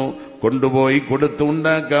വാങ്ങുന്നു, കൊണ്ടുപോയി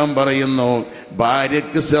കൊടുത്തുണ്ടാക്കാൻ പറയുന്നു.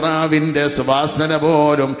 ഭാര്യക്ക് സിറാവിന്റെ വാസന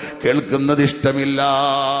പോലും കേൾക്കുന്നത് ഇഷ്ടമില്ല.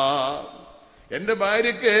 എൻ്റെ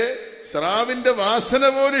ഭാര്യക്ക് സിറാവിന്റെ വാസന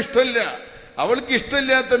പോലും ഇഷ്ടമില്ല. അവൾക്ക്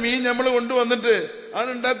ഇഷ്ടമില്ലാത്ത മീൻ നമ്മൾ കൊണ്ടുവന്നിട്ട് ആണ്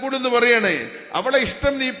ഉണ്ടാക്കൂടെന്ന് പറയണേ. അവളെ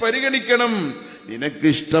ഇഷ്ടം നീ പരിഗണിക്കണം. നിനക്ക്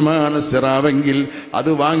ഇഷ്ടമാണ് സിറാവെങ്കിൽ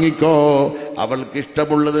അത് വാങ്ങിക്കോ. അവൾക്ക്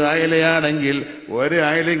ഇഷ്ടമുള്ളത് അയലയാണെങ്കിൽ ഒരു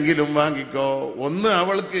അയലെങ്കിലും വാങ്ങിക്കോ. ഒന്ന്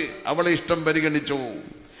അവളെ ഇഷ്ടം പരിഗണിച്ചു.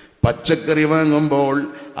 പച്ചക്കറി വാങ്ങുമ്പോൾ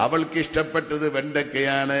അവൾക്ക് ഇഷ്ടപ്പെട്ടത്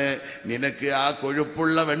വെണ്ടക്കയാണ്, നിനക്ക് ആ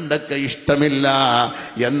കൊഴുപ്പുള്ള വെണ്ടക്ക ഇഷ്ടമില്ല.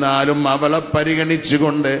 എന്നാലും അവളെ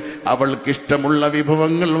പരിഗണിച്ചുകൊണ്ട് അവൾക്കിഷ്ടമുള്ള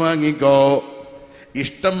വിഭവങ്ങൾ വാങ്ങിക്കോ.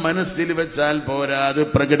 ഇഷ്ടം മനസ്സിൽ വെച്ചാൽ പോരാ, അത്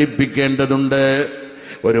പ്രകടിപ്പിക്കേണ്ടതുണ്ട്.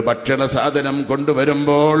 ഒരു ഭക്ഷണ സാധനം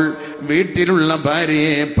കൊണ്ടുവരുമ്പോൾ വീട്ടിലുള്ള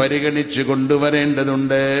ഭാര്യയെ പരിഗണിച്ച്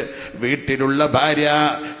കൊണ്ടുവരേണ്ടതുണ്ട്. വീട്ടിലുള്ള ഭാര്യ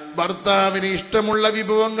ഭർത്താവിന് ഇഷ്ടമുള്ള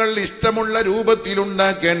വിഭവങ്ങൾ ഇഷ്ടമുള്ള രൂപത്തിൽ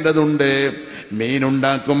ഉണ്ടാക്കേണ്ടതുണ്ട്.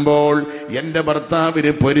 മീനുണ്ടാക്കുമ്പോൾ എൻ്റെ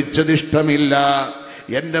ഭർത്താവിന് പൊരിച്ചത് ഇഷ്ടമില്ല,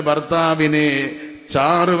 എൻ്റെ ഭർത്താവിന്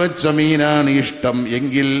ചാറ് വെച്ച മീനാണ് ഇഷ്ടം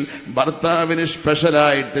എങ്കിൽ ഭർത്താവിന്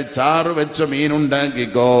സ്പെഷ്യലായിട്ട് ചാറ് വെച്ച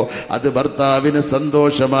മീനുണ്ടാക്കിക്കോ, അത് ഭർത്താവിന്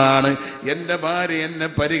സന്തോഷമാണ്. എൻ്റെ ഭാര്യ എന്നെ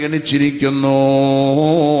പരിഗണിച്ചിരിക്കുന്നു.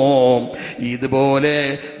 ഇതുപോലെ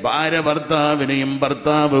ഭാര്യ ഭർത്താവിനെയും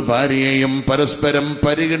ഭർത്താവ് ഭാര്യയെയും പരസ്പരം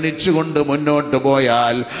പരിഗണിച്ചുകൊണ്ട് മുന്നോട്ട്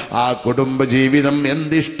പോയാൽ ആ കുടുംബജീവിതം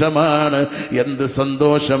എന്തിഷ്ടമാണ്, എന്ത്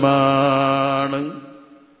സന്തോഷമാണ്.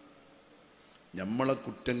 നമ്മളെ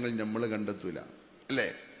കുറ്റങ്ങൾ നമ്മൾ കണ്ടെത്തൂല അല്ലേ?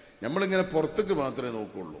 നമ്മളിങ്ങനെ പുറത്തേക്ക് മാത്രമേ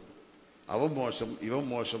നോക്കുള്ളൂ. അവൻ മോശം, ഇവൻ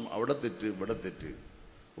മോശം, അവിടെ തെറ്റ്, ഇവിടെ തെറ്റ്.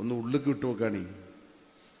 ഒന്ന് ഉള്ളിൽ വിട്ടു നോക്കാണി,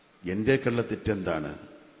 എൻ്റെയൊക്കെയുള്ള തെറ്റെന്താണ്,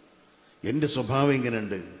 എൻ്റെ സ്വഭാവം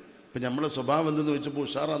ഇങ്ങനെയുണ്ട്. ഇപ്പം നമ്മളെ സ്വഭാവം എന്തെന്ന് ചോദിച്ചപ്പോൾ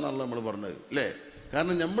ഉഷാറാന്നാണല്ലോ നമ്മൾ പറഞ്ഞത് അല്ലേ?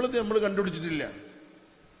 കാരണം നമ്മൾ കണ്ടുപിടിച്ചിട്ടില്ല.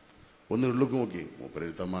 ഒന്ന് ഉള്ളിലേക്ക് നോക്കി, മൂപ്പര്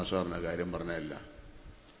തമാശ പറഞ്ഞ കാര്യം പറഞ്ഞതല്ല.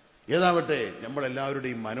 ഏതാവട്ടെ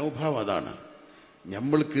നമ്മളെല്ലാവരുടെയും മനോഭാവം അതാണ്.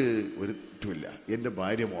 നമ്മൾക്ക് ഒരു തെറ്റുമില്ല, എൻ്റെ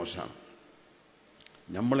ഭാര്യ മോശമാണ്,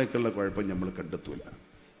 നമ്മളേക്കുള്ള കുഴപ്പം നമ്മൾ കണ്ടെത്തൂല.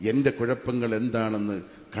 എൻ്റെ കുഴപ്പങ്ങൾ എന്താണെന്ന്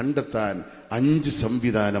കണ്ടെത്താൻ 5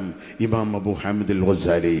 സംവിധാനം ഇമാം അബൂബക്കർ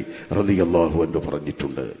ഗസാലി റളിയല്ലാഹു അൻഹു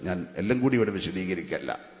പറഞ്ഞിട്ടുണ്ട്. ഞാൻ എല്ലാം കൂടി ഇവിടെ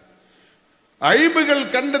വിശദീകരിക്കല്ല. അയ്ബുകൾ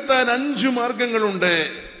കണ്ടെത്താൻ 5 മാർഗങ്ങളുണ്ട്.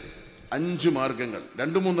 5 മാർഗങ്ങൾ,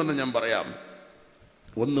 2-3 ഞാൻ പറയാം.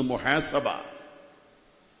 1 മുഹാസബ,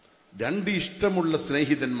 2 ഇഷ്ടമുള്ള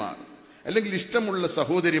സ്നേഹിതന്മാർ അല്ലെങ്കിൽ ഇഷ്ടമുള്ള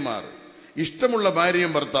സഹോദരിമാർ, ഇഷ്ടമുള്ള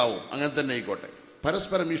ഭാര്യയും ഭർത്താവും, അങ്ങനെ തന്നെ ആയിക്കോട്ടെ,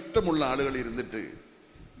 പരസ്പരം ഇഷ്ടമുള്ള ആളുകൾ ഇരുന്നിട്ട്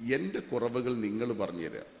എൻ്റെ കുറവുകൾ നിങ്ങൾ പറഞ്ഞു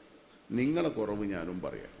തരാം, നിങ്ങളെ കുറവ് ഞാനും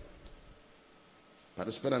പറയാം.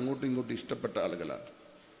 പരസ്പരം അങ്ങോട്ടും ഇങ്ങോട്ടും ഇഷ്ടപ്പെട്ട ആളുകളാണ്.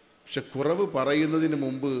 പക്ഷെ കുറവ് പറയുന്നതിന്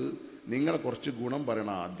മുമ്പ് നിങ്ങളെ കുറച്ച് ഗുണം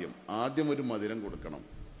പറയണം. ആദ്യം ഒരു മധുരം കൊടുക്കണം.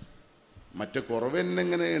 മറ്റേ കുറവ് എന്നെ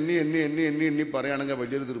ഇങ്ങനെ എണ്ണി പറയുകയാണെങ്കിൽ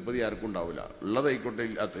വലിയൊരു തൃപ്തി ആർക്കും ഉണ്ടാവില്ല. ഉള്ളതായിക്കോട്ടെ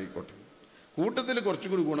ഇല്ലാത്തതായിക്കോട്ടെ, കൂട്ടത്തിൽ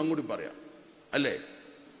കുറച്ചുകൂടി ഗുണം കൂടി പറയാം അല്ലേ?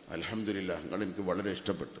 അൽഹംദുലില്ലാഹ്, നിങ്ങൾ എനിക്ക് വളരെ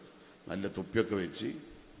ഇഷ്ടപ്പെട്ടു, നല്ല തൊപ്പിയൊക്കെ വെച്ച്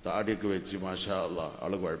താടിയൊക്കെ വെച്ച് മാഷാ അല്ലാഹ്,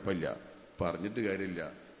 ആള് കുഴപ്പമില്ല, പറഞ്ഞിട്ട് കാര്യമില്ല,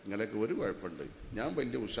 നിങ്ങളൊക്കെ ഒരു കുഴപ്പമുണ്ട്, ഞാൻ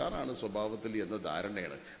വലിയ ഉഷാറാണ് സ്വഭാവത്തിൽ എന്ന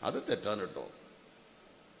ധാരണയാണ്. അത് തെറ്റാണ് കേട്ടോ.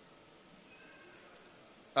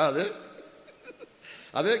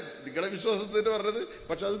 അതെ നിങ്ങളെ വിശ്വാസത്തിന് പറഞ്ഞത്,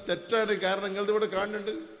 പക്ഷെ അത് തെറ്റാണ്. കാരണം നിങ്ങളുടെ ഇവിടെ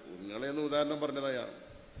കാണുന്നുണ്ട്. നിങ്ങളെയൊന്ന് ഉദാഹരണം പറഞ്ഞതാ.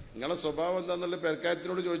 നിങ്ങളെ സ്വഭാവം എന്താന്നുള്ള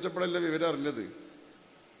പേർക്കാര്യത്തിനോട് ചോദിച്ചപ്പോഴല്ലേ വിവരം അറിഞ്ഞത്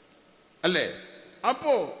അല്ലേ?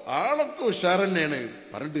 അപ്പോ ആളൊക്കെ ഉഷാർ തന്നെയാണ്,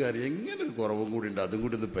 പറഞ്ഞിട്ട് കാര്യം എങ്ങനെ ഒരു കുറവും കൂടി ഉണ്ട്, അതും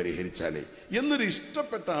കൂടി ഒന്ന് പരിഹരിച്ചാലേ എന്നൊരു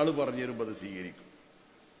ഇഷ്ടപ്പെട്ട ആള് പറഞ്ഞു തരുമ്പോൾ അത് സ്വീകരിക്കും.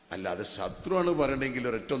 അല്ലാതെ ശത്രുവാണ് പറയണമെങ്കിൽ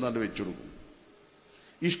ഒരൊറ്റ ഒന്നാണ്ട് വെച്ചു കൊടുക്കും.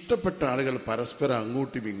 ഇഷ്ടപ്പെട്ട ആളുകൾ പരസ്പരം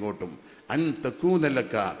അങ്ങോട്ടും ഇങ്ങോട്ടും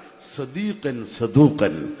അൻതകൂനലക സദീഖൻ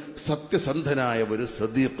സദൂഖൻ, സത്യസന്ധനായ ഒരു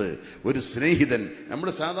സദീഖ്, ഒരു സ്നേഹിതൻ. നമ്മൾ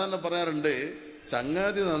സാധാരണ പറയാറുണ്ട്,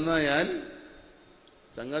 ചങ്ങാതി നന്നായാൽ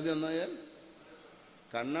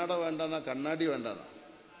കണ്ണാട വേണ്ടെന്നാ കണ്ണാടി വേണ്ടെന്നാ,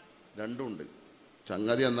 രണ്ടുമുണ്ട്.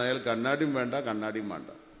 ചങ്ങാതി നന്നായാൽ കണ്ണാടിയും വേണ്ട കണ്ണാടിയും വേണ്ട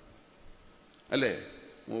അല്ലേ?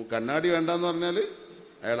 കണ്ണാടി വേണ്ടെന്ന് പറഞ്ഞാൽ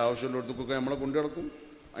അയാൾ ആവശ്യമുള്ളിടത്തേക്കൊക്കെ നമ്മളെ കൊണ്ടു കിടക്കും,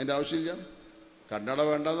 അതിൻ്റെ ആവശ്യമില്ല. കണ്ണട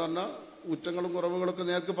വേണ്ടെന്ന് പറഞ്ഞാൽ കുറ്റങ്ങളും കുറവുകളൊക്കെ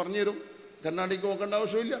നേർക്ക് പറഞ്ഞു തരും, കണ്ണാടിക്ക് നോക്കേണ്ട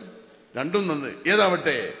ആവശ്യമില്ല. രണ്ടും നന്ന്.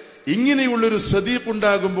 ഏതാവട്ടെ, ഇങ്ങനെയുള്ളൊരു സദീഖ്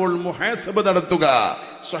ഉണ്ടാകുമ്പോൾ മുഹാസബ നടത്തുക.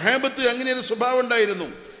 സ്വഹാബത്ത് അങ്ങനെയൊരു സ്വഭാവം ഉണ്ടായിരുന്നു.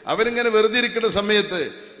 അവരിങ്ങനെ വെറുതെ ഇരിക്കുന്ന സമയത്ത്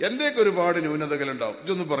എൻ്റെയൊക്കെ ഒരുപാട് ന്യൂനതകളുണ്ടാവും,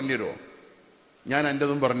 ഇതൊന്ന് പറഞ്ഞു തരുമോ, ഞാൻ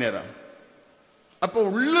എൻ്റെതും പറഞ്ഞുതരാം. അപ്പോൾ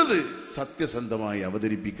ഉള്ളത് സത്യസന്ധമായി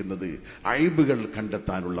അവതരിപ്പിക്കുന്നത് അയ്ബുകൾ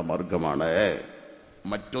കണ്ടെത്താനുള്ള മാർഗമാണ്.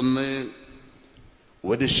 മറ്റൊന്ന്,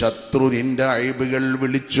 ഒരു ശത്രു നിന്റെ അയ്ബുകൾ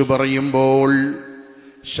വിളിച്ചു പറയുമ്പോൾ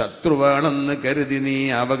ശത്രുവാണെന്ന് കരുതി നീ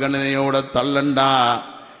അവഗണനയോടെ തള്ളണ്ട.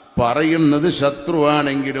 പറയുന്നത്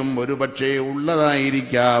ശത്രുവാണെങ്കിലും ഒരു പക്ഷേ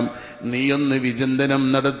ഉള്ളതായിരിക്കാം. നീയൊന്ന് വിചിന്തനം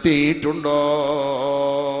നടത്തിയിട്ടുണ്ടോ?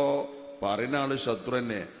 പറയുന്ന ആള് ശത്രു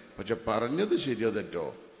തന്നെ, പക്ഷെ പറഞ്ഞത് ശരിയോ തെറ്റോ?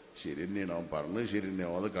 ശരി തന്നെയാണോ, പറഞ്ഞത് ശരി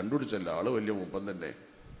തന്നെയോ, അത് കണ്ടുപിടിച്ചല്ല, ആള് വലിയ മൂപ്പൻ തന്നെ.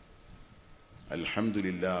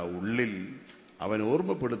 അൽഹംദുലില്ലാഹ്, ഉള്ളിൽ അവൻ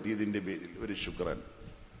ഓർമ്മപ്പെടുത്തിയതിൻ്റെ പേരിൽ ഒരു ശുക്രൻ.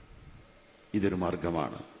 ഇതൊരു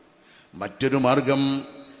മാർഗമാണ്. മറ്റൊരു മാർഗം,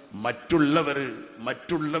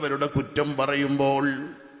 മറ്റുള്ളവരുടെ കുറ്റം പറയുമ്പോൾ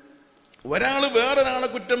ഒരാൾ വേറൊരാളെ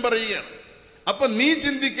കുറ്റം പറയുകയാണ്. അപ്പൊ നീ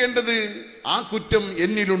ചിന്തിക്കേണ്ടത് ആ കുറ്റം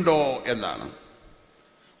എന്നിലുണ്ടോ എന്നാണ്.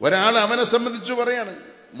 ഒരാൾ അവനെ സംബന്ധിച്ച് പറയാണ്,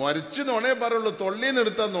 മരിച്ച് നുണേ പറയുള്ളൂ, തൊള്ളിന്ന്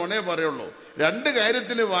എടുത്താൽ നുണേ പറയുള്ളൂ, 2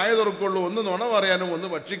 കാര്യത്തിന് വായ തുറക്കുള്ളൂ, ഒന്ന് നുണ പറയാനും ഒന്ന്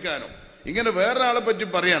ഭക്ഷിക്കാനും. ഇങ്ങനെ വേറൊരാളെ പറ്റി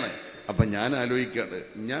പറയാണ്. അപ്പൊ ഞാൻ ആലോചിക്കാണ്,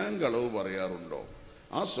 ഞാൻ കളവ് പറയാറുണ്ടോ?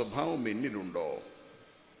 ആ സ്വഭാവം എന്നിലുണ്ടോ?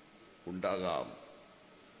 ഉണ്ടാകാം.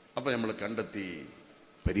 അപ്പൊ നമ്മൾ കണ്ടെത്തി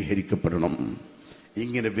പരിഹരിക്കപ്പെടണം.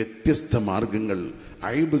 ഇങ്ങനെ വ്യത്യസ്ത മാർഗങ്ങൾ,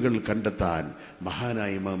 അയ്ബുകൾ കണ്ടെത്താൻ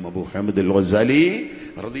മഹാനായ ഇമാം അബൂ ഹമീദ് അൽ ഗസാലി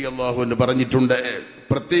റളിയല്ലാഹു അൻഹു പറഞ്ഞിട്ടുണ്ട്.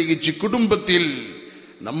 പ്രത്യേകിച്ച് കുടുംബത്തിൽ,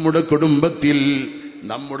 നമ്മുടെ കുടുംബത്തിൽ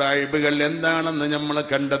നമ്മുടെ അയ്ബുകൾ എന്താണെന്ന് നമ്മൾ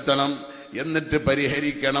കണ്ടെത്തണം, എന്നിട്ട്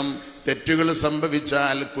പരിഹരിക്കണം. തെറ്റുകൾ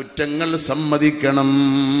സംഭവിച്ചാൽ കുറ്റങ്ങൾ സമ്മതിക്കണം.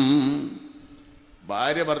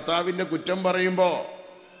 ഭാര്യ ഭർത്താവിന്റെ കുറ്റം പറയുമ്പോ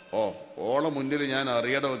ഓളെ മുന്നിൽ ഞാൻ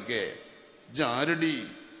അറിയടവൊക്കെ ജാരടി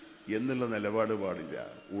എന്നുള്ള നിലപാട് പാടില്ല.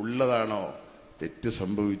 ഉള്ളതാണോ, തെറ്റ്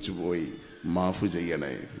സംഭവിച്ചു പോയി, മാഫ്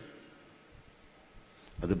ചെയ്യണേ.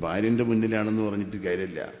 അത് ഭാര്യന്റെ മുന്നിലാണെന്ന് പറഞ്ഞിട്ട്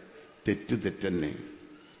കാര്യമില്ല. തെറ്റ് തെറ്റന്നെ,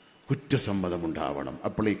 കുറ്റസമ്മതമുണ്ടാവണം.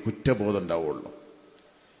 അപ്പോൾ ഈ കുറ്റബോധം ഉണ്ടാവുള്ളൂ.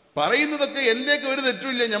 പറയുന്നതൊക്കെ എന്റെയൊക്കെ ഒരു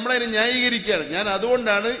തെറ്റുമില്ല, നമ്മളതിനെ ന്യായീകരിക്കുകയാണ്. ഞാൻ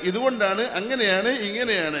അതുകൊണ്ടാണ്, ഇതുകൊണ്ടാണ്, അങ്ങനെയാണ്,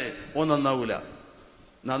 ഇങ്ങനെയാണ്. ഓൻ നന്നാവൂല,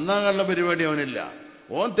 നന്നാകാനുള്ള പരിപാടി അവനില്ല.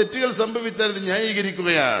 ഓൻ തെറ്റുകൾ സംഭവിച്ചാൽ ഇത്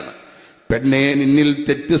ന്യായീകരിക്കുകയാണ്. പെണ്ണെ, നിന്നിൽ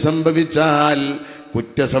തെറ്റ് സംഭവിച്ചാൽ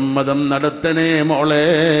കുറ്റസമ്മതം നടത്തണേ മോളെ,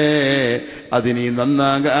 അതിനി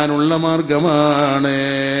നന്നാകാനുള്ള മാർഗമാണ്.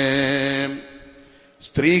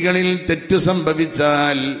 സ്ത്രീകളിൽ തെറ്റ്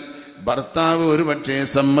സംഭവിച്ചാൽ ഭർത്താവ് ഒരു പക്ഷേ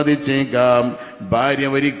സമ്മതിച്ചേക്കാം, ഭാര്യ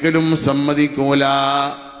ഒരിക്കലും സമ്മതിക്കൂല.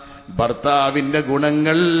 ഭർത്താവിന്റെ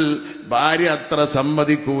ഗുണങ്ങൾ ഭാര്യ അത്ര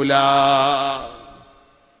സമ്മതിക്കൂല.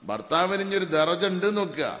 ഭർത്താവിന് ഇനിയൊരു ദറജ ഉണ്ട്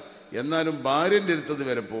നോക്കുക, എന്നാലും ഭാര്യന്റെ അടുത്തത്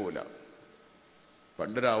വരെ പോവില്ല.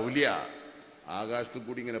 പണ്ടൊരു ഔലിയ ആകാശത്ത്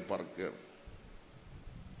കൂടി ഇങ്ങനെ പറക്കുകയാണ്.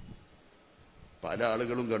 പല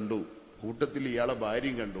ആളുകളും കണ്ടു, കൂട്ടത്തിൽ ഇയാളെ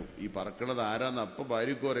ഭാര്യയും കണ്ടു. ഈ പറക്കണത് ആരാന്ന് അപ്പൊ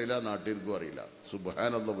ഭാര്യക്കും അറിയില്ല, നാട്ടുകാർക്കും അറിയില്ല.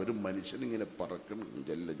 സുബ്ഹാനല്ലാഹ്, ഒരു മനുഷ്യൻ ഇങ്ങനെ പറക്കണം,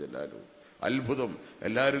 ജല്ല ജലാലു, അത്ഭുതം.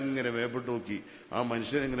 എല്ലാവരും ഇങ്ങനെ മേപ്പെട്ട് നോക്കി. ആ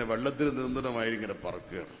മനുഷ്യൻ ഇങ്ങനെ വെള്ളത്തിൽ നീന്തണമായി ഇങ്ങനെ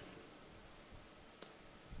പറക്കുകയാണ്.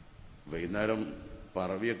 വൈകുന്നേരം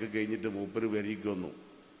പറവിയൊക്കെ കഴിഞ്ഞിട്ട് മൂപ്പര് വരിക്ക് വന്നു.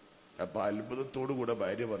 അപ്പൊ അത്ഭുതത്തോടു കൂടെ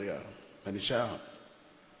ഭാര്യ പറയാ, മനുഷ്യ,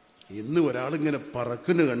 ഇന്ന് ഒരാളിങ്ങനെ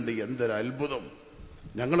പറക്കുന്നു കണ്ട് എന്തൊരു അത്ഭുതം,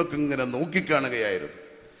 ഞങ്ങളൊക്കെ ഇങ്ങനെ നോക്കിക്കാണുകയായിരുന്നു.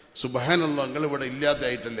 സുബ്ഹാനല്ലാഹ്, ഞങ്ങളിവിടെ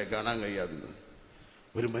ഇല്ലാതായിട്ടല്ലേ കാണാൻ കഴിയാതിരുന്നത്.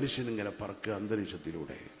 ഒരു മനുഷ്യൻ ഇങ്ങനെ പറക്കുക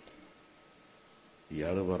അന്തരീക്ഷത്തിലൂടെ.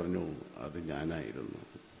 ഇയാള് പറഞ്ഞു, അത് ഞാനായിരുന്നു.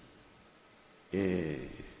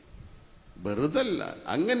 വെറുതല്ല,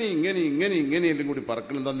 അങ്ങനെ ഇങ്ങനെ ഇങ്ങനെ ഇങ്ങനെയെല്ലാം കൂടി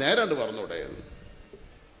പറക്കണെന്താ നേരാണ്ട് പറഞ്ഞൂടെ?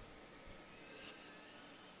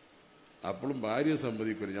 അപ്പോഴും ഭാര്യ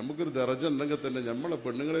സമ്മതിക്കില്ല. നമുക്കൊരു ദറജ ഉണ്ടെങ്കിൽ തന്നെ നമ്മളെ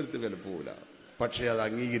പെണ്ണുങ്ങളെ അടുത്ത് വില പോവില്ല. പക്ഷെ അത്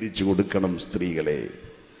അംഗീകരിച്ചു കൊടുക്കണം. സ്ത്രീകളെ,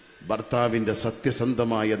 ഭർത്താവിന്റെ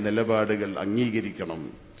സത്യസന്ധമായ നിലപാടുകൾ അംഗീകരിക്കണം.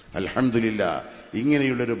 അൽഹംദുലില്ലാ,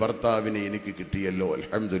 ഇങ്ങനെയുള്ളൊരു ഭർത്താവിനെ എനിക്ക് കിട്ടിയല്ലോ,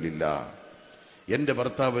 അൽഹംദുലില്ലാ. എൻ്റെ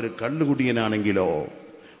ഭർത്താവ് ഒരു കള്ളുകുടിയനാണെങ്കിലോ,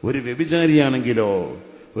 ഒരു വ്യഭിചാരിയാണെങ്കിലോ,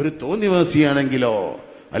 ഒരു തോന്നിവാസിയാണെങ്കിലോ,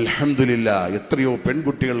 അൽഹംദുലില്ലാ, എത്രയോ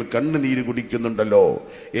പെൺകുട്ടികൾ കണ്ണുനീര് കുടിക്കുന്നുണ്ടല്ലോ.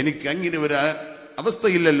 എനിക്ക് അങ്ങനെ ഒരു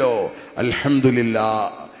അവസ്ഥയില്ലല്ലോ, അൽഹംദുലില്ലാ.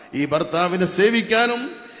 ഈ ഭർത്താവിനെ സേവിക്കാനും,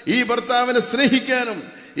 ഈ ഭർത്താവിനെ സ്നേഹിക്കാനും,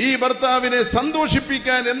 ഈ ഭർത്താവിനെ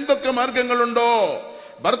സന്തോഷിപ്പിക്കാൻ എന്തൊക്കെ മാർഗങ്ങളുണ്ടോ,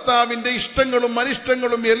 ഭർത്താവിന്റെ ഇഷ്ടങ്ങളും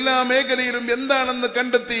അനിഷ്ടങ്ങളും എല്ലാ മേഖലയിലും എന്താണെന്ന്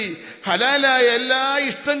കണ്ടെത്തി ഹലാലായ എല്ലാ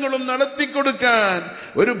ഇഷ്ടങ്ങളും നടത്തിക്കൊടുക്കാൻ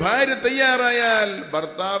ഒരു ഭാര്യ തയ്യാറായാൽ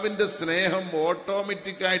ഭർത്താവിന്റെ സ്നേഹം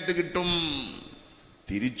ഓട്ടോമാറ്റിക്കായിട്ട് കിട്ടും.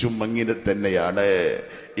 തിരിച്ചും അങ്ങനെ തന്നെയാണ്.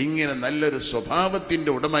 ഇങ്ങനെ നല്ലൊരു സ്വഭാവത്തിന്റെ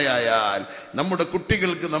ഉടമയായാൽ നമ്മുടെ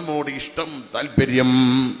കുട്ടികൾക്ക് നമ്മോട് ഇഷ്ടം, താല്പര്യം.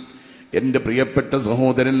 എൻ്റെ പ്രിയപ്പെട്ട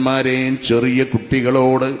സഹോദരന്മാരെ, ചെറിയ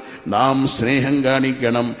കുട്ടികളോട് നാം സ്നേഹം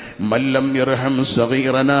കാണിക്കണം. മല്ലം യർഹം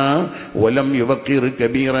സഗീറനാ വലം യുവഖിർ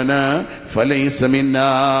കബീറനാ ഫലൈസ മിന്നാ.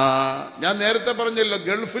 ഞാൻ നേരത്തെ പറഞ്ഞല്ലോ,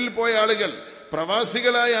 ഗൾഫിൽ പോയ ആളുകൾ,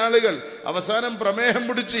 പ്രവാസികളായ ആളുകൾ അവസാനം പ്രമേഹം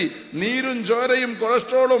പിടിച്ച് നീരും ചോരയും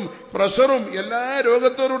കൊളസ്ട്രോളും പ്രഷറും എല്ലാ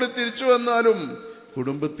രോഗത്തോടുകൂടി തിരിച്ചു വന്നാലും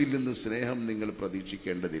കുടുംബത്തിൽ നിന്ന് സ്നേഹം നിങ്ങൾ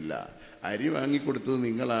പ്രതീക്ഷിക്കേണ്ടതില്ല. അരി വാങ്ങിക്കൊടുത്തത്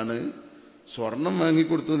നിങ്ങളാണ്, സ്വർണം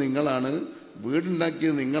വാങ്ങിക്കൊടുത്തത് നിങ്ങളാണ്,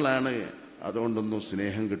 വീടുണ്ടാക്കിയത് നിങ്ങളാണ്. അതുകൊണ്ടൊന്നും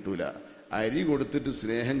സ്നേഹം കിട്ടൂല. അരി കൊടുത്തിട്ട്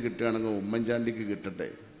സ്നേഹം കിട്ടുകയാണെങ്കിൽ ഉമ്മൻചാണ്ടിക്ക് കിട്ടണ്ടേ?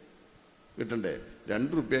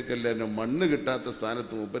 2 റുപ്യക്കല്ലേ മണ്ണ് കിട്ടാത്ത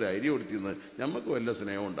സ്ഥാനത്ത് മൂപ്പര് അരി കൊടുത്തിരുന്നത്. നമുക്ക് വല്ല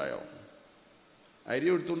സ്നേഹം ഉണ്ടായോ? അരി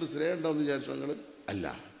കൊടുത്തുകൊണ്ട് സ്നേഹം ഉണ്ടാവുമെന്ന് വിചാരിച്ചു നിങ്ങൾ? അല്ല,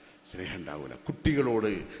 സ്നേഹം ഉണ്ടാവില്ല.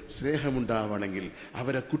 കുട്ടികളോട് സ്നേഹമുണ്ടാവണമെങ്കിൽ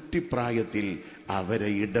അവരെ കുട്ടിപ്രായത്തിൽ അവരെ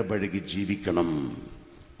ഇടപഴകി ജീവിക്കണം.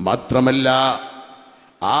 മാത്രമല്ല,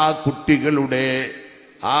 ആ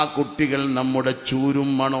കുട്ടികൾ നമ്മുടെ ചൂരും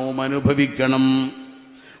മണവും അനുഭവിക്കണം.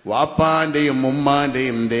 വാപ്പാന്റെയും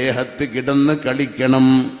ഉമ്മാന്റെയും ദേഹത്ത് കിടന്ന് കളിക്കണം.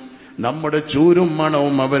 നമ്മുടെ ചൂരും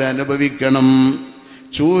മണവും അവരനുഭവിക്കണം.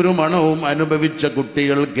 ചൂരുമണവും അനുഭവിച്ച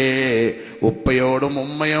കുട്ടികൾക്ക് ഉപ്പയോടും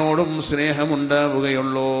ഉമ്മയോടും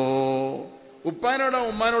സ്നേഹമുണ്ടാവുകയുള്ളൂ. ഉപ്പാനോടാ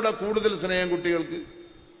ഉമ്മാനോടാ കൂടുതൽ സ്നേഹം കുട്ടികൾക്ക്?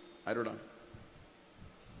 ആരോടാ?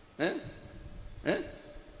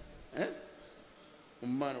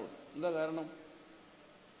 ഉമ്മാനോട്. എന്താ കാരണം?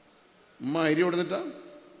 ഉമ്മ അരി കൊടുത്തിട്ടാ?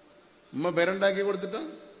 ഉമ്മ പെരണ്ടാക്കി കൊടുത്തിട്ടാ?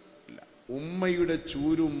 ഇല്ല. ഉമ്മയുടെ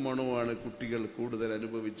ചൂരും മണവുമാണ് കുട്ടികൾ കൂടുതൽ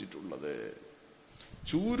അനുഭവിച്ചിട്ടുള്ളത്.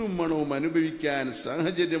 ചൂരും മണവും അനുഭവിക്കാൻ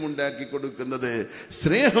സാഹചര്യമുണ്ടാക്കി കൊടുക്കുന്നത്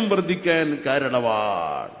സ്നേഹം വർദ്ധിക്കാൻ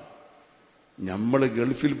കാരണമാണ്. നമ്മൾ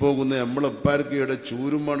ഗൾഫിൽ പോകുന്ന നമ്മളെപ്പാർക്ക് ഇവിടെ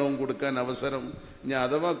ചൂരും മണവും കൊടുക്കാൻ അവസരം, ഇനി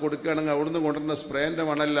അഥവാ കൊടുക്കുകയാണെങ്കിൽ അവിടുന്ന് കൊണ്ടുവരുന്ന സ്പ്രേന്റെ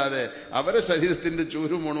മണല്ലാതെ അവരെ ശരീരത്തിന്റെ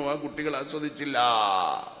ചൂരും മണവും ആ കുട്ടികൾ ആസ്വദിച്ചില്ല.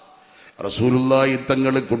 റസൂലുള്ളാഹി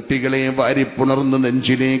തങ്ങൾ കുട്ടികളെ വാരിപ്പുണർന്ന്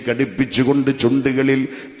നെഞ്ചിനെ കടിപ്പിച്ചുകൊണ്ട് ചുണ്ടുകളിൽ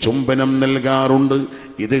ചുംബനം നൽകാറുണ്ട്.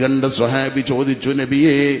 ഇത് കണ്ട സ്വഹാബി ചോദിച്ചു,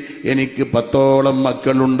 നബിയേ, എനിക്ക് 10ഓളം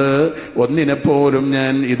മക്കളുണ്ട്, ഒന്നിനെപ്പോലും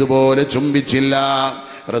ഞാൻ ഇതുപോലെ ചുംബിച്ചില്ല.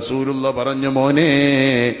 റസൂലുള്ള പറഞ്ഞു, മോനെ,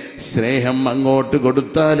 സ്നേഹം അങ്ങോട്ട്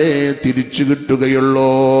കൊടുത്താലേ തിരിച്ചു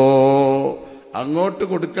കിട്ടുകയുള്ളൂ. അങ്ങോട്ട്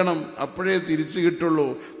കൊടുക്കണം, അപ്പോഴേ തിരിച്ചു കിട്ടുള്ളൂ.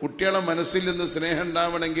 കുട്ടികളെ മനസ്സിൽ നിന്ന് സ്നേഹം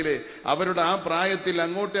ഉണ്ടാവണമെങ്കിൽ അവരുടെ ആ പ്രായത്തിൽ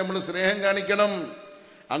അങ്ങോട്ട് നമ്മൾ സ്നേഹം കാണിക്കണം,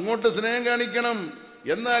 അങ്ങോട്ട് സ്നേഹം കാണിക്കണം.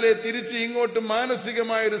 എന്നാലേ തിരിച്ച് ഇങ്ങോട്ട്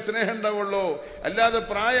മാനസികമായൊരു സ്നേഹം ഉണ്ടാവുള്ളൂ. അല്ലാതെ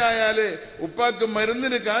പ്രായമായാല് ഉപ്പാക്ക്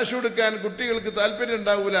മരുന്നിന് കാശ് കൊടുക്കാൻ കുട്ടികൾക്ക് താല്പര്യം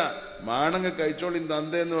ഉണ്ടാവൂല. മാണങ്ങ കഴിച്ചോളിൻ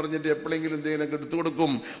തന്തേ എന്ന് പറഞ്ഞിട്ട് എപ്പോഴെങ്കിലും എന്തെങ്കിലുമൊക്കെ എടുത്തു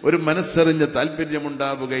കൊടുക്കും. ഒരു മനസ്സറിഞ്ഞ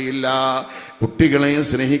താല്പര്യമുണ്ടാവുകയില്ല. കുട്ടികളെ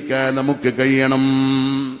സ്നേഹിക്കാൻ നമുക്ക് കഴിയണം.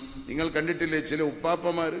 നിങ്ങൾ കണ്ടിട്ടില്ലേ ചില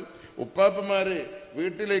ഉപ്പാപ്പമാര്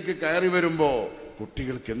വീട്ടിലേക്ക് കയറി വരുമ്പോ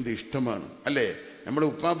കുട്ടികൾക്ക് എന്ത് ഇഷ്ടമാണ് അല്ലേ? നമ്മുടെ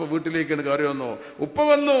ഉപ്പാപ്പ വീട്ടിലേക്കാണ് കയറി വന്നോ, ഉപ്പാപ്പ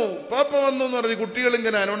വന്നു എന്ന് പറഞ്ഞ് കുട്ടികൾ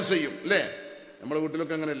ഇങ്ങനെ അനൗൺസ് ചെയ്യും അല്ലേ? നമ്മുടെ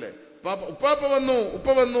വീട്ടിലൊക്കെ അങ്ങനെയല്ലേ? ഉപ്പാപ്പ വന്നു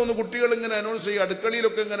എന്ന് കുട്ടികൾ ഇങ്ങനെ അനൗൺസ് ചെയ്യും.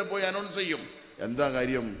 അടുക്കളയിലൊക്കെ ഇങ്ങനെ പോയി അനൗൺസ് ചെയ്യും. എന്താ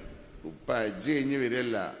കാര്യം? ഉപ്പ അജ്ജ് കഴിഞ്ഞ്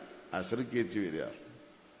വരികയല്ല, അസറിക്ക് വെച്ച് വരിക.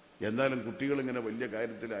 എന്നാലും കുട്ടികൾ ഇങ്ങനെ വലിയ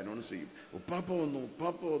കാര്യത്തിൽ അനൗൺസ് ചെയ്യും. ഉപ്പാപ്പ വന്നു,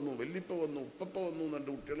 വല്യപ്പ വന്നു, ഉപ്പപ്പ വന്നു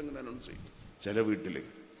എന്നിട്ട് കുട്ടികൾ ഇങ്ങനെ അനൗൺസ് ചെയ്യും.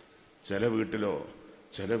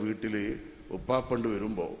 ചില വീട്ടില് ഉപ്പാപ്പണ്ട്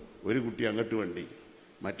വരുമ്പോ ഒരു കുട്ടി അങ്ങോട്ട് വണ്ടി,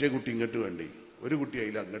 മറ്റേ കുട്ടി ഇങ്ങോട്ട് വണ്ടി, ഒരു കുട്ടി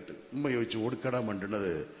അതിൽ അങ്ങോട്ട്. ഉമ്മ ചോദിച്ചു, ഓടിക്കടാൻ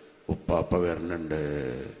വേണ്ടുന്നത് ഉപ്പാപ്പ വരണുണ്ട്,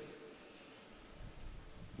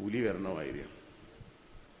 പുലി വരണമായിരിക്കും.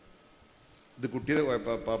 ഇത് കുട്ടിയുടെ കുഴപ്പ,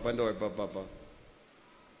 പാപ്പാന്റെ കുഴപ്പ? പാപ്പ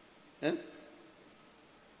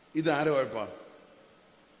ഇതാരെ കുഴപ്പാ?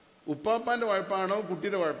 ഉപ്പാപ്പാന്റെ കുഴപ്പമാണോ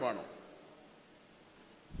കുട്ടിയുടെ കുഴപ്പമാണോ?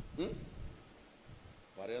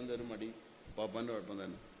 പറയാൻ തരും മടി. ഉപ്പാപ്പാന്റെ കുഴപ്പം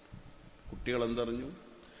തന്നെ. കുട്ടികൾ എന്തറിഞ്ഞു?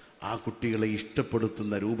 ആ കുട്ടികളെ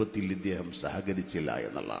ഇഷ്ടപ്പെടുത്തുന്ന രൂപത്തിൽ ഇദ്ദേഹം സഹകരിച്ചില്ല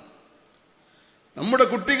എന്നുള്ളതാണ്. നമ്മുടെ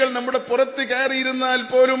കുട്ടികൾ നമ്മുടെ പുറത്ത് കയറിയിരുന്നാൽ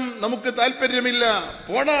പോലും നമുക്ക് താല്പര്യമില്ല,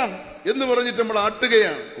 പോടാ എന്ന് പറഞ്ഞിട്ട് നമ്മൾ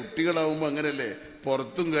ആട്ടുകയാണ്. കുട്ടികളാവുമ്പോ അങ്ങനല്ലേ,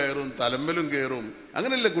 പുറത്തും കയറും തലമ്പലും കയറും.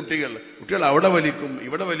 അങ്ങനല്ലേ കുട്ടികൾ അവിടെ വലിക്കും,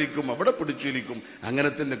 ഇവിടെ വലിക്കും, അവിടെ പിടിച്ചു വലിക്കും. അങ്ങനെ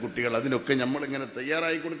തന്നെ കുട്ടികൾ. അതിനൊക്കെ നമ്മളിങ്ങനെ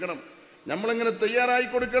തയ്യാറായി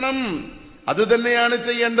കൊടുക്കണം. അത് തന്നെയാണ്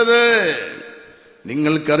ചെയ്യേണ്ടത്.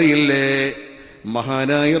 നിങ്ങൾക്കറിയില്ലേ,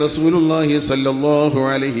 മഹാനായ റസൂലുള്ളാഹി സ്വല്ലല്ലാഹു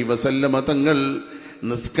അലൈഹി വസല്ലമ തങ്ങൾ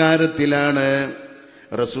നിസ്കാരത്തിലാണ്,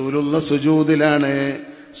 റസൂലുള്ള സുജൂദിലാണ്.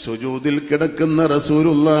 സുജൂദിൽ കിടക്കുന്ന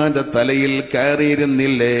റസൂലുള്ളാഹിന്റെ തലയിൽ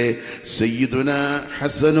കയറിയിരുന്നില്ലേ സയ്യിദുനാ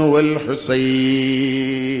ഹസനു വൽ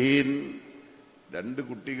ഹുസൈൻ? രണ്ട്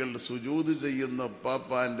കുട്ടികൾ സുജൂദ് ചെയ്യുന്ന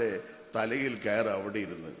ഉപ്പാപ്പാന്റെ തലയിൽ കയറി അവിടെ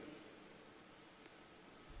ഇരുന്ന്.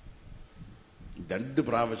 2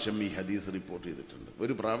 പ്രാവശ്യം ഈ ഹദീസ് റിപ്പോർട്ട് ചെയ്തിട്ടുണ്ട്.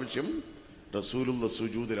 ഒരു പ്രാവശ്യം റസൂലുള്ള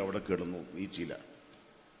സുജൂദിൽ അവിടെ കിടന്നു, നീച്ചില്ല.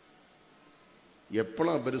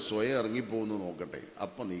 എപ്പോഴാ അവര് സ്വയം ഇറങ്ങിപ്പോകുന്നു നോക്കട്ടെ,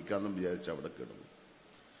 അപ്പം നീക്കാന്ന് വിചാരിച്ച് അവിടെ കിടന്നു.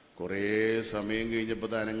 കുറേ സമയം കഴിഞ്ഞപ്പോൾ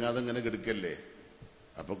അത് അനങ്ങാതെ ഇങ്ങനെ കിടക്കല്ലേ.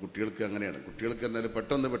 അപ്പൊ കുട്ടികൾക്ക് അങ്ങനെയാണ്, കുട്ടികൾക്ക് എന്നാലും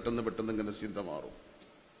പെട്ടെന്ന് ഇങ്ങനെ ചിന്ത മാറും.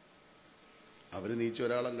 അവര് നീച്ച്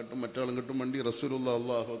ഒരാളങ്ങട്ടും മറ്റാളങ്ങട്ടും വണ്ടി. റസൂലുള്ളാഹി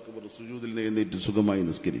അല്ലാഹു അക്ബർ സുജൂദിൽ എഴുന്നേറ്റ് സുഖമായി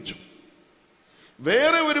നിസ്കരിച്ചു.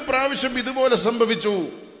 വേറെ ഒരു പ്രാവശ്യം ഇതുപോലെ സംഭവിച്ചു.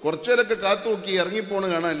 കുറച്ചേരൊക്കെ കാത്തു നോക്കി, ഇറങ്ങിപ്പോണ്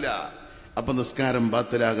കാണാനില്ല. അപ്പൊ നിസ്കാരം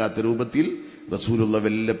ബാത്തിലാകാത്ത രൂപത്തിൽ റസൂലുള്ള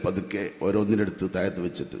വല്ല പതുക്കെ ഓരോന്നിനെടുത്ത് താഴത്ത്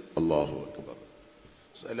വെച്ചിട്ട് അല്ലാഹു അക്ബർ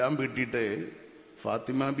സലാം വീട്ടിയിട്ട്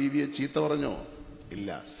ഫാത്തിമ ബീവിയെ ചീത്ത പറഞ്ഞോ? ഇല്ല,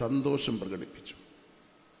 സന്തോഷം പ്രകടിപ്പിച്ചു.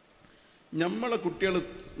 നമ്മളെ കുട്ടികൾ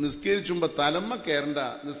നിസ്കരിച്ചുമ്പോ തലമ്മ കയറണ്ട,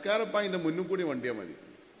 നിസ്കാരപ്പായിന്റെ മുന്നിൽ കൂടി വണ്ടിയാൽ മതി.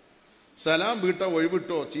 സലാം വീട്ടോ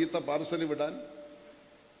ഒഴിവിട്ടോ ചീത്ത പാർസൽ വിടാൻ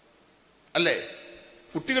അല്ലേ?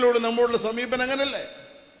 കുട്ടികളോട് നമ്മളോടുള്ള സമീപനം അങ്ങനല്ലേ?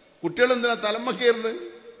 കുട്ടികൾ എന്തിനാ തലമ്മ കയറുന്നത്?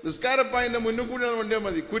 നിസ്കാരപ്പായിന്റെ മുന്നിൽ കൂടിയാണ് വണ്ടിയാൽ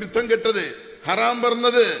മതി. കുരുത്തം കെട്ടത്, ഹറാം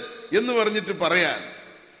പറഞ്ഞത് എന്ന് പറഞ്ഞിട്ട് പറയാൻ.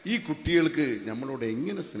 ഈ കുട്ടികൾക്ക് നമ്മളോട്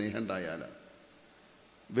എങ്ങനെ സ്നേഹം ഉണ്ടായാലാ?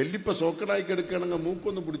 വെല്ലിപ്പ സോക്കടായി കിടക്കുകയാണെങ്കിൽ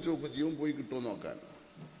മൂക്കൊന്ന് പിടിച്ചു നോക്കും, ജീവൻ പോയി കിട്ടുമോ നോക്കാൻ.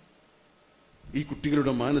 ഈ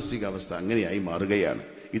കുട്ടികളുടെ മാനസികാവസ്ഥ അങ്ങനെയായി മാറുകയാണ്.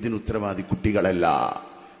 ഇതിന് ഉത്തരവാദി കുട്ടികളല്ല,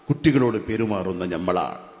 കുട്ടികളോട് പെരുമാറുന്ന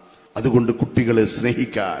നമ്മളാണ്. അതുകൊണ്ട് കുട്ടികളെ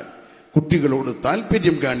സ്നേഹിക്കാൻ, കുട്ടികളോട്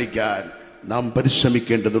താല്പര്യം കാണിക്കാൻ നാം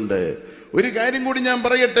പരിശ്രമിക്കേണ്ടതുണ്ട്. ഒരു കാര്യം കൂടി ഞാൻ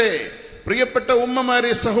പറയട്ടെ, പ്രിയപ്പെട്ട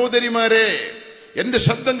ഉമ്മമാരെ, സഹോദരിമാരെ, എന്റെ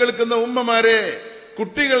ശബ്ദം കേൾക്കുന്ന ഉമ്മമാരെ,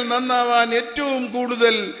 കുട്ടികൾ നന്നാവാൻ ഏറ്റവും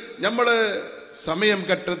കൂടുതൽ നമ്മൾ സമയം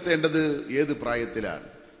കണ്ടെത്തേണ്ടത് ഏത് പ്രായത്തിലാണ്?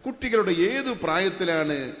 കുട്ടികളുടെ ഏത്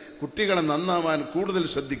പ്രായത്തിലാണ് കുട്ടികളെ നന്നാവാൻ കൂടുതൽ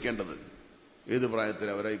ശ്രദ്ധിക്കേണ്ടത്? ഏത്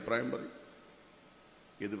പ്രായത്തിലാണ്? അവരുടെ അഭിപ്രായം പറയും.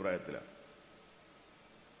 ഏത് പ്രായത്തിലാണ്?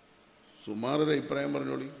 സുമാറൊരു അഭിപ്രായം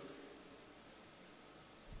പറഞ്ഞോളി.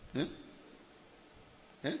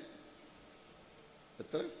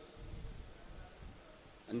 എത്ര?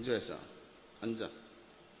 5 വയസ്സാ? 5?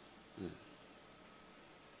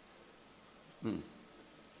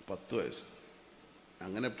 10 വയസ്സ്.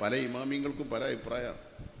 അങ്ങനെ പല ഇമാമിങ്ങൾക്കും പല അഭിപ്രായമാണ്.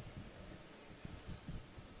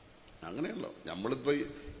 അങ്ങനെയല്ലോ. നമ്മളിപ്പോ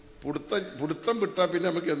പുടുത്തം വിട്ടാ പിന്നെ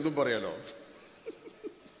നമുക്ക് എന്തും പറയാലോ.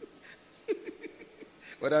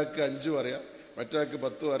 ഒരാൾക്ക് 5 പറയാം, മറ്റൊരാൾക്ക്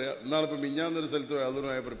 10 പറയാം. എന്നാളിപ്പോൾ മിഞ്ഞാന്നൊരു സ്ഥലത്ത്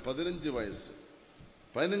അതുമായപ്പോൾ 15 വയസ്സ്.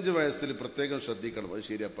 15 വയസ്സിൽ പ്രത്യേകം ശ്രദ്ധിക്കണം. അത്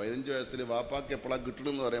ശരിയാ. 15 വയസ്സിൽ വാപ്പാക്ക് എപ്പോഴാണ്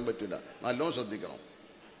കിട്ടണമെന്ന് പറയാൻ പറ്റില്ല. നല്ലോണം ശ്രദ്ധിക്കണം.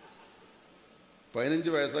 15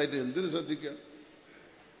 വയസ്സായിട്ട് എന്തിനു ശ്രദ്ധിക്കുക?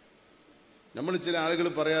 നമ്മൾ ചില ആളുകൾ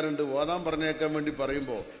പറയാറുണ്ട്, ഓതാൻ പറഞ്ഞേക്കാൻ വേണ്ടി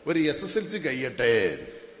പറയുമ്പോൾ ഒരു SSLC കഴിയട്ടെ.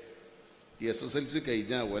 ഈ SSLC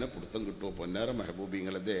കഴിഞ്ഞാൽ ഓനെ പിടുത്തം കിട്ടുമോ? പൊന്നാര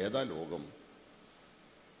മെഹബൂബിങ്ങളത് ഏതാ ലോകം?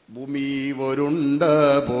 ഭൂമി ഒരുണ്ട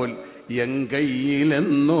പോൽ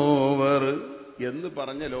എങ്കയിലെന്നോവർ എന്ന്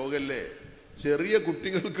പറഞ്ഞ ലോകല്ലേ. ചെറിയ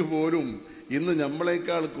കുട്ടികൾക്ക് പോലും ഇന്ന്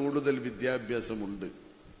നമ്മളെക്കാൾ കൂടുതൽ വിദ്യാഭ്യാസമുണ്ട്.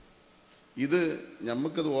 ഇത്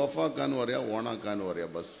നമുക്കത് ഓഫാക്കാനും അറിയാം, ഓണാക്കാനും അറിയാം.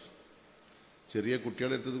 ബസ് ചെറിയ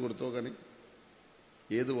കുട്ടികളെ അടുത്തത് കൊടുത്തു നോക്കണേ.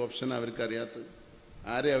 ഏത് ഓപ്ഷനാണ് അവർക്കറിയാത്തത്?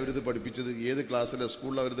 ആരെ അവരിത് പഠിപ്പിച്ചത്? ഏത് ക്ലാസ്സിലെ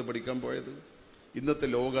സ്കൂളിൽ അവരിത് പഠിക്കാൻ പോയത്? ഇന്നത്തെ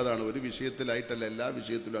ലോകം അതാണ്. ഒരു വിഷയത്തിലായിട്ടല്ല, എല്ലാ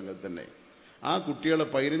വിഷയത്തിലും അങ്ങനെ തന്നെ. ആ കുട്ടികളെ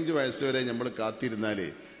 15 വയസ്സ് വരെ നമ്മൾ കാത്തിരുന്നാൽ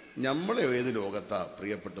നമ്മൾ ഏത് ലോകത്താ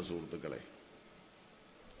പ്രിയപ്പെട്ട സുഹൃത്തുക്കളെ?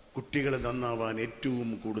 കുട്ടികളെ നന്നാവാൻ ഏറ്റവും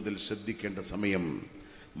കൂടുതൽ ശ്രദ്ധിക്കേണ്ട സമയം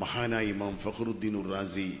മഹാനായ ഇമാം ഫഖ്റുദ്ദീൻ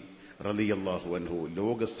റാസി റളിയല്ലാഹു അൻഹു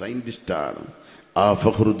ലോക സയന്റിസ്റ്റാണ്. ആ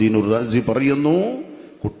ഫഖ്റുദ്ദീൻ റാസി പറയുന്നു,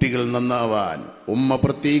 കുട്ടികൾ നന്നാവാൻ ഉമ്മ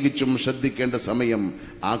പ്രത്യേകിച്ചും ശ്രദ്ധിക്കേണ്ട സമയം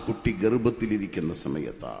ആ കുട്ടി ഗർഭത്തിലിരിക്കുന്ന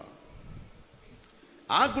സമയത്താണ്.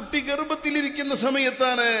 ആ കുട്ടി ഗർഭത്തിലിരിക്കുന്ന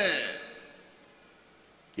സമയത്താണ്.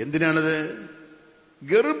 എന്തിനാണത്?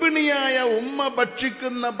 ഗർഭിണിയായ ഉമ്മ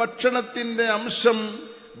ഭക്ഷിക്കുന്ന ഭക്ഷണത്തിന്റെ അംശം,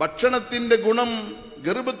 ഭക്ഷണത്തിന്റെ ഗുണം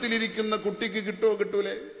ഗർഭത്തിലിരിക്കുന്ന കുട്ടിക്ക് കിട്ടുമോ?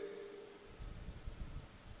 കിട്ടൂലേ?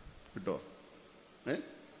 കിട്ടോ?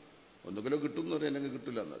 ഒന്നുകിലോ കിട്ടും എന്ന് പറയാം, അല്ലെങ്കിൽ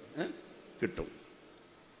കിട്ടില്ല എന്ന് പറയാം. കിട്ടും.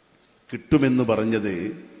 കിട്ടുമെന്ന് പറഞ്ഞത്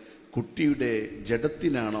കുട്ടിയുടെ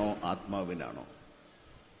ജഡത്തിനാണോ ആത്മാവിനാണോ?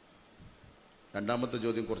 രണ്ടാമത്തെ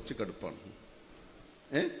ചോദ്യം കുറച്ച് കടുപ്പാണ്.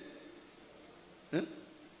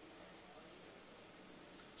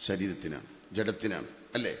 ശരീരത്തിനാണ്, ജഡത്തിനാണ്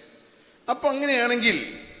അല്ലേ? അപ്പൊ അങ്ങനെയാണെങ്കിൽ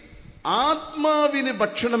ആത്മാവിന്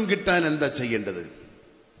ഭക്ഷണം കിട്ടാൻ എന്താ ചെയ്യേണ്ടത്?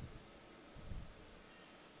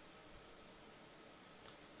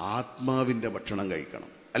 ആത്മാവിന്റെ ഭക്ഷണം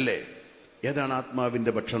കഴിക്കണം അല്ലേ? ഏതാണ്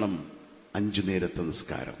ആത്മാവിന്റെ ഭക്ഷണം? 5 നേരത്തെ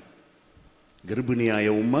നിസ്കാരം. ഗർഭിണിയായ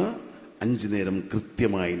ഉമ്മ 5 നേരം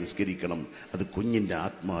കൃത്യമായി നിസ്കരിക്കണം. അത് കുഞ്ഞിന്റെ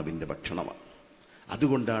ആത്മാവിന്റെ ഭക്ഷണമാണ്.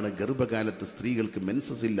 അതുകൊണ്ടാണ് ഗർഭകാലത്ത് സ്ത്രീകൾക്ക്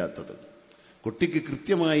മെൻസസ് ഇല്ലാത്തത്. കുട്ടിക്ക്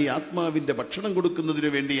കൃത്യമായി ആത്മാവിന്റെ ഭക്ഷണം കൊടുക്കുന്നതിനു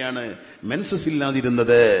വേണ്ടിയാണ് മെൻസസ്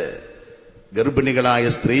ഇല്ലാതിരുന്നത്. ഗർഭിണികളായ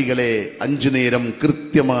സ്ത്രീകളെ 5 നേരം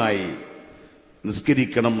കൃത്യമായി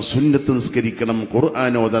നിസ്കരിക്കണം, സുന്നത്ത് നിസ്കരിക്കണം,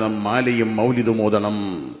 ഖുർആൻ ഓതണം, മാലയും മൗലിദും ഓതണം.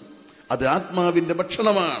 അത് ആത്മാവിന്റെ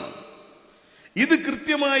ഭക്ഷണമാണ്. ഇത്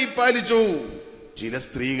കൃത്യമായി പാലിച്ചു. ചില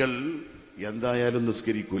സ്ത്രീകൾ എന്തായാലും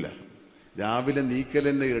നിസ്കരിക്കൂല. രാവിലെ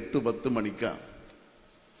നീക്കലെന്നെ 8-10 മണിക്കാ.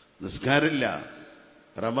 നിസ്കാരമില്ല.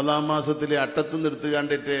 റമദാൻ മാസത്തിലെ അട്ടത്ത് നിർത്ത്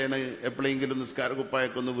കണ്ടിട്ടാണ് എപ്പോഴെങ്കിലും നിസ്കാര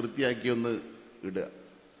കുപ്പായൊക്കെ ഒന്ന് വൃത്തിയാക്കി ഒന്ന് ഇടുക.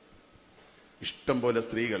 ഇഷ്ടം പോലെ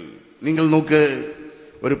സ്ത്രീകൾ. നിങ്ങൾ നോക്ക്,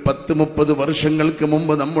 ഒരു 10-30 വർഷങ്ങൾക്ക്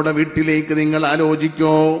മുമ്പ് നമ്മുടെ വീട്ടിലേക്ക് നിങ്ങൾ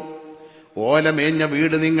ആലോചിക്കോ? ഓലമേഞ്ഞ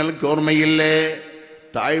വീട് നിങ്ങൾക്ക് ഓർമ്മയില്ലേ?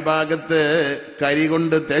 താഴ്ഭാഗത്ത് കരി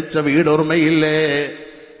കൊണ്ട് തേച്ച വീട് ഓർമ്മയില്ലേ?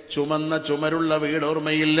 ചുമന്ന ചുമരുള്ള വീട്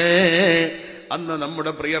ഓർമ്മയില്ലേ? അന്ന്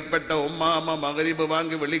നമ്മുടെ പ്രിയപ്പെട്ട ഉമ്മാമ മഗ്രിബ്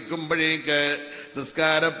വാങ്ങി വിളിക്കുമ്പോഴേക്ക്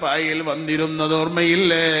നിസ്കാരപ്പായിൽ വന്നിരുന്നത്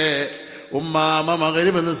ഓർമ്മയില്ലേ? ഉമ്മാമ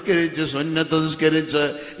മഗ്രിബ് നിസ്കരിച്ച് സുന്നത്ത് നിസ്കരിച്ച്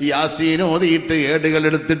യാസീൻ ഓതിയിട്ട് ഏടുകൾ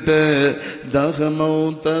എടുത്തിട്ട്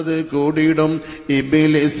ദഹമൗതത് കൂടിടും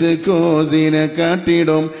ഇബ്ലിസ് കോസിനെ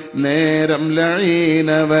കാട്ടിടും നേരം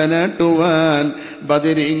ലഈനവനട്ടുവാൻ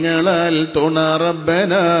ബദരിങ്ങളാൽ തുണ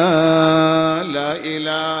റബ്ബനാ ലാ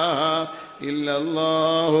ഇലാഹ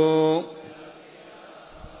ഇല്ലല്ലാഹു.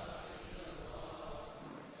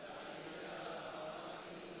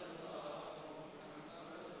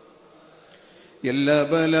 എല്ലാ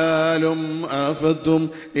ബലാലും ആഫത്തും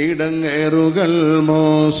ഇടങ്ങേറുകൾ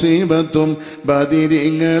മോസിബത്തും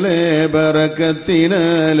ബദിരിങ്ങളെ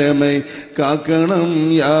ബറക്കത്തിനാലമൈ കാക്കണം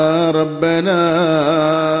യാ റബ്ബനാ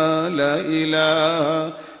ലാ ഇലാഹ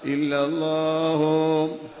ഇല്ലല്ലാഹു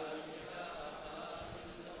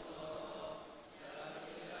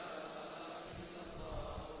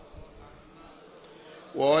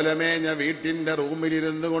ഓലമേഞ്ഞ വീട്ടിന്റെ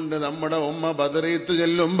റൂമിലിരുന്നു കൊണ്ട് നമ്മുടെ ഉമ്മ ബദറീത്ത്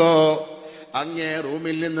ചെല്ലുമ്പോ അങ്ങേ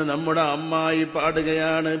റൂമിൽ നിന്ന് നമ്മുടെ അമ്മായി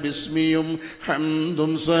പാടുകയാണ് ബിസ്മിയും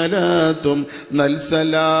ഹംദും സലാത്തും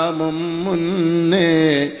നൽസലാമും മുന്നേ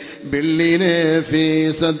ബിള്ളിനെ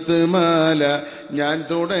ഫീസത്ത് മാല ഞാൻ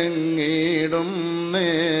തുടങ്ങിയിടും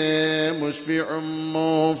മുഷ്ഫിഉം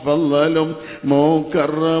മുഫല്ലലും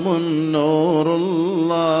മുകറമുൻ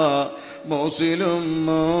നൂറുല്ലാഹ് മോസിലും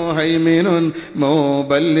മോഹൈമിനുൻ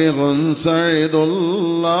മോബല്ലിഗുൻ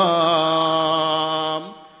സഈദുല്ലാഹ്.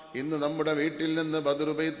 ഇന്ന് നമ്മുടെ വീട്ടിൽ നിന്ന്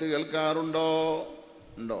ബദ്റുബൈത്ത് കേൾക്കാറുണ്ടോ?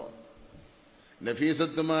 ഉണ്ടോ?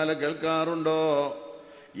 നഫീസത്ത് മാല കേൾക്കാറുണ്ടോ?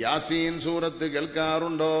 യാസീൻ സൂറത്ത്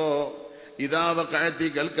കേൾക്കാറുണ്ടോ? ഇദാ വഖഅതി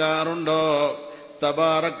കേൾക്കാറുണ്ടോ?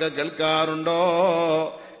 തബാറക കേൾക്കാറുണ്ടോ?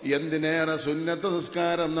 എന്തിനേറെ സുന്നത്ത്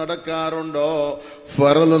നിസ്കാരം നടക്കാറുണ്ടോ?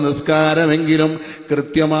 ഫർള് നിസ്കാരമെങ്കിലും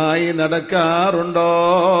കൃത്യമായി നടക്കാറുണ്ടോ?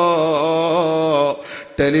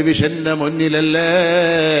 ടെലിവിഷന്റെ മുന്നിലല്ലേ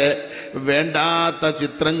വേണ്ടാത്ത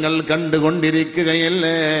ചിത്രങ്ങൾ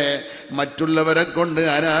കണ്ടുകൊണ്ടിരിക്കുകയല്ലേ? മറ്റുള്ളവരെ കൊണ്ട്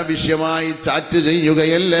അനാവശ്യമായി ചാറ്റ്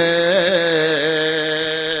ചെയ്യുകയല്ലേ?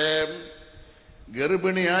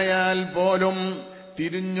 ഗർഭിണിയായാൽ പോലും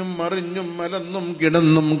തിരിഞ്ഞും മറിഞ്ഞും മലന്നും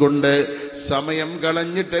കിടന്നും കൊണ്ട് സമയം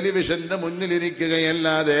കളഞ്ഞ് ടെലിവിഷന്റെ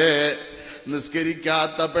മുന്നിലിരിക്കുകയല്ലാതെ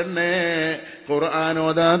നിസ്കരിക്കാത്ത പെണ്ണേ, ഖുർആൻ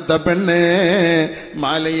ഓതാത്ത പെണ്ണേ,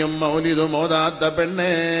 മാലയും മൗലിദും ഓതാത്ത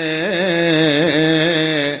പെണ്ണേ,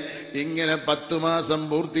 ഇങ്ങനെ 10 മാസം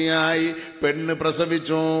പൂർത്തിയായി പെണ്ണ്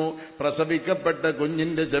പ്രസവിച്ചു. പ്രസവിക്കപ്പെട്ട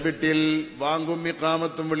കുഞ്ഞിന്റെ ചവിട്ടിൽ വാങ്കും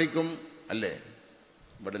ഇഖാമത്തും വിളിക്കും അല്ലേ?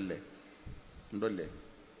 ഇവിടെ അല്ലേ? ഉണ്ടല്ലേ?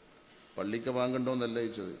 പള്ളിക്ക് വാങ്ങണ്ടോന്നല്ല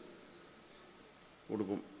ചോദിച്ചത്.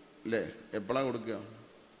 കൊടുക്കും അല്ലേ? എപ്പോഴാണ് കൊടുക്കുക?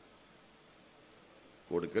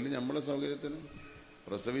 കൊടുക്കൽ നമ്മളെ സൗകര്യത്തിന്.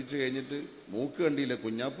 പ്രസവിച്ച് കഴിഞ്ഞിട്ട് മൂക്ക് കണ്ടില്ല,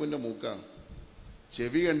 കുഞ്ഞാപ്പൂൻ്റെ മൂക്കാ.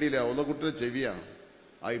 ചെവി കണ്ടില്ല, ഔലക്കുട്ടിയുടെ ചെവിയാ.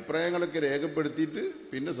 അഭിപ്രായങ്ങളൊക്കെ രേഖപ്പെടുത്തിയിട്ട്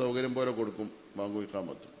പിന്നെ സൗകര്യം പോലെ കൊടുക്കും വാങ്ങും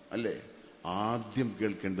ഇഖാമത്തും അല്ലേ? ആദ്യം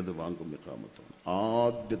കേൾക്കേണ്ടത് വാങ്ങും ഇഖാമത്തും.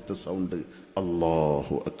 ആദ്യത്തെ സൗണ്ട്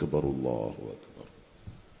അല്ലാഹു അക്ബർ, അല്ലാഹു അക്ബർ.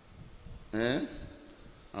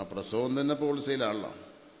 ആ പ്രസവം തന്നെ ഹോൾസെയിലാണല്ലോ.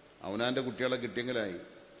 അവനാൻ്റെ കുട്ടികളെ കിട്ടിയെങ്കിലായി.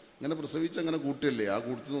 ഇങ്ങനെ പ്രസവിച്ച് അങ്ങനെ കൂട്ടിയല്ലേ, ആ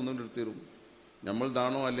കൂട്ടത്തിൽ ഒന്നും എടുത്തരും. നമ്മൾ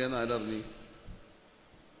താണോ അല്ലേന്ന് ആരറിഞ്ഞ്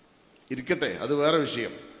ഇരിക്കട്ടെ, അത് വേറെ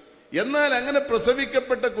വിഷയം. എന്നാൽ അങ്ങനെ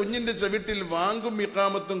പ്രസവിക്കപ്പെട്ട കുഞ്ഞിന്റെ ചവിട്ടിൽ വാങ്കും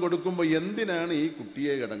ഇഖാമത്തും കൊടുക്കുമ്പോൾ എന്തിനാണ് ഈ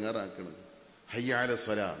കുട്ടിയെ ഇടങ്ങാറാക്കുന്നത്? ഹയ്യ അല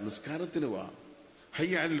സ്വലാ, നിസ്കാരത്തിന് വാ.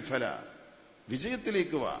 ഹയ്യ അലൽ ഫലാ,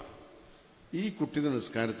 വിജയത്തിലേക്ക് വാ. ഈ കുട്ടിനെ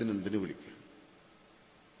നിസ്കാരത്തിന് എന്തിനു വിളിക്കുക?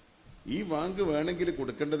 ഈ വാങ്ക് വേണമെങ്കിൽ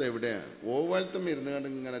കൊടുക്കേണ്ടത് എവിടെയാണ്? ഓവാൽത്തമ്മ ഇരുന്നുകൊണ്ട്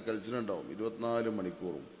ഇങ്ങനെ കളിച്ചിട്ടുണ്ടാവും 24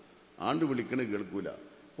 മണിക്കൂറും. ആണ്ട് വിളിക്കണ കേൾക്കൂല.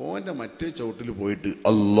 ഓന്റെ മറ്റേ ചവിട്ടിൽ പോയിട്ട്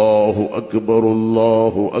അല്ലാഹു അക്ബർ,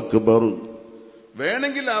 അല്ലാഹു അക്ബർ.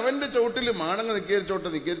 വേണമെങ്കിൽ അവന്റെ ചവിട്ടിൽ മാണങ്ങ നിക്കേരിച്ചോട്ടെ,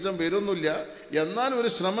 നിക്കേരിച്ചാൻ വരുമൊന്നുമില്ല. എന്നാൽ ഒരു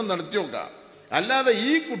ശ്രമം നടത്തി നോക്കാം. അല്ലാതെ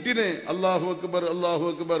ഈ കുട്ടിനെ അല്ലാഹു അക്ബർ, അല്ലാഹു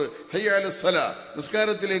അക്ബർ, ഹയ്യ അലൽ സ്വലാ,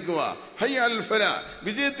 നിസ്കാരത്തിലേക്ക് വാ, ഹയ്യ അലൽ ഫലാ,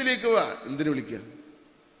 വിജയത്തിലേക്ക് വാ, എന്തിനു വിളിക്കുക?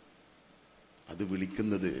 അത്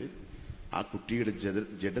വിളിക്കുന്നത് ആ കുട്ടിയുടെ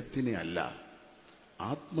ജഡത്തിനെ അല്ല,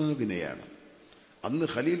 ആത്മാവിനെയാണ്. അന്ന്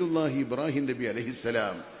ഖലീലുല്ലാഹി ഇബ്രാഹിം നബി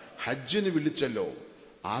അലൈഹിസ്സലാം ഹജ്ജിന് വിളിച്ചല്ലോ,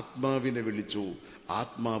 ആത്മാവിനെ വിളിച്ചു.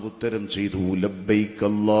 ആത്മാവ് ഉത്തരം ചെയ്തു, ലബ്ബൈക്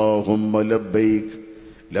അല്ലാഹുമ്മ ലബ്ബൈക്,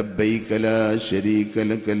 ലബ്ബൈക ലാ ശരീക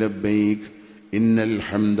ലക ലബ്ബൈക്, ഇന്നൽ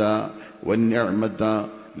ഹംദ വന്നിഅമത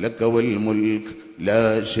ലക വൽ മുൽക് ലാ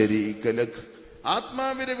ശരീക ലക്.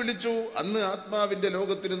 ആത്മാവിനെ വിളിച്ചു. അന്ന് ആത്മാവിന്റെ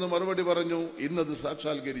ലോകത്തിൽ നിന്ന് മറുപടി പറഞ്ഞു. ഇന്നത്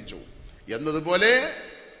സാക്ഷാത്കരിച്ചു. എന്നതുപോലെ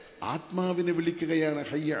ആത്മാവിനെ വിളിക്കുകയാണ്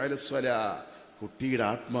ഹയ്യ അലൽ സ്വലാ. കുട്ടിയുടെ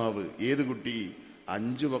ആത്മാവ്. ഏത് കുട്ടി?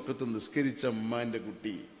 5 വഖത്ത് നിസ്കരിച്ച ഉമ്മാന്റെ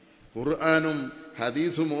കുട്ടി, ഖുർആനും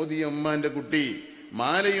ഹദീസും ഓതിയ ഉമ്മാന്റെ കുട്ടി,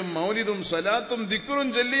 മാലയും മൗലിദും സ്വലാത്തും ദിക്റും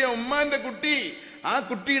ചൊല്ലിയ ഉമ്മാന്റെ കുട്ടി. ആ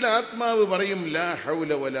കുട്ടിയുടെ ആത്മാവ് പറയും ലാ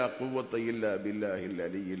ഹൗല വലാ ഖുവത ഇല്ലാ ബില്ലാഹിൽ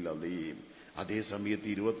അലിയിൽ അദീം. അതേ സമയത്ത്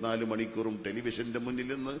 24 മണിക്കൂറും ടെലിവിഷന്റെ മുന്നിൽ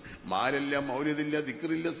നിന്ന് മാലില്ല, മൗലിദില്ല,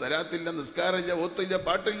 ദിക്റില്ല, സലാത്തില്ല, നിസ്കാരമില്ല, ഓത്തില്ല,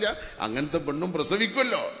 പാട്ടില്ല, അങ്ങനത്തെ പെണ്ണും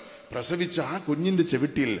പ്രസവിക്കുമല്ലോ. പ്രസവിച്ച ആ കുഞ്ഞിന്റെ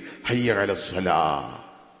ചെവിട്ടിൽ ഹയ്യ അലൽ സ്വലാ.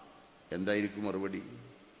 എന്തായിരിക്കും മറുപടി?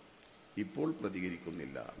 ഇപ്പോൾ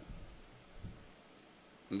പ്രതികരിക്കുന്നില്ല.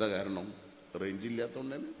 എന്താ കാരണം? റേഞ്ച്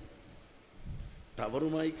ഇല്ലാത്തതുകൊണ്ടാണ്.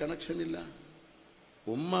 ടവറുമായി കണക്ഷൻ ഇല്ല.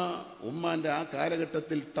 ഉമ്മാന്റെ ആ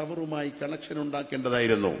കാലഘട്ടത്തിൽ ടവറുമായി കണക്ഷൻ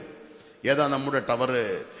ഉണ്ടാക്കേണ്ടതായിരുന്നു. ഏതാ നമ്മുടെ ടവറ്?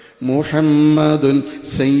 മുഹമ്മദുൻ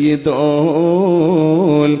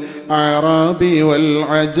സയ്യിദുൽ അറബി വൽ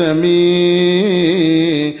അജമി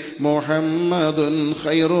മുഹമ്മദുൻ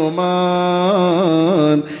ഖൈറു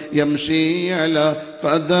മാൻ യംശി അലാ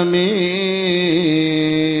ഖദമി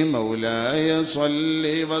മൗലായ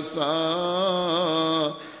സ്വല്ലി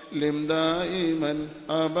വസല്ലിം ദായിമൻ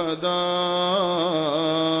അബദാ.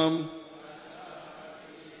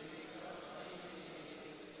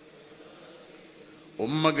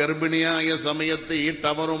 ഉമ്മ ഗർഭിണിയായ സമയത്ത് ഈ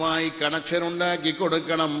ടവറുമായി കണക്ഷൻ ഉണ്ടാക്കി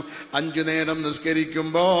കൊടുക്കണം. 5 നേരം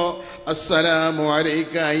നിസ്കരിക്കുമ്പോ അസ്സലാമു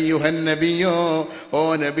അലൈക അയ്യുഹൻ നബിയോ, ഓ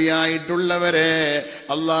നബിയായിട്ടുള്ളവരെ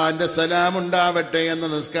അള്ളാന്റെ സലാം ഉണ്ടാവട്ടെ എന്ന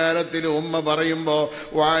നിസ്കാരത്തിൽ ഉമ്മ പറയുമ്പോ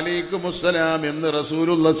വഅലൈക്കുമുസ്സലാം എന്ന്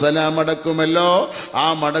റസൂലുള്ള സലാം അടക്കുമല്ലോ. ആ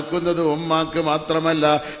മടക്കുന്നത് ഉമ്മാക്ക് മാത്രമല്ല,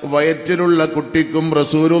 വയറ്റിലുള്ള കുട്ടിക്കും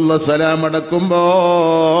റസൂലുള്ള സലാം അടക്കുമ്പോ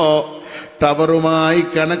ടവറുമായി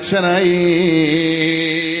കണക്ഷനായി.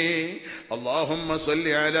 اللهم صل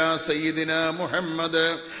على سيدنا محمد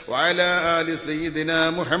وعلى آل سيدنا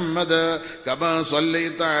محمد كما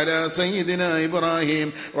صليت على سيدنا إبراهيم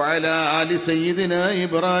وعلى آل سيدنا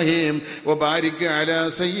إبراهيم وبارك على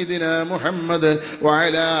سيدنا محمد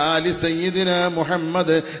وعلى آل سيدنا محمد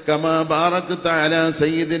كما باركت على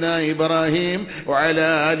سيدنا إبراهيم وعلى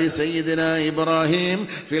آل سيدنا إبراهيم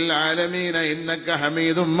في العالمين إنك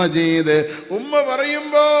حميد مجيد. ഉമ്മ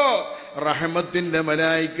പറയുമ്പോ റഹ്മത്തിന്റെ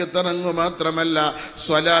മലായിക്കത്ത് ഇറങ്ങും. മാത്രമല്ല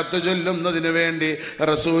സ്വലാത്ത് ചൊല്ലുന്നതിന് വേണ്ടി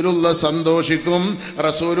റസൂലുള്ള സന്തോഷിക്കും.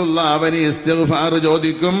 റസൂലുള്ള അവന് ഇസ്തിഗ്ഫാർ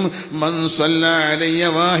ചോദിക്കും. മൻ സല്ല അലയ്യ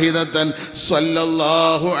വാഹിദതൻ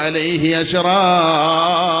സല്ലല്ലാഹു അലൈഹി അശ്റാ.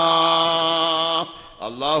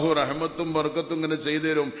 അള്ളാഹു റഹ്മത്തും ബർക്കത്തും ഇങ്ങനെ ചെയ്തു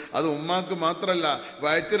തരും. അത് ഉമ്മാക്ക് മാത്രല്ല,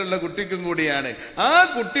 വയറ്റിലുള്ള കുട്ടിക്കും കൂടിയാണ്. ആ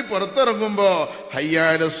കുട്ടി പുറത്തിറങ്ങുമ്പോ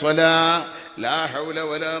ഹയ്യാല സ്വലാ ലാ ഹൗല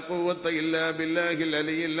വലാ ഖുവത ഇല്ലാ ബില്ലാഹിൽ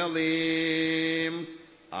അലിയിൽ അദീം.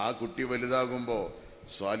 ആ കുട്ടി വലുതാകുമ്പോ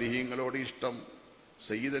സ്വാലിഹീങ്ങളോട് ഇഷ്ടം,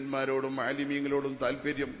 സയ്യിദന്മാരോടും ആലിമീങ്ങളോടും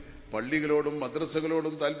താല്പര്യം, പള്ളികളോടും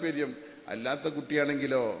മദ്രസകളോടും താല്പര്യം. അല്ലാത്ത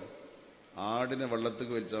കുട്ടിയാണെങ്കിലോ ആടിനെ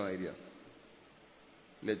വെള്ളത്തേക്ക് വലിച്ച മാതിരിയാണ്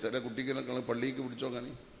അല്ലേ? ചില കുട്ടികളെ പള്ളിക്ക് പിടിച്ചോ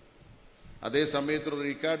കാണി. അതേ സമയത്തൊരു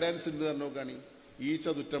റിക്കാ ഡാൻസ് ഉണ്ട് പറഞ്ഞോ കാണി. ഈച്ച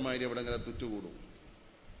തുറ്റമാതിരി അവിടെ ഇങ്ങനെ തുറ്റുകൂടും.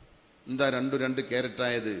 എന്താ 2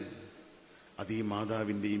 ക്യാരറ്റായത്? അത് ഈ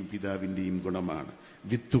മാതാവിൻ്റെയും പിതാവിൻ്റെയും ഗുണമാണ്.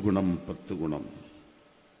 10 ഗുണം 10 ഗുണം.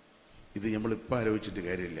 ഇത് നമ്മളിപ്പോൾ ആലോചിച്ചിട്ട്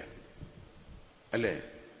കാര്യമില്ല അല്ലേ?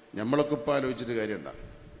 നമ്മളൊക്കെ ഇപ്പം ആലോചിച്ചിട്ട് കാര്യമുണ്ടാ?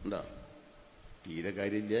 ഉണ്ടാ? തീരെ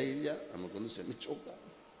കാര്യമില്ല. നമുക്കൊന്ന് ശ്രമിച്ചു നോക്കാം.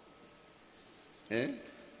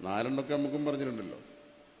 4 നമുക്കും പറഞ്ഞിട്ടുണ്ടല്ലോ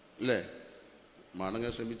അല്ലേ?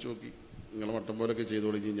 മാണെങ്കിൽ ശ്രമിച്ചു നോക്കി. നിങ്ങളെ മട്ടം പോലൊക്കെ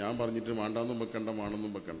ചെയ്തോളി. ഞാൻ പറഞ്ഞിട്ട് മാണ്ടാന്നും വെക്കണ്ട,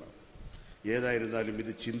 മാണെന്നും വെക്കണ്ട. ഏതായിരുന്നാലും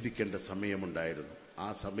ഇത് ചിന്തിക്കേണ്ട സമയമുണ്ടായിരുന്നു. ആ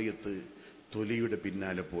സമയത്ത് തൊലിയുടെ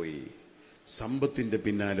പിന്നാലെ പോയി, സമ്പത്തിൻ്റെ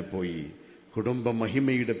പിന്നാലെ പോയി, കുടുംബ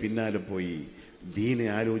മഹിമയുടെ പിന്നാലെ പോയി, ദീനെ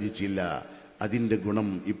ആലോചിച്ചില്ല. അതിൻ്റെ ഗുണം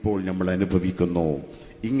ഇപ്പോൾ നമ്മൾ അനുഭവിക്കുന്നു.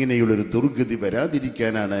 ഇങ്ങനെയുള്ളൊരു ദുർഗതി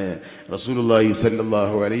വരാതിരിക്കാനാണ് റസൂലുള്ളാഹി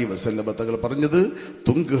സ്വല്ലല്ലാഹു അലൈഹി വസല്ലം തങ്ങൾ പറഞ്ഞത്,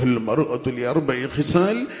 തുൻകിഹുൽ മർഅതു ലിഅർബഇ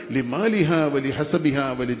ഖിസാൽ ലിമാലിഹാ വലിഹസബിഹാ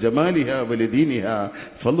വലിജമാലിഹാ വലിദീനിഹാ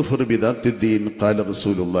ഫൾഫർ ബിദാത്തിദ്ദീൻ ഖാല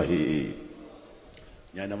റസൂലുള്ളാഹി.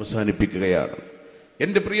 ഞാൻ അവസാനിപ്പിക്കുകയാണ്.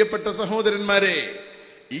 എൻ്റെ പ്രിയപ്പെട്ട സഹോദരന്മാരെ,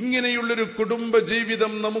 ഇങ്ങനെയുള്ളൊരു കുടുംബ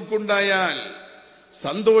ജീവിതം നമുക്കുണ്ടായാൽ,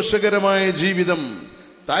 സന്തോഷകരമായ ജീവിതം,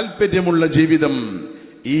 താല്പര്യമുള്ള ജീവിതം,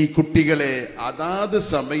 ഈ കുട്ടികളെ അതാത്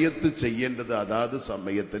സമയത്ത് ചെയ്യേണ്ടത് അതാത്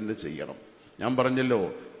സമയത്തന്നെ ചെയ്യണം. ഞാൻ പറഞ്ഞല്ലോ,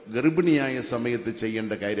 ഗർഭിണിയായ സമയത്ത്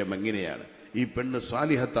ചെയ്യേണ്ട കാര്യം എങ്ങനെയാണ്? ഈ പെണ്ണ്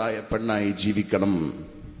സാലിഹത്തായ പെണ്ണായി ജീവിക്കണം.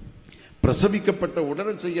 പ്രസവിക്കപ്പെട്ട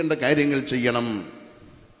ഉടനെ ചെയ്യേണ്ട കാര്യങ്ങൾ ചെയ്യണം.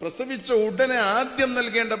 പ്രസവിച്ച ഉടനെ ആദ്യം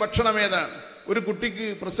നൽകേണ്ട ഭക്ഷണം ഏതാണ്? ഒരു കുട്ടിക്ക്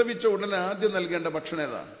പ്രസവിച്ച ഉടനെ ആദ്യം നൽകേണ്ട ഭക്ഷണം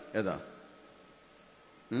ഏതാ?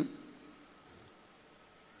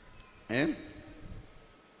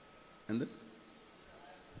 എന്ത്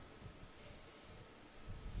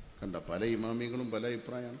കണ്ട? പല ഇമാമികളും പല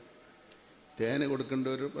അഭിപ്രായമാണ്. തേന്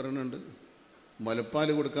കൊടുക്കേണ്ടവർ പറയുന്നുണ്ട്, മുലപ്പാൽ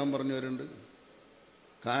കൊടുക്കാൻ പറഞ്ഞവരുണ്ട്,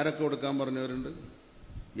 കാരക്ക കൊടുക്കാൻ പറഞ്ഞവരുണ്ട്,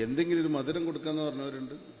 എന്തെങ്കിലും ഒരു മധുരം കൊടുക്കാമെന്ന്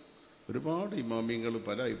പറഞ്ഞവരുണ്ട്. ഒരുപാട് ഇമാമിങ്ങൾ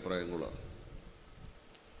പല അഭിപ്രായങ്ങളാണ്.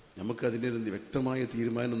 നമുക്കതിനൊരു വ്യക്തമായ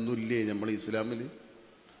തീരുമാനമൊന്നുമില്ലേ നമ്മൾ ഇസ്ലാമിൽ?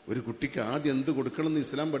 ഒരു കുട്ടിക്ക് ആദ്യം എന്ത് കൊടുക്കണമെന്ന്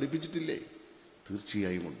ഇസ്ലാം പഠിപ്പിച്ചിട്ടില്ലേ?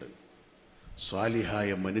 തീർച്ചയായും ഉണ്ട്. സ്വാലിഹായ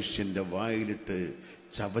മനുഷ്യൻ്റെ വായിലിട്ട്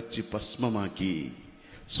ചവച്ച് ഭസ്മമാക്കി,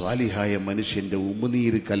 സ്വാലിഹായ മനുഷ്യൻ്റെ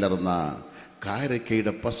ഉമിനീര് കലർന്ന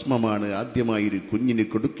കാരക്കയുടെ ഭസ്മമാണ് ആദ്യമായി ഒരു കുഞ്ഞിന്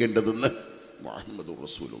കൊടുക്കേണ്ടതെന്ന് മുഹമ്മദ്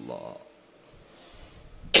റസൂലുള്ളാഹ്.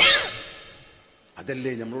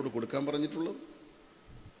 അതല്ലേ നമ്മളോട് കൊടുക്കാൻ പറഞ്ഞിട്ടുള്ളത്?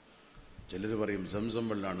 ചിലർ പറയും സംസം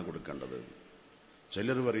വെള്ളമാണ് കൊടുക്കേണ്ടത്,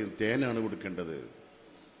 ചിലർ പറയും തേനാണ് കൊടുക്കേണ്ടത്.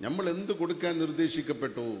 നമ്മൾ എന്ത് കൊടുക്കാൻ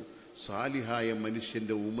നിർദ്ദേശിക്കപ്പെട്ടു? സാലിഹായ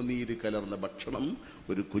മനുഷ്യന്റെ ഉമിനീര് കലർന്ന ഭക്ഷണം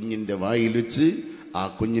ഒരു കുഞ്ഞിന്റെ വായിൽ വെച്ച് ആ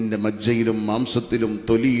കുഞ്ഞിന്റെ മജ്ജയിലും മാംസത്തിലും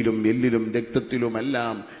തൊലിയിലും എല്ലിലും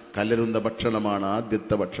രക്തത്തിലുമെല്ലാം കലരുന്ന ഭക്ഷണമാണ്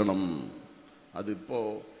ആദ്യത്തെ ഭക്ഷണം. അതിപ്പോ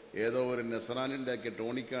ഏതോ ഒരു നസ്രാനുണ്ടാക്കിയ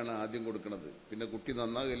ടോണിക്കാണ് ആദ്യം കൊടുക്കുന്നത്. പിന്നെ കുട്ടി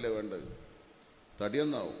നന്നാകില്ല വേണ്ടത്,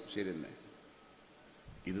 തടിയൊന്നാവും. ശരി തന്നെ.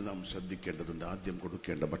 ഇത് നാം ശ്രദ്ധിക്കേണ്ടതുണ്ട്. ആദ്യം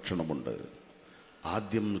കൊടുക്കേണ്ട ഭക്ഷണമുണ്ട്,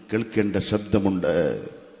 ആദ്യം കേൾക്കേണ്ട ശബ്ദമുണ്ട്.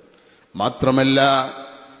 മാത്രമല്ല,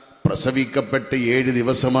 പ്രസവിക്കപ്പെട്ട് 7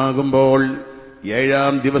 ദിവസമാകുമ്പോൾ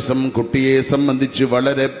 7-ാം ദിവസം കുട്ടിയെ സംബന്ധിച്ച്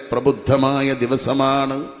വളരെ പ്രബുദ്ധമായ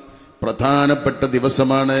ദിവസമാണ്, പ്രധാനപ്പെട്ട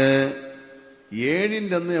ദിവസമാണ്.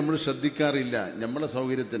 7ന്റെ അന്ന് നമ്മൾ ശ്രദ്ധിക്കാറില്ല, നമ്മളെ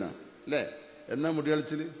സൗകര്യത്തിനാ അല്ലേ? എന്നാ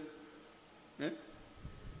മുടികളിച്ചില്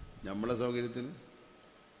നമ്മളെ സൗകര്യത്തിന്.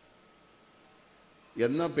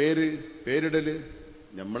 എന്നാ പേരിടല്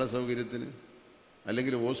നമ്മളെ സൗകര്യത്തിന്,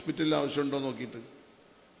 അല്ലെങ്കിൽ ഹോസ്പിറ്റലിൽ ആവശ്യമുണ്ടോ നോക്കിയിട്ട്.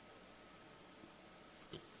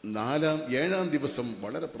 7-ാം ദിവസം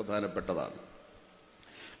വളരെ പ്രധാനപ്പെട്ടതാണ്.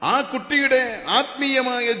 ആ കുട്ടിയുടെ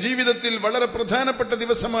ആത്മീയമായ ജീവിതത്തിൽ വളരെ പ്രധാനപ്പെട്ട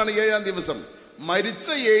ദിവസമാണ് 7-ാം ദിവസം. മരിച്ച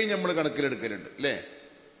 7 നമ്മൾ കണക്കിലെടുക്കലുണ്ട് അല്ലേ?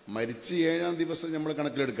 മരിച്ച 7-ാം ദിവസം നമ്മൾ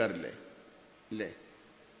കണക്കിലെടുക്കാറില്ലേ? ഇല്ലേ?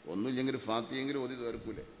 ഒന്നുമില്ലെങ്കിൽ ഫാത്തിയെങ്കിലും ഓതി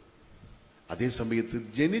തീർക്കൂലേ? അതേ സമയത്ത്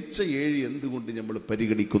ജനിച്ച 7 എന്തുകൊണ്ട് നമ്മൾ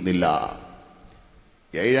പരിഗണിക്കുന്നില്ല?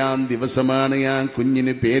 7-ാം ദിവസമാണ് ആ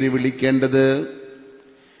കുഞ്ഞിന് പേര് വിളിക്കേണ്ടത്.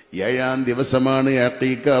 7-ാം ദിവസമാണ്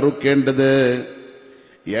അഖീഖ അറുക്കേണ്ടത്.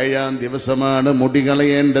 7-ാം ദിവസമാണ് മുടി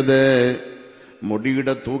കളയേണ്ടത്.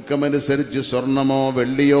 മുടിയുടെ തൂക്കമനുസരിച്ച് സ്വർണമോ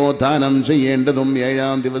വെള്ളിയോ ദാനം ചെയ്യേണ്ടതും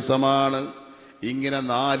 7-ാം ദിവസമാണ്. ഇങ്ങനെ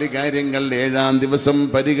 4 കാര്യങ്ങൾ 7-ാം ദിവസം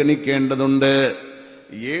പരിഗണിക്കേണ്ടതുണ്ട്.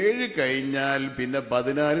 7 കഴിഞ്ഞാൽ പിന്നെ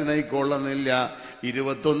 14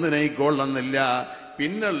 21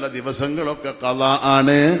 പിന്നുള്ള ദിവസങ്ങളൊക്കെ ഖളാ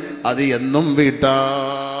ആണ്. അത് എന്നും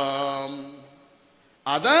വീട്ടാം.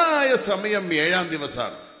 അതായ സമയം 7-ാം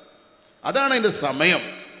ദിവസമാണ്. അതാണ് അതിന്റെ സമയം.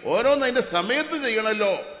 ഓരോന്നും അതിന്റെ സമയത്ത്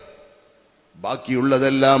ചെയ്യണല്ലോ.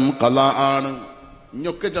 ബാക്കിയുള്ളതെല്ലാം ഖളാ ആണ്.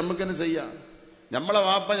 ഇഞ്ഞൊക്കെ ചമ്മക്കന്നെ ചെയ്യാം. നമ്മളെ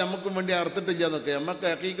വാപ്പ ഞമ്മക്കും വേണ്ടി അറുത്തിട്ടില്ല എന്നൊക്കെ. നമ്മക്ക്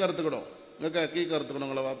അഖീഖ അറുത്തുക്കണോ? നിങ്ങൾക്ക് അഖീഖ അറുത്തുക്കണോ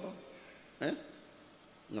നിങ്ങളെ വാപ്പ?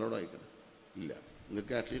 നിങ്ങളോട് വായിക്കണം ഇല്ല.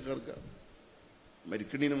 നിങ്ങൾക്ക് അഖീഖ അറുക്കാം.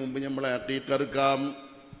 മരിക്കണീന് മുമ്പ് നമ്മളെ അഖീഖ അറുക്കാം.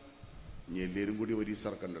 ഇനി എല്ലാവരും കൂടി ഒരു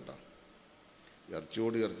ഇറക്കണ്ട കേട്ടോ.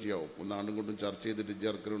 ഇറച്ചിയോട് ഇറച്ചിയാവും. ഒന്നാണ്ടും കൊണ്ടും ചർച്ച ചെയ്തിട്ട്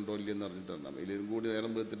ചേർക്കലുണ്ടോ ഇല്ലെന്ന് അറിഞ്ഞിട്ടുണ്ടാവും. എല്ലാവരും കൂടി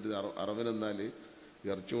നേരം വെത്തിട്ട് അറവനെന്നാൽ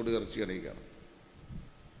ഇറച്ചിയോട് ഇറച്ചി അടയിക്കണം.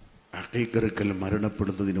 അഖീഖ അറുക്കൽ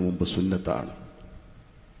മരണപ്പെടുന്നതിന് മുമ്പ് സുന്നത്താണ്.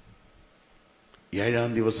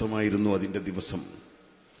 7-ാം ദിവസമായിരുന്നു അതിൻ്റെ ദിവസം.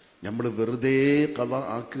 നമ്മൾ വെറുതെ ഖളാ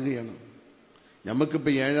ആക്കുകയാണ്.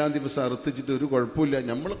 നമുക്കിപ്പോൾ 7-ാം ദിവസം അറുത്തിച്ചിട്ട് ഒരു കുഴപ്പമില്ല.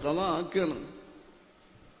 നമ്മൾ ഖളാ ആക്കുകയാണ്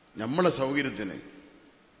നമ്മളെ സൗകര്യത്തിന്.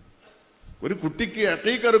 ഒരു കുട്ടിക്ക്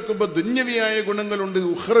അഖീഖ അറുക്കുമ്പോൾ ദുന്യവിയായ ഗുണങ്ങളുണ്ട്,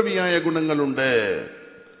 ഉഖ്റവിയായ ഗുണങ്ങളുണ്ട്.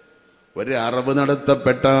 ഒരു അറവ്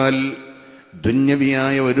നടത്തപ്പെട്ടാൽ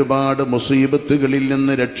ദുന്യവിയായ ഒരുപാട് മുസീബത്തുകളിൽ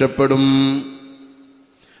നിന്ന് രക്ഷപ്പെടും,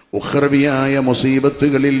 ഉഖ്റവിയായ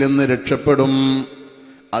മുസീബത്തുകളിൽ നിന്ന് രക്ഷപ്പെടും.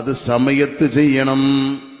 അത് സമയത്ത് ചെയ്യണം.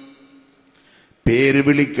 പേര്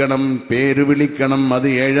വിളിക്കണം. അത്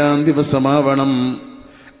 7-ാം ദിവസമാവണം.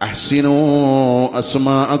 അഹ്സിനൂ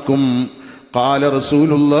അസ്മാഅക്കും ഖാല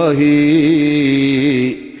റസൂലുള്ളാഹി.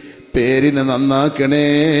 പേരിനെ നന്നാക്കണേ.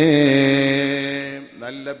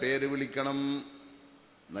 നല്ല പേര് വിളിക്കണം.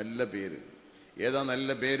 നല്ല പേര് ഏതാ? നല്ല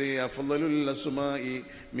പേര് അഫ്ളലുൽ അസ്മാഇ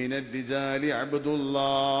മിനർ റിജാലി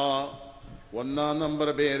അബ്ദുല്ലാഹ്. 1-ാം നമ്പർ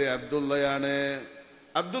പേര് അബ്ദുള്ളയാണ്.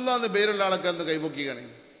 അബ്ദുള്ള എന്ന് പേരുള്ള ആളൊക്കെ അന്ന് കൈപൊക്കി കാണി.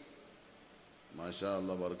 മാഷാ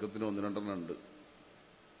അല്ലാഹ്, ബർക്കത്തിന് 1-2 ഉണ്ട്.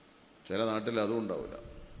 ചില നാട്ടിൽ അതും ഉണ്ടാവില്ല.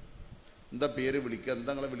 എന്താ പേര് വിളിക്കുക?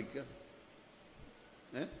 എന്താ നിങ്ങളെ വിളിക്കുക?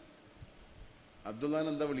 അബ്ദുല്ലാൻ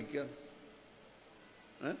എന്താ വിളിക്കുക?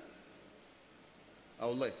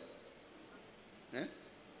 ഔളേ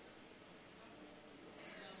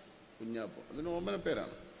കുഞ്ഞാപ്പോ. അതിന് ഓമന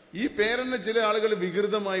പേരാണ്. ഈ പേരെന്നെ ചില ആളുകൾ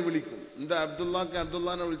വികൃതമായി വിളിക്കും. എന്താ അബ്ദുല്ലാക്ക്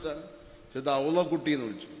അബ്ദുല്ലാനെ വിളിച്ചാൽ ചിലത് ഔള കുട്ടി എന്ന്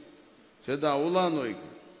വിളിച്ചു, ചിലത് ഔള എന്ന്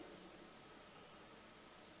ചോദിക്കും.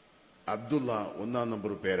 അബ്ദുള്ള 1-ാം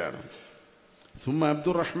നമ്പർ പേരാണ്. സുമ്മ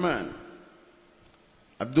അബ്ദുറഹ്മാൻ,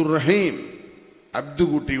 അബ്ദുറഹീം, അബ്ദു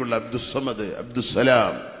കുട്ടിയുള്ള അബ്ദുസ്സമദ്,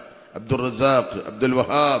 അബ്ദുസ്സലാം, അബ്ദുർ റസാഖ്, അബ്ദുൽ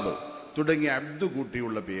വഹാബ് തുടങ്ങിയ അബ്ദു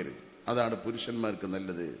കൂട്ടിയുള്ള പേര്. അതാണ് പുരുഷന്മാർക്ക്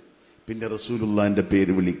നല്ലത്. പിന്നെ റസൂലുള്ളാഹിന്റെ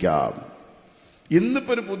പേര് വിളിക്കാം.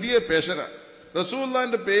 ഇന്നിപ്പോ ഒരു പുതിയ പേശന,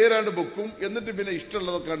 റസൂലുള്ളാഹിന്റെ പേരാണ്ട് ബുക്കും, എന്നിട്ട് പിന്നെ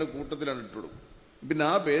ഇഷ്ടമുള്ളതൊക്കെ കൂട്ടത്തിലാണ് ഇട്ടിടും. പിന്നെ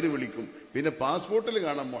ആ പേര് വിളിക്കും. പിന്നെ പാസ്പോർട്ടിൽ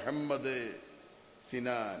കാണാം മുഹമ്മദ്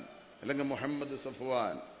സിനാൻ അല്ലെങ്കിൽ മുഹമ്മദ്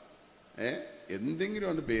സഫ്വാൻ. എന്തെങ്കിലും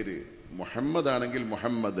ആണ് പേര്. മുഹമ്മദ് ആണെങ്കിൽ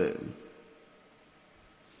മുഹമ്മദ്.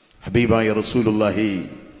 ഹബീബായ റസൂലുള്ളാഹി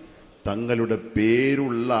തങ്ങളുടെ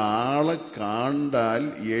പേരുള്ള ആളെ കണ്ടാൽ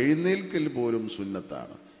എഴുന്നേൽക്കൽ പോലും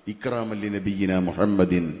സുന്നത്താണ്. ഇക്റാമല്ലി നബിയിന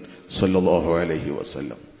മുഹമ്മദിൻ സല്ലല്ലാഹു അലൈഹി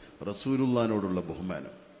വസല്ലം. റസൂലുള്ളാഹിനോടുള്ള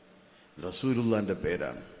ബഹുമാനം. റസൂലുള്ളാഹിന്റെ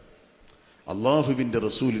പേരാണ്, അള്ളാഹുവിൻ്റെ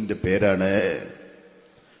റസൂലിൻ്റെ പേരാണ്.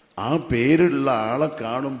 ആ പേരുള്ള ആളെ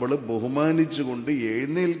കാണുമ്പോൾ ബഹുമാനിച്ചുകൊണ്ട്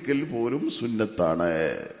എഴുന്നേൽക്കൽ പോലും സുന്നത്താണ്.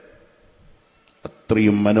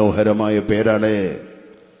 അത്രയും മനോഹരമായ പേരാണ്.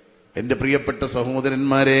 എൻ്റെ പ്രിയപ്പെട്ട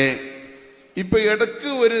സഹോദരന്മാരെ, ഇപ്പൊ ഇടക്ക്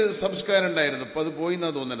ഒരു സംസ്കാരം ഉണ്ടായിരുന്നു, ഇപ്പൊ അത് പോയി എന്നാ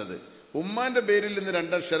തോന്നണത്. ഉമ്മാന്റെ പേരിൽ നിന്ന്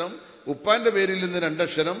 2 അക്ഷരം, ഉപ്പാന്റെ പേരിൽ നിന്ന് 2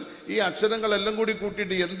 അക്ഷരം, ഈ അക്ഷരങ്ങളെല്ലാം കൂടി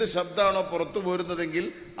കൂട്ടിയിട്ട് എന്ത് ശബ്ദമാണോ പുറത്തു പോരുന്നതെങ്കിൽ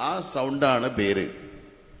ആ സൗണ്ടാണ് പേര്.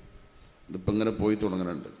 ഇതിപ്പോ ഇങ്ങനെ പോയി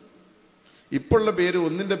തുടങ്ങുന്നുണ്ട്. ഇപ്പോഴുള്ള പേര്,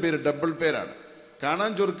 ഒന്നിന്റെ പേര് ഡബിൾ പേരാണ്.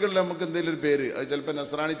 കാണാൻ ചുരുക്കമുള്ള നമുക്ക് എന്തെങ്കിലും ഒരു പേര്, അത് ചിലപ്പോൾ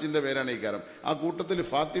നസ്രാണിച്ചിന്റെ പേരാണ് ഈ കാര്യം, ആ കൂട്ടത്തിൽ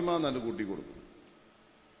ഫാത്തിമ എന്നാണ് കൂട്ടി കൊടുക്കും.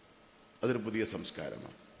 അതൊരു പുതിയ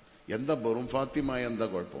സംസ്കാരമാണ്. എന്താ വെറും ഫാത്തിമ, എന്താ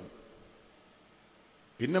കുഴപ്പം?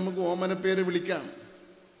 പിന്നെ നമുക്ക് ഓമന പേര് വിളിക്കാം.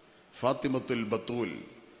 ഫാത്തിമത്തുൽ ബത്തൂൽ,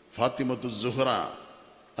 ഫാത്തിമത്തുൽ സുഹ്റ,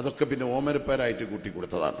 അതൊക്കെ പിന്നെ ഓമനപ്പേരായിട്ട് കൂട്ടി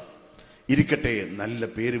കൊടുത്തതാണ്. ഇരിക്കട്ടെ, നല്ല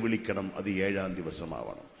പേര് വിളിക്കണം. അത് 7-ാം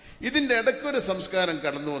ദിവസമാവണം. ഇതിൻ്റെ ഇടയ്ക്കൊരു സംസ്കാരം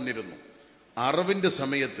കടന്നു വന്നിരുന്നു. അറവിന്റെ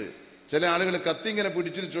സമയത്ത് ചില ആളുകൾ കത്തിങ്ങനെ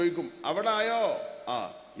പിടിച്ചിട്ട് ചോദിക്കും, അവിടെ ആയോ? ആ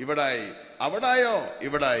ഇവിടായി. അവിടായോ?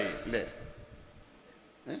 ഇവിടായി. അല്ലേ?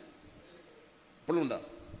 ഇപ്പോഴും ഉണ്ടാ?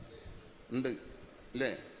 ഉണ്ട്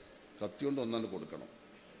അല്ലേ? കത്തി കൊണ്ട് ഒന്നാണ്ട് കൊടുക്കണം.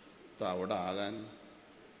 അവിടെ ആകാൻ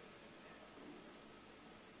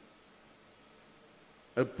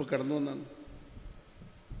എപ്പോൾ കടന്നു വന്നാണ്.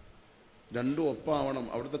 രണ്ടും ഒപ്പാവണം.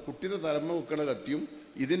 അവിടുത്തെ കുട്ടിയുടെ തലമ വെക്കണ കത്തിയും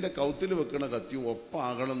ഇതിൻ്റെ കൗത്തിൽ വെക്കണ കത്തിയും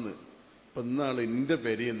ഒപ്പാകണമെന്ന്. ഇപ്പം ഇന്നാള് എൻ്റെ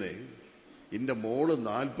പെരേന്ന് എൻ്റെ മോള്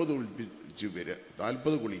 40 കുളിപ്പിച്ച് വരിക,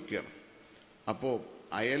 40 കുളിക്കുകയാണ്. അപ്പോൾ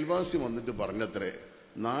അയൽവാസി വന്നിട്ട് പറഞ്ഞത്രേ,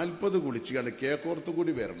 40 കുളിച്ചാണ് കേക്കോർത്ത്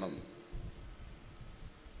കൂടി വരണം,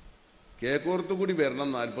 കേക്കോർത്ത് കൂടി വരണം,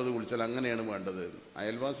 40 കുളിച്ചാൽ അങ്ങനെയാണ് വേണ്ടത്.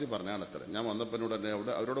 അയൽവാസി പറഞ്ഞാണ് അത്ര. ഞാൻ വന്നപ്പനോട് തന്നെ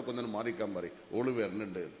അവരോടൊക്കെ ഒന്നും മാറിക്കാൻ പറയും, ഓള്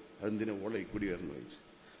വരണുണ്ട്. അതെന്തിനാ ഓളെ കൂടി വരണം ചോദിച്ചു.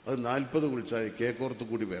 അത് 40 കുളിച്ചാൽ കേക്കോർത്ത്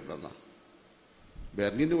കൂടി വരണം എന്നാ.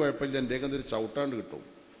 വരണിൻ്റെ കുഴപ്പമില്ല, എൻ്റെ ഒരു ചവിട്ടാണ്ട് കിട്ടും.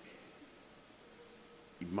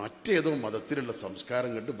 മറ്റേതോ മതത്തിലുള്ള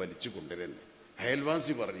സംസ്കാരം കണ്ട് വലിച്ചു കൊണ്ടുവരുന്നത്.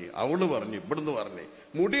 അയൽവാസി പറഞ്ഞ്, അവള് പറഞ്ഞ്, ഇവിടുന്ന് പറഞ്ഞ്,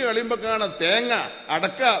 മുടി കളിയുമ്പോ കാണാം തേങ്ങ,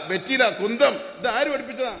 അടക്ക, വെറ്റില, കുന്തം. ഇത് ആര്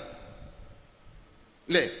പഠിപ്പിച്ചതാ?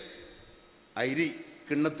 അല്ലേ? അരി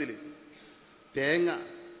കിണ്ണത്തില് തേങ്ങ,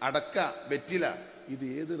 അടക്ക, വെറ്റില, ഇത്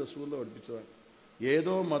ഏത് റസൂലുള്ള പഠിപ്പിച്ചതാണ്?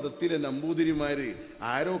 ഏതോ മതത്തിലെ നമ്പൂതിരിമാര്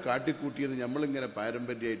ആരോ കാട്ടിക്കൂട്ടിയത് നമ്മളിങ്ങനെ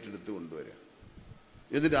പാരമ്പര്യമായിട്ട് എടുത്തു കൊണ്ടുവരിക.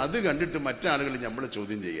 എന്നിട്ട് അത് കണ്ടിട്ട് മറ്റാളുകൾ നമ്മളെ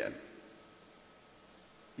ചോദ്യം ചെയ്യാൻ.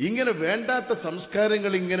 ഇങ്ങനെ വേണ്ടാത്ത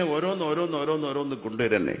സംസ്കാരങ്ങൾ ഇങ്ങനെ ഓരോന്ന്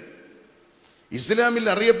കൊണ്ടുവരന്നെ. ഇസ്ലാമിൽ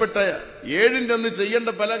അറിയപ്പെട്ട 7-ന്റെ അന്ന് ചെയ്യേണ്ട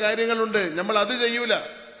പല കാര്യങ്ങളുണ്ട്, നമ്മൾ അത് ചെയ്യൂല.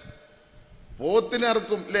 പോത്തിനെ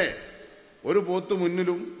അറുക്കും അല്ലേ? ഒരു പോത്ത്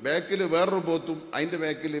മുന്നിലും ബാക്കിൽ വേറൊരു പോത്തും, അതിന്റെ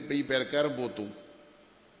ബാക്കിൽ ഇപ്പൊ ഈ പെരക്കാരൻ പോത്തും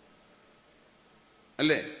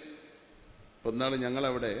അല്ലേ? ഇപ്പൊ എന്നാള്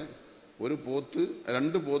ഞങ്ങളവിടെ ഒരു പോത്ത്,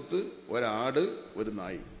 2 പോത്ത്, ഒരാട്, ഒരു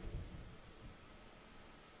നായി.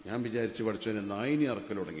 ഞാൻ വിചാരിച്ച് പഠിച്ചവനെ നായിനി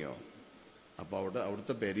അറക്കൽ തുടങ്ങിയോ? അപ്പൊ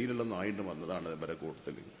അവിടുത്തെ പെരയിലുള്ള നായിണ്ട് വന്നതാണ് ഇവരെ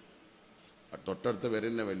കൂട്ടത്തിൽ. തൊട്ടടുത്ത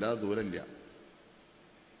പെരന്നെ വല്ലാതെ ദൂരമില്ല.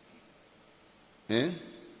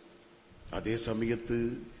 അതേ സമയത്ത്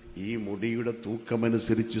ഈ മുടിയുടെ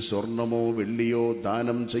തൂക്കമനുസരിച്ച് സ്വർണമോ വെള്ളിയോ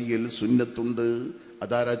ദാനം ചെയ്യൽ സുന്നത്തുണ്ട്.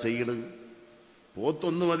 അതാരാ ചെയ്യണത്?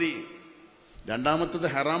 പോത്തൊന്നു മതി. 2ാമത്തത്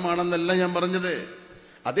ഹറാമാണെന്നല്ല ഞാൻ പറഞ്ഞത്.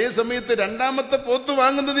 അതേ സമയത്ത് 2ാമത്തെ പോത്ത്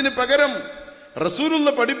വാങ്ങുന്നതിന് പകരം റസൂലുള്ള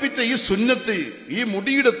പഠിപ്പിച്ച ഈ സുന്നത്ത്, ഈ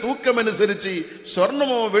മുടിയുടെ തൂക്കമനുസരിച്ച്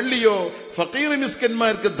സ്വർണമോ വെള്ളിയോ ഫക്കീർ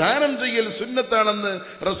മിസ്കന്മാർക്ക് ദാനം ചെയ്യൽ സുന്നത്താണെന്ന്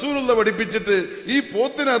റസൂലുള്ള പഠിപ്പിച്ചിട്ട് ഈ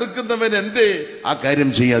പോത്തിനെ അറുക്കുന്നവൻ എന്തേ ആ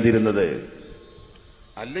കാര്യം ചെയ്യാതിരുന്നത്?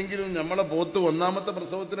 അല്ലെങ്കിലും നമ്മളെ പോത്ത് 1ാമത്തെ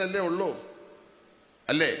പ്രസവത്തിനല്ലേ ഉള്ളൂ,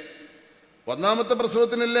 അല്ലേ? 1ാമത്തെ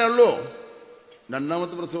പ്രസവത്തിനല്ലേ ഉള്ളൂ.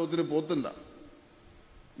 2ാമത്തെ പ്രസവത്തിന് പോത്തുണ്ടോ?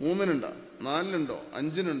 3-നുണ്ടോ? 4-നുണ്ടോ?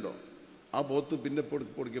 5-നുണ്ടോ? ആ പോത്ത് പിന്നെ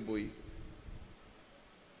പൊടിക്കെ പോയി.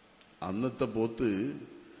 അന്നത്തെ പോത്ത്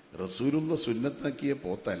റസൂലുള്ള സുന്നത്താക്കിയ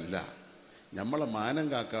പോത്തല്ല, നമ്മളെ മാനം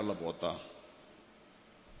കാക്കാനുള്ള പോത്താ.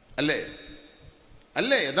 അല്ലേ?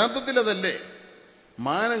 അല്ലേ? യഥാർത്ഥത്തിൽ അതല്ലേ?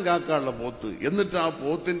 മാനം കാക്കാനുള്ള പോത്ത്. എന്നിട്ട് ആ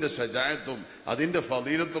പോത്തിന്റെ ശജായത്തും അതിന്റെ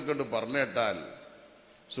ഫളീലത്തും കൊണ്ട് പറഞ്ഞേട്ടാൽ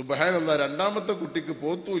സുബ്ഹാനല്ലാഹ്, 2ാമത്തെ കുട്ടിക്ക്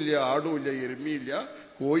പോത്തുമില്ല, ആടുമില്ല, എരുമിയില്ല,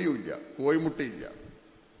 കോഴിയുമില്ല, കോഴിമുട്ടയില്ല.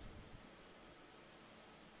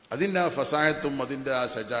 അതിൻ്റെ ആ ഫസായത്തും അതിൻ്റെ ആ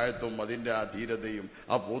ശജായത്തും അതിൻ്റെ ആ ധീരതയും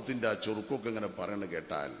ആ പോത്തിൻ്റെ ആ ചുറുക്കൊക്കെ ഇങ്ങനെ പറയണ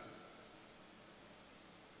കേട്ടാൽ,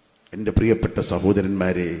 എൻ്റെ പ്രിയപ്പെട്ട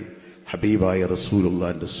സഹോദരന്മാരെ, ഹബീബായ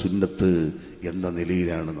റസൂലുള്ളാഹിന്റെ സുന്നത്ത് എന്ന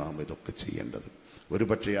നിലയിലാണ് നാം ഇതൊക്കെ ചെയ്യേണ്ടത്. ഒരു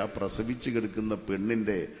പക്ഷേ ആ പ്രസവിച്ച് കിടക്കുന്ന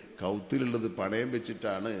പെണ്ണിൻ്റെ കൗത്തിലുള്ളത് പണയം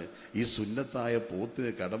വെച്ചിട്ടാണ് ഈ സുന്നത്തായ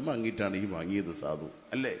പോത്തിന് കടം വാങ്ങിയിട്ടാണ് ഈ വാങ്ങിയത് സാധു.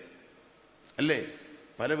 അല്ലേ അല്ലേ?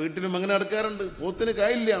 പല വീട്ടിലും അങ്ങനെ നടക്കാറുണ്ട്. പോത്തിന്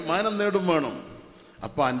കായില്ല, മാനം നേടും വേണം.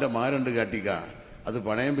 അപ്പം എൻ്റെ മാരണ്ട് കാട്ടിക്ക അത്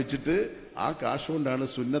പണയം വെച്ചിട്ട് ആ കാശുകൊണ്ടാണ്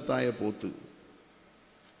സുന്നത്തായ പോത്ത്,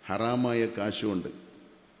 ഹറാമായ കാശുകൊണ്ട്.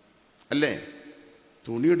 അല്ലേ?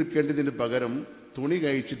 തുണി എടുക്കേണ്ടതിന് പകരം തുണി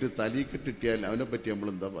കഴിച്ചിട്ട് തലയിൽ കെട്ടിട്ടിയാൽ അവനെ പറ്റി നമ്മൾ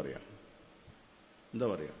എന്താ പറയാ?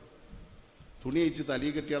 തുണി കഴിച്ച്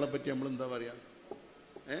തലയിൽ കെട്ടിയാളെ പറ്റി നമ്മൾ എന്താ പറയാ?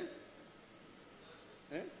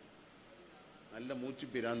 നല്ല മൂച്ചി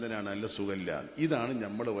പിരാന്തനാണ്, നല്ല സുഖമില്ല. ഇതാണ്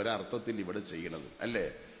നമ്മൾ ഒരർത്ഥത്തിൽ ഇവിടെ ചെയ്യണത്. അല്ലേ?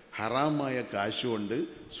 ഹറാമായ കാശുകൊണ്ട്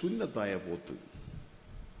സുന്നത്തായ പോത്ത്.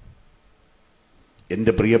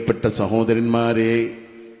 എൻ്റെ പ്രിയപ്പെട്ട സഹോദരന്മാരെ,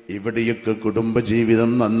 ഇവിടെയൊക്കെ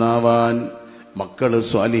കുടുംബജീവിതം നന്നാവാൻ, മക്കള്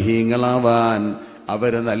സ്വാലിഹീങ്ങളാവാൻ,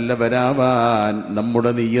 അവര് നല്ലവരാവാൻ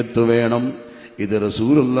നമ്മുടെ നിയ്യത്ത് വേണം. ഇത്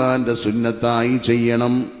റസൂലുള്ളാഹിന്റെ സുന്നത്തായി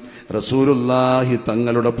ചെയ്യണം. റസൂലുള്ളാഹി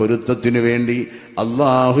തങ്ങളുടെ പൊരുത്തത്തിനു വേണ്ടി,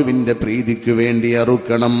 അള്ളാഹുവിൻ്റെ പ്രീതിക്ക് വേണ്ടി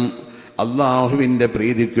അറുക്കണം. അള്ളാഹുവിൻ്റെ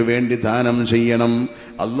പ്രീതിക്ക് വേണ്ടി ദാനം ചെയ്യണം.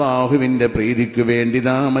 അള്ളാഹുവിൻ്റെ പ്രീതിക്ക് വേണ്ടി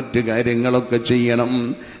മറ്റ് കാര്യങ്ങളൊക്കെ ചെയ്യണം.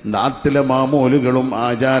 നാട്ടിലെ മാമൂലുകളും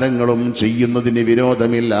ആചാരങ്ങളും ചെയ്യുന്നതിന്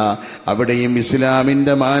വിരോധമില്ല. അവിടെയും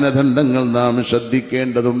ഇസ്ലാമിൻ്റെ മാനദണ്ഡങ്ങൾ നാം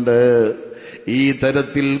ശ്രദ്ധിക്കേണ്ടതുണ്ട്. ഈ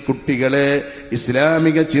തരത്തിൽ കുട്ടികളെ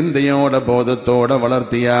ഇസ്ലാമിക ചിന്തയോടെ ബോധത്തോടെ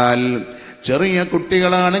വളർത്തിയാൽ, ചെറിയ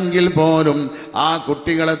കുട്ടികളാണെങ്കിൽ പോലും ആ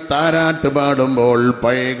കുട്ടികളെ താരാട്ട് പാടുമ്പോൾ,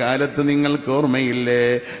 പഴയ കാലത്ത് നിങ്ങൾക്ക് ഓർമ്മയില്ലേ,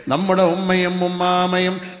 നമ്മുടെ ഉമ്മയും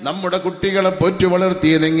ഉമ്മാമയും നമ്മുടെ കുട്ടികളെ പൊറ്റു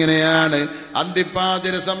വളർത്തിയത് എങ്ങനെയാണ്?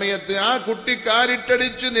 അന്തിപ്പാതിര സമയത്ത് ആ കുട്ടി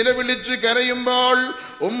കാലിട്ടടിച്ച് നിലവിളിച്ച് കരയുമ്പോൾ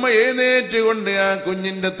ഉമ്മ എഴുന്നേറ്റുകൊണ്ട് ആ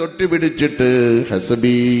കുഞ്ഞിന്റെ തൊട്ടി പിടിച്ചിട്ട്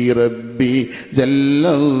ഹസ്ബി റബ്ബി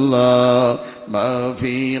ജല്ലല്ലാഹ് മാ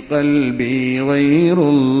ഫീ ഖൽബി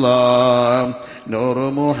ഗൈറുല്ലാഹ് നൂർ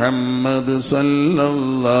മുഹമ്മദ്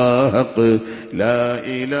സല്ലല്ലാഹു ലാ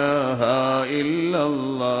ഇലാഹ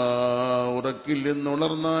ഇല്ലല്ലാഹ്. ഉറക്കിൽ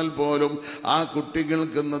നിന്നുണർന്നാൽ പോലും ആ കുട്ടി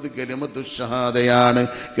കേൾക്കുന്നത് കലിമത്തു ഷഹാദയാണ്,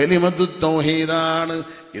 കലിമത്തു തൗഹീദാണ്.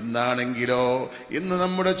 ഇന്നാണെങ്കിലോ, ഇന്ന്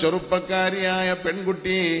നമ്മുടെ ചെറുപ്പക്കാരിയായ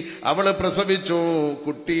പെൺകുട്ടി, അവള് പ്രസവിച്ചു,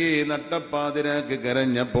 കുട്ടിയെ നട്ടപ്പാതിരാക്ക്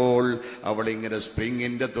കരഞ്ഞപ്പോൾ അവളിങ്ങനെ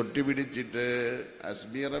സ്പ്രിങ്ങിന്റെ തൊട്ടി പിടിച്ചിട്ട്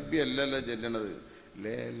ഹസ്ബി റബ്ബി അല്ലല്ലോ ചെല്ലണത്,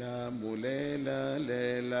 ലേല മുലേല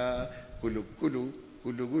ലേല കുലുക്കുലു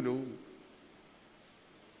കുലുകുലു.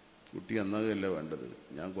 കുട്ടി എന്നാകല്ല വേണ്ടത്.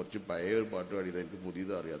 ഞാൻ കുറച്ച് പഴയ ഒരു പാട്ട് പാടിയത്, എനിക്ക്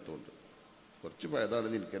പുതിയത് അറിയാത്തതുകൊണ്ട്. കുറച്ച്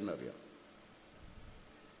പഴയതാണെന്ന് എനിക്ക് തന്നെ അറിയാം.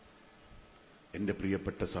 എൻ്റെ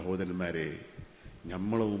പ്രിയപ്പെട്ട സഹോദരന്മാരെ,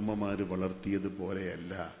 നമ്മളെ ഉമ്മമാര്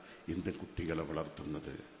വളർത്തിയതുപോലെയല്ല ഇന്ന് കുട്ടികളെ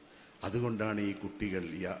വളർത്തുന്നത്. അതുകൊണ്ടാണ് ഈ കുട്ടികൾ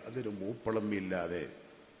അതൊരു മൂപ്പളമില്ലാതെ,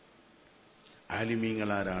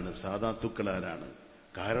 ആലിമീങ്ങളാരാണ്, സാദാത്തുക്കളാരാണ്,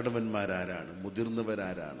 കാരണവന്മാരാരാണ്,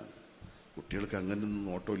 മുതിർന്നവരാരാണ്, കുട്ടികൾക്ക് അങ്ങനെയൊന്നും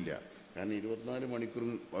നോട്ടമില്ല. കാരണം 24 മണിക്കൂറും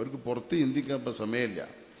അവർക്ക് പുറത്ത് ചിന്തിക്കാൻ ഇപ്പം സമയമില്ല.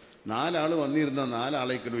 4 ആൾ വന്നിരുന്ന 4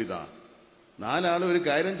 ആളേക്കലും ഇതാ, 4 ആൾ ഒരു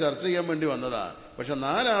കാര്യം ചർച്ച ചെയ്യാൻ വേണ്ടി വന്നതാ. പക്ഷെ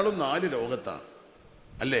 4 ആളും 4 ലോകത്താ.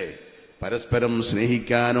 അല്ലേ? പരസ്പരം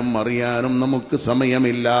സ്നേഹിക്കാനും അറിയാനും നമുക്ക്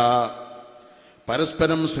സമയമില്ല.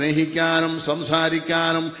 പരസ്പരം സ്നേഹിക്കാനും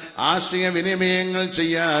സംസാരിക്കാനും ആശയവിനിമയങ്ങൾ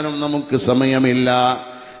ചെയ്യാനും നമുക്ക് സമയമില്ല.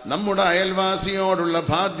 നമ്മുടെ അയൽവാസിയോടുള്ള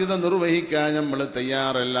ബാധ്യത നിർവഹിക്കാൻ നമ്മൾ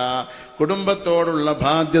തയ്യാറല്ല. കുടുംബത്തോടുള്ള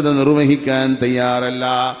ബാധ്യത നിർവഹിക്കാൻ തയ്യാറല്ല.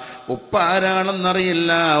 ഉപ്പ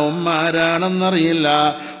ആരാണെന്നറിയില്ല, ഉമ്മ ആരാണെന്നറിയില്ല,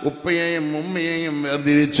 ഉപ്പയെയും ഉമ്മയെയും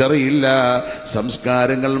വേർതിരിച്ചറിയില്ല.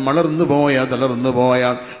 സംസ്കാരങ്ങൾ തളർന്നു പോയ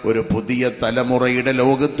ഒരു പുതിയ തലമുറയുടെ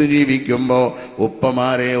ലോകത്ത് ജീവിക്കുമ്പോൾ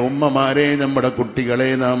ഉപ്പമാരെ ഉമ്മമാരെ നമ്മുടെ കുട്ടികളെ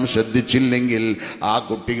നാം ശ്രദ്ധിച്ചില്ലെങ്കിൽ ആ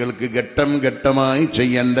കുട്ടികൾക്ക് ഘട്ടം ഘട്ടമായി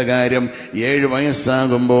ചെയ്യേണ്ട കാര്യം 7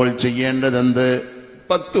 വയസ്സാകുമ്പോൾ ചെയ്യേണ്ടതെന്ത്,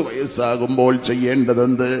 10 വയസ്സാകുമ്പോൾ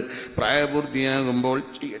ചെയ്യേണ്ടതെന്ത്, പ്രായപൂർത്തിയാകുമ്പോൾ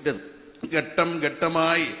ചെയ്യേണ്ടത് ഘട്ടം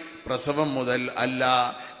ഘട്ടമായി. പ്രസവം മുതൽ അല്ല,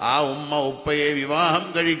 ആ ഉമ്മ ഉപ്പയെ വിവാഹം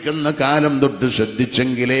കഴിക്കുന്ന കാലം തൊട്ട്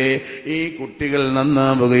ശ്രദ്ധിച്ചെങ്കിലേ ഈ കുട്ടികൾ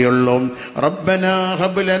നന്നാവുകയുള്ളൂ. റബ്ബനാ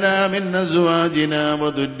ഹബ് ലനാ മിൻ അസ്വാജിനാ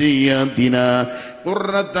വദുരിയാതിനാ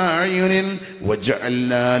ഖുർറത അയുനിൻ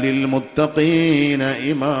വജഅൽനാ ലിൽ മുത്തഖീന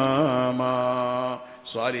ഇമാമാ.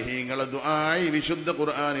 സ്വാലിഹീങ്ങളെ ദുആയി വിശുദ്ധ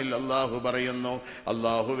ഖുർആനിൽ അല്ലാഹു പറയുന്നു,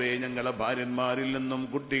 അല്ലാഹുവേ ഞങ്ങളെ ഭാര്യന്മാരിൽ നിന്നും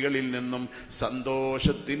കുട്ടികളിൽ നിന്നും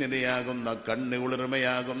സന്തോഷത്തിനിരയാകുന്ന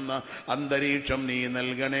കണ്ണുകുളിർമയാകുന്ന അന്തരീക്ഷം നീ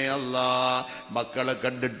നൽകണേ അല്ലാ. മക്കളെ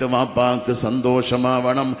കണ്ടിട്ട് വാപ്പാക്ക്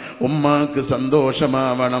സന്തോഷമാവണം, ഉമ്മാക്ക്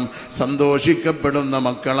സന്തോഷമാവണം, സന്തോഷിക്കപ്പെടുന്ന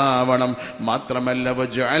മക്കളാവണം. മാത്രമല്ല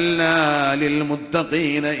വജഅൽനാ ലിൽ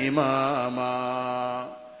മുത്തഖീന ഇമാമാ,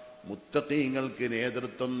 മുത്തഖീങ്ങൾക്ക്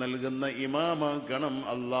നേതൃത്വം നൽകുന്ന ഇമാമാക്കണം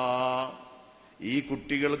അല്ലാ. ഈ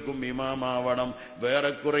കുട്ടികൾക്കും ഇമാമാവണം,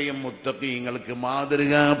 വേറെ കുറേയും മുത്തഖീങ്ങൾക്ക്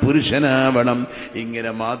മാതൃകാ പുരുഷനാവണം.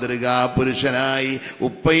 ഇങ്ങനെ മാതൃകാ പുരുഷനായി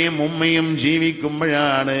ഉപ്പയും ഉമ്മയും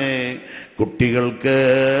ജീവിക്കുമ്പോഴാണ് കുട്ടികൾക്ക്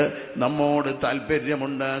നമ്മോട്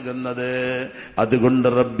താല്പര്യമുണ്ടാകുന്നത്. അതുകൊണ്ട്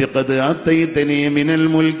റബ്ബി ഖദ് ആതൈതനി മിനൽ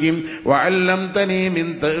മുൽകി വഅല്ലംതനി മിൻ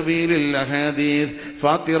തഅ്വീലിൽ അഹാദീസ്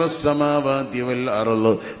ഫാത്തിറസ് സമാവാതി വൽ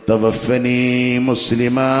അർള് തവഫനി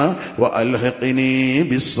മുസ്ലിമാ വഅൽഹിഖ്നി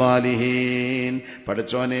ബിസ്സാലിഹീൻ.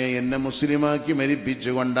 പടച്ചോനെ, എന്നെ മുസ്ലിമാക്കി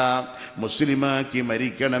മരിപ്പിച്ചുകൊണ്ടാ. മുസ്ലിമാക്കി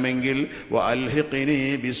മരിക്കണമെങ്കിൽ വഅൽഹിഖ്നി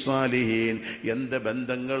ബിസ്സാലിഹീൻ, എന്ത്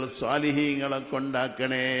ബന്ധങ്ങൾ സാലിഹീങ്ങളെ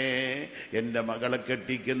കൊണ്ടാക്കണേ. എൻ്റെ മകളെ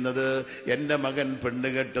കെട്ടിക്കുന്നത്, എൻ്റെ മകൻ പെണ്ണ്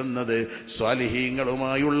കെട്ടുന്നത്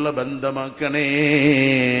സ്വാലിഹീങ്ങളുമായുള്ള ബന്ധമാക്കണേ.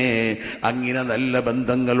 അങ്ങനെ നല്ല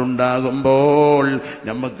ബന്ധങ്ങൾ ഉണ്ടാകുമ്പോൾ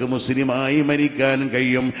നമുക്ക് മുസ്ലിമായി മരിക്കാൻ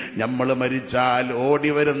കഴിയും. നമ്മൾ മരിച്ചാൽ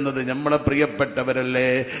ഓടി വരുന്നത് നമ്മളെ പ്രിയപ്പെട്ടവരല്ലേ,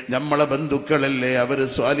 നമ്മളെ ബന്ധുക്കളല്ലേ. അവർ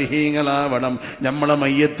സ്വാലിഹീങ്ങളാവണം. നമ്മളെ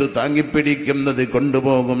മയ്യത്ത് താങ്ങിപ്പിടിക്കുന്നത്,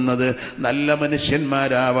 കൊണ്ടുപോകുന്നത് നല്ല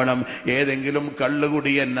മനുഷ്യന്മാരാവണം. ഏതെങ്കിലും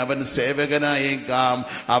കള്ളുകുടിയൻ അവൻ സേവകനായേക്കാം,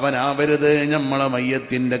 അവനാവരുത് നമ്മളെ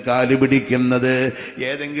മയ്യത്തിന്റെ കാല് പിടിക്കുന്നത്.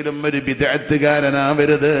 ഏതെങ്കിലും ഒരു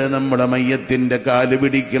ബിദ്അത്തുകാരനാവരുത് നമ്മുടെ മയ്യത്തിന്റെ കാല്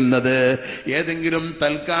പിടിക്കുന്നത്. ഏതെങ്കിലും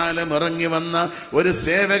തൽക്കാലം ഇറങ്ങി വന്ന ഒരു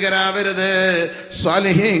സേവകനാവരുത്.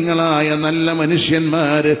 സ്വാലിഹീങ്ങളായ നല്ല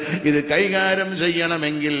മനുഷ്യന്മാര് ഇത് കൈകാര്യം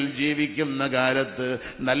ചെയ്യണമെങ്കിൽ ജീവിക്കുന്ന കാലത്ത്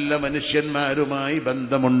നല്ല മനുഷ്യന്മാരുമായി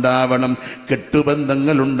ബന്ധമുണ്ടാവണം,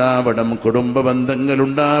 കെട്ടുബന്ധങ്ങൾ ഉണ്ടാവണം, കുടുംബ ബന്ധങ്ങൾ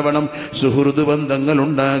ഉണ്ടാവണം, സുഹൃദ് ബന്ധങ്ങൾ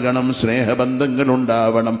ഉണ്ടാകണം, സ്നേഹബന്ധങ്ങൾ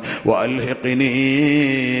ഉണ്ടാവണം. വഅൽഹിഖ്നി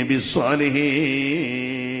ബിസ്സാലിഹീൻ.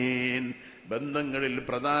 ബന്ധങ്ങളിൽ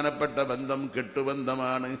പ്രധാനപ്പെട്ട ബന്ധം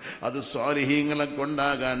കെട്ടുബന്ധമാണ്. അത് സ്വാലിഹീങ്ങളെ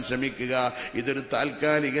കൊണ്ടാകാൻ ശ്രമിക്കുക. ഇതൊരു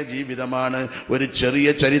താൽക്കാലിക ജീവിതമാണ്. ഒരു ചെറിയ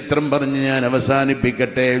ചരിത്രം പറഞ്ഞ് ഞാൻ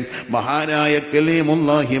അവസാനിപ്പിക്കട്ടെ. മഹാനായ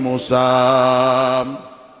കലീമുല്ലാഹി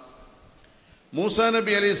മൂസാ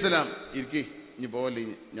നബി അലൈഹി സ്വലാം ഇനി പോലെ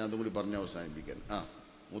ഞാൻ അതും കൂടി പറഞ്ഞ് അവസാനിപ്പിക്കാൻ.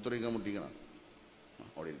 മൂത്രയിക്കാൻ മുട്ടിക്കണം,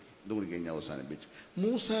 അവിടെ ഇതും കൂടി കഴിഞ്ഞ് അവസാനിപ്പിച്ചു.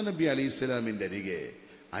 മൂസാ നബി അലൈഹി സ്വലാമിൻ്റെ അരികെ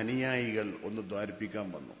അനുയായികൾ ഒന്ന് ദ്വാരിപ്പിക്കാൻ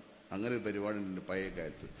വന്നു. അങ്ങനെ ഒരു പരിപാടി ഉണ്ട് പഴയ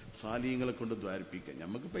കാലത്ത്. സാലിഹ്യങ്ങളെ കൊണ്ട് ദ്വാരിപ്പിക്കാൻ.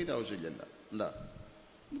 നമുക്കിപ്പോൾ അതിൻ്റെ ആവശ്യമില്ലല്ലോ, എന്താ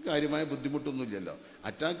നമുക്ക് കാര്യമായ ബുദ്ധിമുട്ടൊന്നുമില്ലല്ലോ.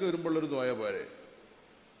 അറ്റാക്ക് വരുമ്പോഴൊരു ദ്വായ പോരെ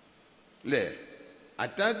അല്ലേ?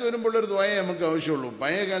 അറ്റാക്ക് വരുമ്പോഴൊരു ദ്വായ നമുക്ക് ആവശ്യമുള്ളൂ.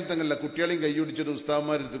 പഴയ കാലത്ത് അങ്ങനല്ല. കുട്ടികളെയും കൈ പിടിച്ചിട്ട്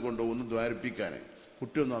ഉസ്താദ്മാരെടുത്ത് കൊണ്ടുപോകും ഒന്ന് ദ്വാരിപ്പിക്കാൻ,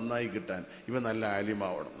 കുട്ടിയൊന്ന് നന്നായി കിട്ടാൻ, ഇവ നല്ല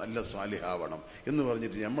ആലിമാവണം, നല്ല സാലിഹാവണം എന്ന്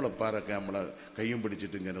പറഞ്ഞിട്ട് നമ്മളെപ്പാരൊക്കെ നമ്മളെ കയ്യും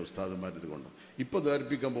പിടിച്ചിട്ട് ഇങ്ങനെ ഉസ്താദന്മാരെടുത്ത് കൊണ്ടുപോകും. ഇപ്പോൾ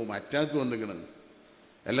ദ്വാരിപ്പിക്കാൻ പോകുമ്പോൾ അറ്റാക്ക് വന്നിക്കണ്,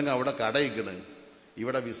 അല്ലെങ്കിൽ അവിടെ കടയിക്കണ്,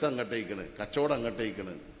 ഇവിടെ വിസ അങ്ങട്ടയിക്കണ്, കച്ചവടം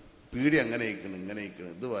അങ്ങട്ടയിക്കണ്, പീടി അങ്ങനെ ഇക്കണ്, ഇങ്ങനെ ഇക്കണ്,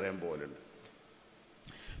 ഇത് പറയാൻ പോലുണ്ട്.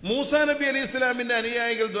 മൂസാ നബി അലൈഹി ഇസ്ലാമിന്റെ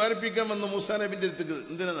അനുയായികൾ ദ്വാരിപ്പിക്കാൻ വന്ന മൂസാ നബിന്റെ അടുത്തേക്ക്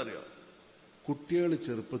എന്തിനാണെന്നറിയോ? കുട്ടികൾ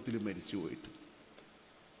ചെറുപ്പത്തിൽ മരിച്ചു പോയിട്ട്,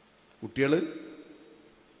 കുട്ടികൾ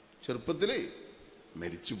ചെറുപ്പത്തിൽ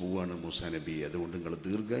മരിച്ചു പോവാണ് മൂസാ നബി. അതുകൊണ്ട് നിങ്ങൾ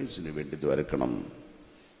ദീർഘായുസിന് വേണ്ടി ദ്വാരക്കണം.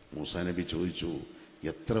 മൂസാ നബി ചോദിച്ചു,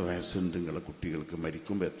 എത്ര വയസ്സുണ്ട് നിങ്ങളെ കുട്ടികൾക്ക്?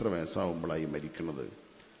 മരിക്കുമ്പോൾ എത്ര വയസ്സാവുമ്പോഴായി മരിക്കണത്?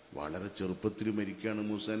 വളരെ ചെറുപ്പത്തിൽ മരിക്കുകയാണ്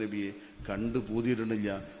മൂസാ നബിയെ. കണ്ട് പൂതിയിടണില്ല,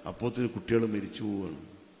 അപ്പോഴത്തിന് കുട്ടികൾ മരിച്ചു പോവുകയാണ്.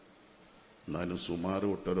 എന്നാലും സുമാറ്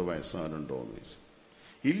ഒട്ടൊരു വയസ്സാനുണ്ടോ എന്ന് ചോദിച്ചു.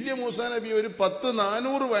 ഇല്ല മൂസാ നബി, ഒരു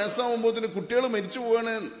 400 വയസ്സാവുമ്പോഴത്തിന് കുട്ടികൾ മരിച്ചു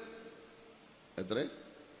പോവാണ്. എത്ര?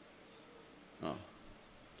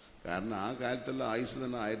 കാരണം ആ കാലത്തുള്ള ആയുസ്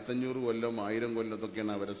തന്നെ 1500 കൊല്ലം 1000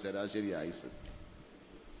 കൊല്ലത്തൊക്കെയാണ് അവരെ ശരാശരി ആയുസ്.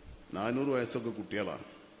 400 വയസ്സൊക്കെ കുട്ടികളാണ്.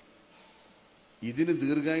 ഇതിന്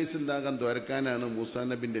ദീർഘായുസ് ഉണ്ടാകാൻ ദ്വാരക്കാനാണ് മൂസാ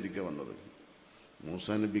നബിൻ്റെ അരികെ വന്നത്.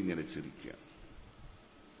 മൂസാ നബി ഇങ്ങനെ ചിരിക്കുക.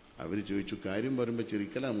 അവർ ചോദിച്ചു, കാര്യം പറയുമ്പോൾ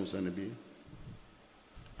ചിരിക്കലാ മൂസാ നബി?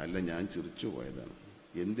 അല്ല, ഞാൻ ചിരിച്ചു പോയതാണ്.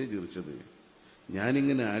 എന്തേ ചിരിച്ചത്?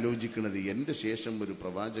 ഞാനിങ്ങനെ ആലോചിക്കണത്, എൻ്റെ ശേഷം ഒരു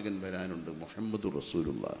പ്രവാചകൻ വരാനുണ്ട്, മുഹമ്മദ്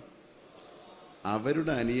റസൂലുള്ളാഹ്.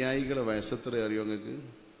 അവരുടെ അനുയായികളെ വയസ്സെത്ര അറിയോ നിങ്ങൾക്ക്?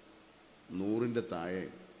 100ൻ്റെ താഴെ.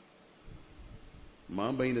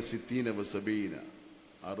 മാബൈന സിത്തീന വസബീന,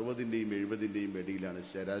 60ൻ്റെയും 70ൻ്റെയും ഇടയിലാണ്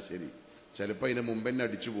ശരാശരി. ചിലപ്പോൾ അതിന് മുമ്പ് തന്നെ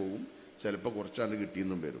അടിച്ചു പോകും, ചിലപ്പോൾ കുറച്ചാണ്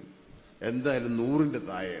കിട്ടിയെന്നും വരും. എന്തായാലും 100ൻ്റെ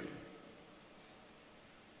താഴെയാണ്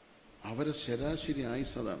അവരെ ശരാശരി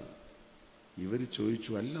ആയുസതാണ്. ഇവർ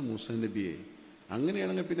ചോദിച്ചു, അല്ല മൂസാ നബിയെ,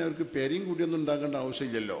 അങ്ങനെയാണെങ്കിൽ പിന്നെ അവർക്ക് പെരയും കൂടിയൊന്നും ഉണ്ടാക്കേണ്ട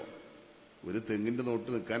ആവശ്യമില്ലല്ലോ. ഒരു തെങ്ങിൻ്റെ നോട്ട്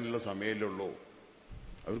നിൽക്കാനുള്ള സമയമല്ലേ ഉള്ളൂ,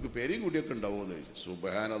 അവർക്ക് പെരയും കൂടിയൊക്കെ ഉണ്ടാവുമെന്ന് ചോദിച്ചു.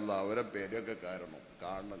 സുബ്ഹാനല്ലാഹ്, അവരെ പേരൊക്കെ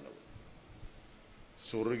കാരണങ്ങൾ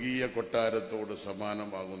സ്വർഗീയ കൊട്ടാരത്തോട്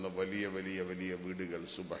സമാനമാകുന്ന വലിയ വലിയ വലിയ വീടുകൾ.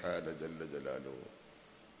 സുബ്ഹാന ജല്ല ജലാലോ.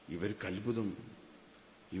 ഇവർക്ക് അത്ഭുതം.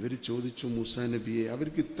 ഇവർ ചോദിച്ചു, മൂസാ നബിയെ,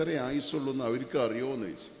 അവർക്ക് ഇത്ര ആയുസുള്ളൂ എന്ന് അവർക്ക് അറിയുമോ എന്ന്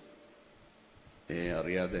ചോദിച്ചു.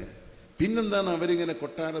 അറിയാതെ പിന്നെന്താണ് അവരിങ്ങനെ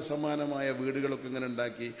കൊട്ടാര സമാനമായ വീടുകളൊക്കെ ഇങ്ങനെ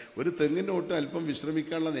ഉണ്ടാക്കി. ഒരു തെങ്ങിൻ്റെ ഒട്ട് അല്പം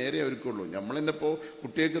വിശ്രമിക്കാനുള്ള നേരെ അവർക്കുള്ളൂ. നമ്മളെന്നെ ഇപ്പോൾ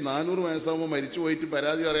കുട്ടികൾക്ക് 400 വയസ്സാകുമ്പോൾ മരിച്ചു പോയിട്ട്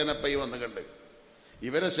പരാതി പറയാനപ്പം ഈ വന്നു കണ്ട്.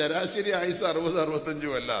 ഇവരെ ശരാശരി ആയുസ്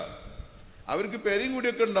 60-65 അല്ല. അവർക്ക് പെരയും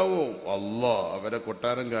കൂടിയൊക്കെ ഉണ്ടാവുമോ? അല്ലാ, അവരെ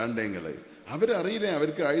കൊട്ടാരം കാണണ്ടെങ്കിൽ അവരറിയില്ലേ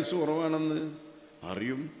അവർക്ക് ആയുസ് കുറവാണെന്ന്?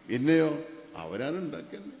 അറിയും. പിന്നെയോ അവരാണ്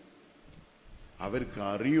ഉണ്ടാക്കിയത്. അവർക്ക്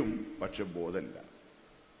അറിയും, പക്ഷെ ബോധമില്ല.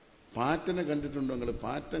 പാറ്റനെ കണ്ടിട്ടുണ്ടോ നിങ്ങൾ?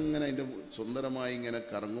 പാറ്റങ്ങനെ അതിൻ്റെ സുന്ദരമായി ഇങ്ങനെ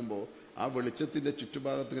കറങ്ങുമ്പോൾ ആ വെളിച്ചത്തിൻ്റെ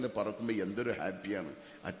ചുറ്റുഭാഗത്ത് ഇങ്ങനെ പറക്കുമ്പോൾ എന്തൊരു ഹാപ്പിയാണ്.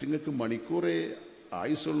 അറ്റുങ്ങൾക്ക് മണിക്കൂറേ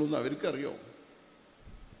ആയുസുള്ളൂ എന്ന് അവർക്കറിയോ?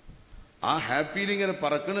 ആ ഹാപ്പിയിൽ ഇങ്ങനെ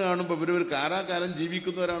പറക്കണ കാണുമ്പോൾ ഇവരൊരു കാലാകാലം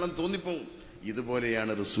ജീവിക്കുന്നവരാണെന്ന് തോന്നിപ്പോവും.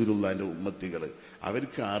 ഇതുപോലെയാണ് റസൂലുള്ളാഹിന്റെ ഉമ്മത്തികൾ.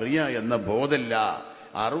 അവർക്ക് അറിയാം എന്ന ബോധമില്ല.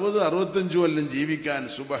 60-65 കൊല്ലം ജീവിക്കാൻ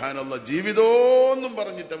സുബ്ഹാനല്ലാഹ് ജീവിതമൊന്നും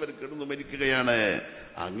പറഞ്ഞിട്ട് അവർ കിടന്നു മരിക്കുകയാണ്.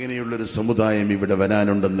 അങ്ങനെയുള്ളൊരു സമുദായം ഇവിടെ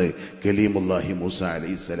വരാനുണ്ടെന്ന് കലീമുല്ലാഹി മൂസ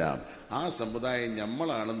അലൈഹിസ്സലാം. ആ സമുദായം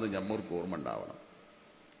നമ്മളാണെന്ന് നമ്മൾക്ക് ഓർമ്മ ഉണ്ടാവണം,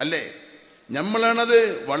 അല്ലേ? നമ്മളാണത്.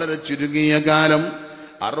 വളരെ ചുരുങ്ങിയ കാലം,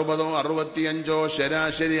 60-65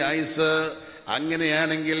 ശരാശരി ആയുസ്.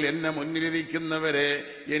 അങ്ങനെയാണെങ്കിൽ എന്നെ മുന്നിലിരിക്കുന്നവരെ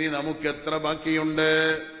ഇനി നമുക്ക് എത്ര ബാക്കിയുണ്ട്?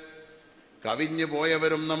 കവിഞ്ഞു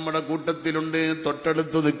പോയവരും നമ്മുടെ കൂട്ടത്തിലുണ്ട്,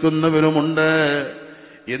 തൊട്ടടുത്ത് നിൽക്കുന്നവരുമുണ്ട്.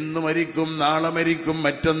 ഇന്ന് മരിക്കും, നാളെ മരിക്കും,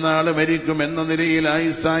 മറ്റന്നാൾ മരിക്കും എന്ന നിലയിൽ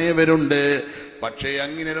ആയുസ്സായവരുണ്ട്. പക്ഷേ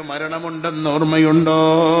അങ്ങനൊരു മരണമുണ്ടെന്ന് ഓർമ്മയുണ്ടോ?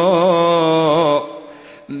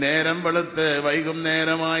 നേരം വെളുത്ത്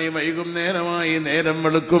വൈകുന്നേരമായി നേരം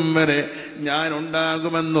വെളുക്കും വരെ ഞാൻ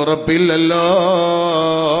ഉണ്ടാകുമെന്നുറപ്പില്ലല്ലോ.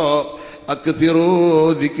 അക്സിറൂ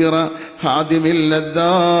ദിക്റ ഹാദിമിൽ ലദ്ദാത്ത്.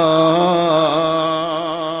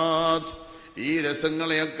 ഈ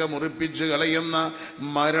രസങ്ങളെയൊക്കെ മുറിപ്പിച്ച് കളയുന്ന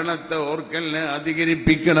മരണത്തെ ഓർക്കലിനെ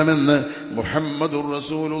അധികരിപ്പിക്കണമെന്ന് മുഹമ്മദുർ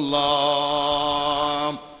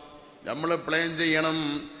റസൂലുള്ളാഹ്. നമ്മൾ പ്ലാൻ ചെയ്യണം.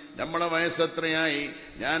 നമ്മളെ വയസ്സെത്രയായി?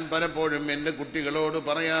 ഞാൻ പലപ്പോഴും എൻ്റെ കുട്ടികളോട്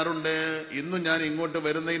പറയാറുണ്ട്. ഇന്നും ഞാൻ ഇങ്ങോട്ട്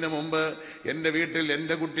വരുന്നതിന് മുമ്പ് എൻ്റെ വീട്ടിൽ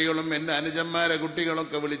എൻ്റെ കുട്ടികളും എൻ്റെ അനുജന്മാരെ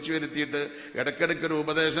കുട്ടികളൊക്കെ വിളിച്ചു വരുത്തിയിട്ട് ഇടയ്ക്കിടയ്ക്കൊരു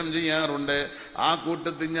ഉപദേശം ചെയ്യാറുണ്ട്. ആ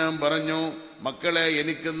കൂട്ടത്തിൽ ഞാൻ പറഞ്ഞു, മക്കളെ,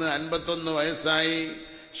 എനിക്കിന്ന് 51 വയസ്സായി.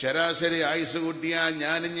 ശരാശരി ആയുസ് കൂട്ടിയാൽ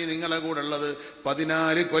ഞാനിഞ്ഞി നിങ്ങളെ കൂടെ ഉള്ളത്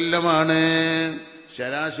 14 കൊല്ലമാണ്.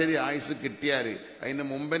 ശരാശരി ആയുസ് കിട്ടിയാൽ അതിന്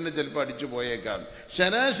മുമ്പെന്നെ ചിലപ്പോൾ അടിച്ചു പോയേക്കാം.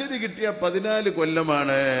 ശരാശരി കിട്ടിയ 14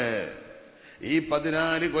 കൊല്ലമാണ്. ഈ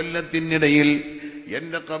 14 കൊല്ലത്തിനിടയിൽ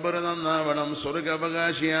എൻ്റെ ഖബർ നന്നാവണം,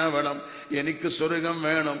 സ്വർഗാവകാശിയാവണം, എനിക്ക് സ്വർഗം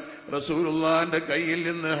വേണം, റസൂലുള്ളാഹിന്റെ കയ്യിൽ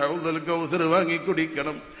നിന്ന് ഹൗദുൽ കൗസർ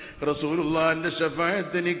വാങ്ങിക്കുടിക്കണം, റസൂലുള്ളാഹിന്റെ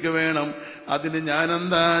ശഫാഅത്ത് എനിക്ക് വേണം. അതിന് ഞാൻ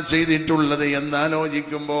എന്താ ചെയ്തിട്ടുള്ളത്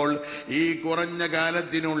എന്നാലോചിക്കുമ്പോൾ ഈ കുറഞ്ഞ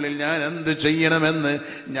കാലത്തിനുള്ളിൽ ഞാൻ എന്ത് ചെയ്യണമെന്ന്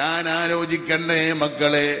ഞാൻ ആലോചിക്കണ്ടേ?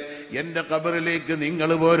 മക്കളെ, എൻ്റെ ഖബറിലേക്ക് നിങ്ങൾ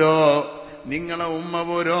പോരോ, നിങ്ങളെ ഉമ്മ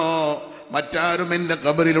പോരോ, മറ്റാരും എൻ്റെ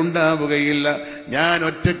ഖബറിൽ ഉണ്ടാവുകയില്ല. ഞാൻ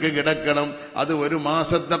ഒറ്റയ്ക്ക് കിടക്കണം. അത് 1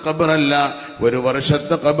 മാസത്തെ ഖബറല്ല, 1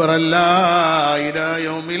 വർഷത്തെ ഖബറല്ല. ഇലാ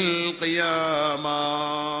യൗമിൽ ഖിയാമ.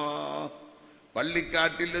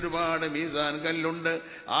 പള്ളിക്കാട്ടിൽ ഒരുപാട് മീസാൻ കല്ലുണ്ട്.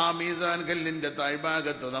 ആ മീസാൻ കല്ലിന്റെ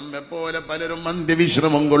താഴ്ഭാഗത്ത് നമ്മെപ്പോലെ പലരും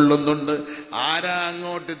അന്ത്യവിശ്രമം കൊള്ളുന്നുണ്ട്. ആരാ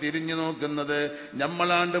അങ്ങോട്ട് തിരിഞ്ഞു നോക്കുന്നത്?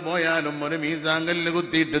 നമ്മളാണ്ട് പോയാലും ഒരു മീസാൻ കല്ല്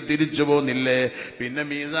കുത്തിയിട്ട് തിരിച്ചു പോന്നില്ലേ? പിന്നെ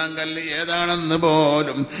മീസാൻ കല്ല് ഏതാണെന്ന്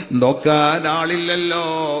പോലും നോക്കാൻ ആളില്ലല്ലോ.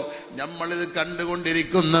 നമ്മളിത്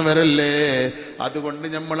കണ്ടുകൊണ്ടിരിക്കുന്നവരല്ലേ. അതുകൊണ്ട്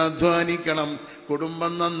നമ്മൾ അധ്വാനിക്കണം.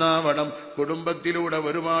 കുടുംബം നന്നാവണം. കുടുംബത്തിലൂടെ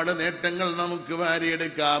ഒരുപാട് നേട്ടങ്ങൾ നമുക്ക്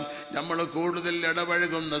വാരിയെടുക്കാം. നമ്മൾ കൂടുതൽ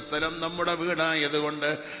ഇടപഴകുന്ന സ്ഥലം നമ്മുടെ വീടായതുകൊണ്ട്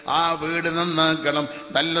ആ വീട് നന്നാക്കണം.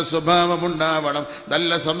 നല്ല സ്വഭാവമുണ്ടാവണം,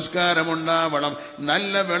 നല്ല സംസ്കാരമുണ്ടാവണം,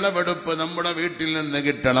 നല്ല വിളവെടുപ്പ് നമ്മുടെ വീട്ടിൽ നിന്ന്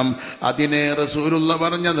കിട്ടണം. അതിനെ റസൂലുള്ള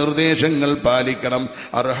പറഞ്ഞ നിർദ്ദേശങ്ങൾ പാലിക്കണം.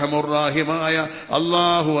 അർഹമുർ റഹീമായ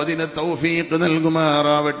അല്ലാഹു അതിന് തൗഫീഖ്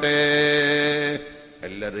നൽകുമാറാവട്ടെ.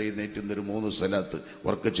 എല്ലാവരും എഴുന്നേറ്റുന്നൊരു 3 സ്വലാത്ത്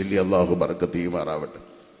ഉറക്കെ ചൊല്ലി അല്ലാഹു ബറക്കത്ത് ചെയ്യുമാറാവട്ടെ.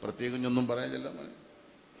 പ്രത്യേകം ഒന്നും പറയാനില്ല.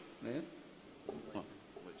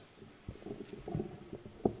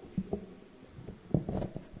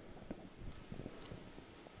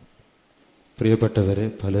 പ്രിയപ്പെട്ടവരെ,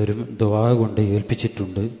 പലരും ദുആ കൊണ്ട്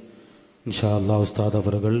ഏൽപ്പിച്ചിട്ടുണ്ട്. ഇൻഷാ അല്ലാഹ് ഉസ്താദ്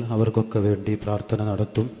അവറുകൾ അവർക്കൊക്കെ വേണ്ടി പ്രാർത്ഥന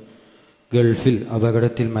നടത്തും. ഗൾഫിൽ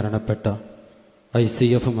അപകടത്തിൽ മരണപ്പെട്ട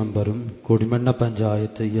ICF മെമ്പറും കൊടിമണ്ണ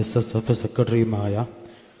പഞ്ചായത്ത് SSF സെക്രട്ടറിയുമായ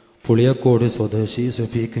പുളിയക്കോട് സ്വദേശി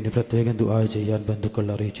സഫീഖിന് പ്രത്യേകം ദുആ ചെയ്യാൻ ബന്ധുക്കൾ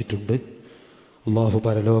അറിയിച്ചിട്ടുണ്ട്. അള്ളാഹു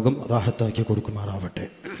പരലോകം റാഹത്താക്കി കൊടുക്കുമാറാവട്ടെ.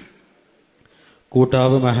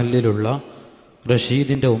 കൂട്ടാവ് മഹലിലുള്ള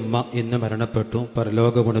റഷീദിൻ്റെ ഉമ്മ ഇന്ന് മരണപ്പെട്ടു.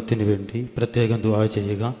 പരലോക ഗുണത്തിന് വേണ്ടി പ്രത്യേകം ദുആ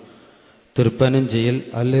ചെയ്യുക. തിരുപ്പനഞ്ചിയിൽ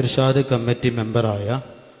അൽ ഇർഷാദ് കമ്മിറ്റി മെമ്പറായ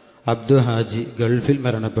അബ്ദു ഹാജി ഗൾഫിൽ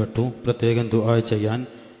മരണപ്പെട്ടു. പ്രത്യേകം ദുആ ചെയ്യാൻ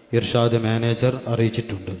ഇർഷാദ് മാനേജർ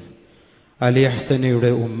അറിയിച്ചിട്ടുണ്ട്. അലി അഹ്സനയുടെ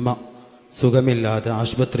ഉമ്മ സുഖമില്ലാതെ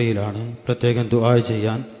ആശുപത്രിയിലാണ്. പ്രത്യേകം ദുആ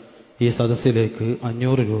ചെയ്യാൻ ഈ സദസ്സിലേക്ക്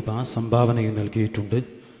 500 രൂപ സംഭാവനയും നൽകിയിട്ടുണ്ട്.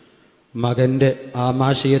 മകൻ്റെ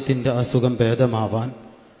ആമാശയത്തിൻ്റെ അസുഖം ഭേദമാവാൻ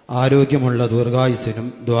ആരോഗ്യമുള്ള ദീർഘായുസ്സിനും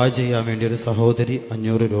ദുആ ചെയ്യാൻ വേണ്ടി ഒരു സഹോദരി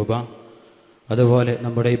 500 രൂപ. അതുപോലെ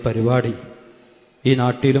നമ്മുടെ ഈ പരിപാടി ഈ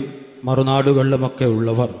നാട്ടിലും മറുനാടുകളിലുമൊക്കെ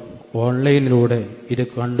ഉള്ളവർ ഓൺലൈനിലൂടെ ഇത്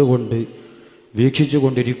കണ്ടുകൊണ്ട് വീക്ഷിച്ചു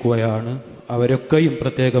കൊണ്ടിരിക്കുകയാണ്. അവരൊക്കെയും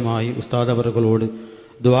പ്രത്യേകമായി ഉസ്താദ് അവറുകളോട്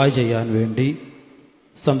ദുആ ചെയ്യാൻ വേണ്ടി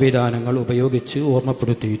സംവിധാനങ്ങൾ ഉപയോഗിച്ച്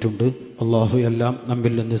ഓർമ്മപ്പെടുത്തിയിട്ടുണ്ട്. അള്ളാഹു എല്ലാം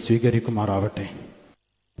നമ്മിൽ നിന്ന് സ്വീകരിക്കുമാറാവട്ടെ.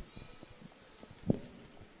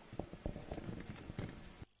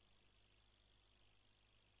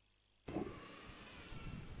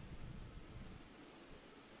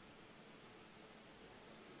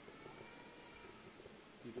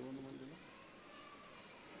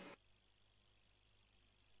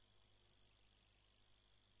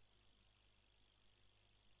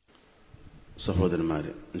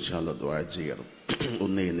 സഹോദരന്മാരെ, ഇൻഷാ അല്ലാഹ് ദുആ ചെയ്യണം.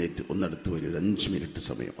 ഒന്ന് എഴുന്നേറ്റ് ഒന്നടുത്ത് വരും. ഒരു 5 മിനിറ്റ്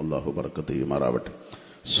സമയം. അള്ളാഹു ബർക്കത്ത് ചെയ്യുമാറാവട്ടെ.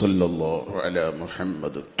 സല്ലല്ലാഹു അലാ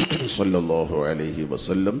മുഹമ്മദ് സല്ലല്ലാഹു അലൈഹി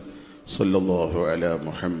വസല്ലം സല്ലല്ലാഹു അലാ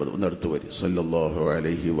മുഹമ്മദ്. ഒന്നടുത്ത് വരും. സല്ലല്ലാഹു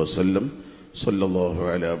അലൈഹി വസല്ലം സല്ലല്ലാഹു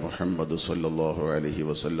അലാ മുഹമ്മദ് സല്ലല്ലാഹു അലൈഹി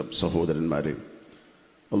വസല്ലം. സഹോദരന്മാരെ,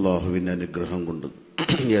 അള്ളാഹുവിൻ്റെ അനുഗ്രഹം കൊണ്ട്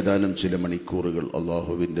ഏതാനും ചില മണിക്കൂറുകൾ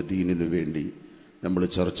അള്ളാഹുവിൻ്റെ ദീനിനു വേണ്ടി നമ്മൾ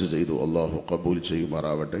ചർച്ച ചെയ്തു. അള്ളാഹു ഖബൂൽ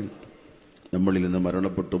ചെയ്യുമാറാവട്ടെ. നമ്മളിൽ നിന്ന്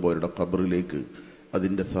മരണപ്പെട്ടു പോയവരുടെ ഖബറിലേക്ക്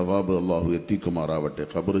അതിൻ്റെ സവാബ് അള്ളാഹു എത്തിക്കുമാറാവട്ടെ.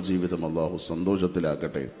 ഖബർ ജീവിതം അള്ളാഹു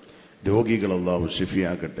സന്തോഷത്തിലാക്കട്ടെ. രോഗികൾ അള്ളാഹു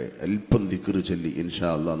ഷിഫിയാക്കട്ടെ. അല്പം ദിക്റ് ചൊല്ലി ഇൻഷാ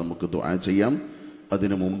അല്ലാഹ് നമുക്ക് ദുആ ചെയ്യാം.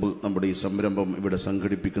 അതിനു മുമ്പ് നമ്മുടെ ഈ സംരംഭം ഇവിടെ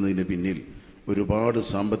സംഘടിപ്പിക്കുന്നതിന് പിന്നിൽ ഒരുപാട്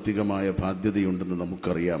സാമ്പത്തികമായ ബാധ്യതയുണ്ടെന്ന്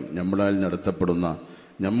നമുക്കറിയാം. നമ്മളാൽ നടത്തപ്പെടുന്ന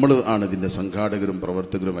നമ്മൾ ആണ് ഇതിൻ്റെ സംഘാടകരും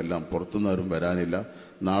പ്രവർത്തകരും എല്ലാം. പുറത്തുനിന്നാരും വരാനില്ല.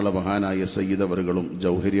 നാളെ മഹാനായ സയ്യിദ് അവറുകളും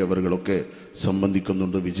ജൗഹരി അവറുകളൊക്കെ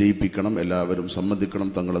സംബന്ധിക്കുന്നുണ്ട്. വിജയിപ്പിക്കണം, എല്ലാവരും സംബന്ധിക്കണം.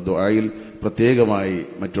 തങ്ങളുടെ ദുആയിൽ പ്രത്യേകമായി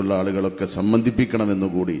മറ്റുള്ള ആളുകളൊക്കെ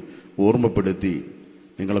സംബന്ധിപ്പിക്കണമെന്നുകൂടി ഓർമ്മപ്പെടുത്തി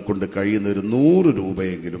നിങ്ങളെക്കൊണ്ട് കഴിയുന്ന ഒരു 100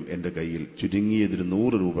 രൂപയെങ്കിലും എൻ്റെ കയ്യിൽ, ചുരുങ്ങിയതിന്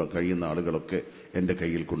 100 രൂപ കഴിയുന്ന ആളുകളൊക്കെ എൻ്റെ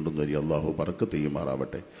കയ്യിൽ കൊണ്ടുവന്നരി. അള്ളാഹു ബർക്കത്ത്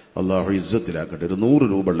ചെയ്യുമാറാവട്ടെ. അള്ളാഹു ഇസ്സത്തിലാക്കട്ടെ. ഒരു 100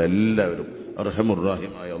 രൂപ ഉള്ള എല്ലാവരും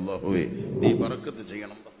അർഹമുർ-റഹീമായ അള്ളാഹുവേ നീ ബർക്കത്ത്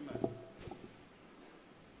ചെയ്യണം.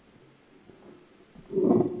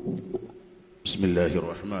 ബിസ്മില്ലാഹിർ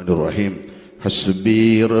റഹ്മാനിർ റഹീം. ഹസ്ബി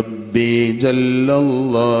റബ്ബി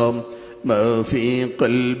ജല്ലല്ലാഹ് മാ ഫീ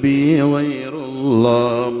ഖൽബി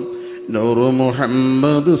ഗൈറുല്ലാഹ് നൂർ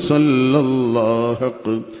മുഹമ്മദ്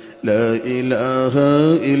സല്ലല്ലാഹു ലാ ഇലാഹ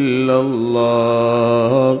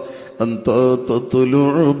ഇല്ലല്ലാഹ് അൻത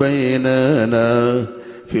തത്ലുഉ ബൈനനാ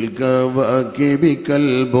ഫിൽ കവാകിബി കൽ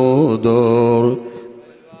ബുദൂർ.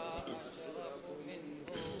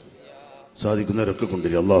 സാധിക്കുന്നവരൊക്കെ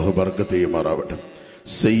കൊണ്ടുവരും. അള്ളാഹു ബർക്കത്ത് ചെയ്യുമാറാവട്ടെ.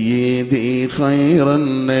 സയ്യിദി ഖൈറൻ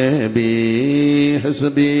നബി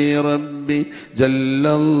ഹസ്ബി റബ്ബി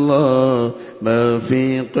ജല്ലല്ലാഹ് മാ ഫീ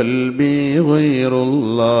ഖൽബി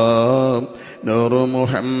ഗൈറുല്ലാഹ് നൂർ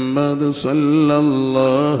മുഹമ്മദ്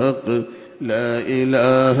സല്ലല്ലാഹു ലാ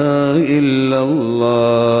ഇലാഹ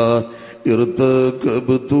ഇല്ലല്ലാഹ്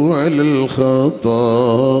ارتكبت على الخطا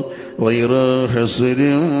غير حصر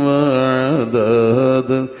وعداد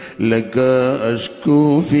لك أشكو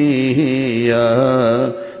فيه يا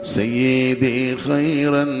سيدي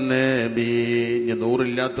خير النبي.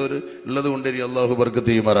 നൂറില്ലാത്തവർ ഉള്ളത് കൊണ്ടേരി. അള്ളാഹു ബർക്കത്ത്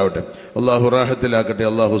ചെയ്യുമാറാവട്ടെ. അള്ളാഹു റാഹത്തിലാക്കട്ടെ.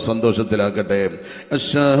 അള്ളാഹു സന്തോഷത്തിലാക്കട്ടെ.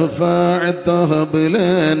 الشفاعة هب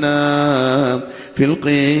لنا في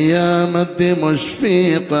القيامة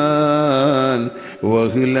مشفقا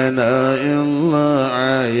وهلنا إلا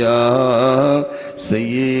يا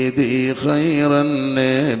سيدي خير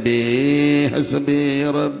النبي حسبي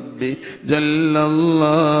ربي جل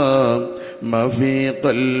الله ما في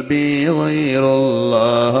قلبي غير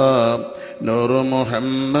الله نور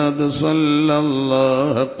محمد صلى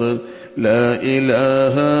الله لا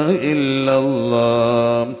إله إلا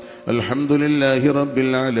الله. الحمد لله رب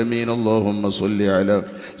العالمين. اللهم صل على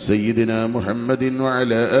سيدنا محمد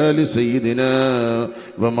وعلى آل سيدنا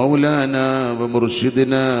ومولانا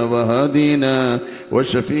ومرشدنا وهادينا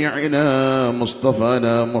وشفيعنا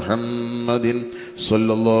مصطفانا محمد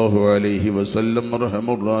صلى الله عليه وسلم. ارحم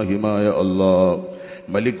الراحمين يا الله.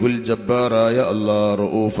 മലിക്കുൽ ജബ്ബാറായ അല്ലാഹ്,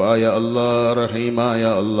 റഊഫായ അല്ലാഹ്, റഹീമായ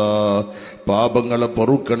അല്ലാഹ്, പാപങ്ങളെ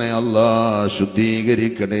പൊറുക്കണേ അല്ലാഹ്,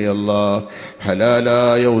 ശുദ്ധീകരിക്കണേ അല്ലാഹ്,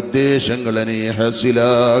 ഹലാലായ ഉദ്ദേശങ്ങളെ നീ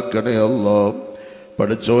ഹസിലാക്കണേ അല്ലാഹ്.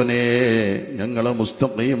 പഠിച്ചോനെ, ഞങ്ങളെ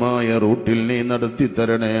മുസ്തഖീമായ റൂട്ടിൽ നീ നടത്തി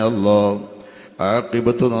തരണേ അല്ലാഹ്.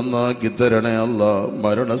 ആഖിബത്ത് നന്നാക്കി തരണേ അല്ലാഹ്.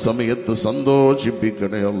 മരണസമയത്ത്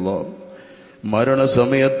സന്തോഷിപ്പിക്കണേ അല്ലാഹ്.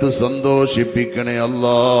 മരണസമയത്ത് സന്തോഷിപ്പിക്കണേ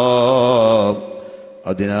അല്ലാഹ്.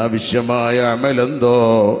 അതിനാവശ്യമായ അമലെന്തോ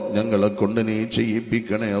ഞങ്ങളെ കൊണ്ട് നീ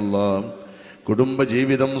ചെയ്യിപ്പിക്കണേ അല്ലാ.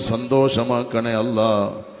 കുടുംബജീവിതം സന്തോഷമാക്കണേ അല്ലാ.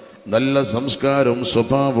 നല്ല സംസ്കാരവും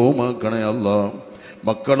സ്വഭാവവുമാക്കണേ അല്ലാ.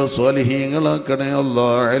 മക്കള് സ്വാലിഹീങ്ങളാക്കണേ അല്ലാ,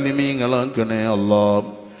 ആലിമീങ്ങളാക്കണേ അല്ലാ.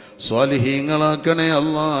 സ്വാലിഹീങ്ങളാക്കണേ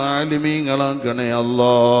അല്ലാ, ആലിമീങ്ങളാക്കണേ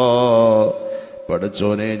അല്ലാ.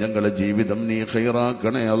 പടച്ചോനെ ഞങ്ങളുടെ ജീവിതം നീ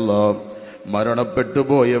ഖൈറാക്കണേ അല്ലാ. മരണപ്പെട്ടു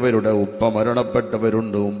പോയവരുടെ ഉപ്പ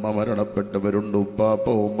മരണപ്പെട്ടവരുണ്ട്, ഉമ്മ മരണപ്പെട്ടവരുണ്ട്, ഉപ്പാപ്പ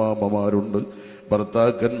ഉമ്മാമ്മമാരുണ്ട്,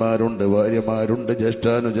 ഭർത്താക്കന്മാരുണ്ട്, ഭാര്യമാരുണ്ട്,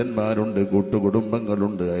 ജ്യേഷ്ഠാനുജന്മാരുണ്ട്,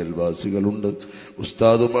 കൂട്ടുകുടുംബങ്ങളുണ്ട്, അയൽവാസികളുണ്ട്,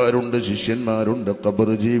 ഉസ്താദുമാരുണ്ട്, ശിഷ്യന്മാരുണ്ട്. ഖബർ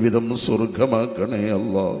ജീവിതം സ്വർഗമാക്കണേ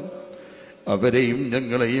അല്ലാ. അവരെയും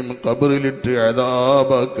ഞങ്ങളെയും ഖബറിലിട്ട്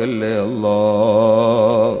അദാബാക്കല്ലേ അല്ലാ.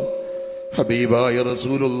 ഹബീബായ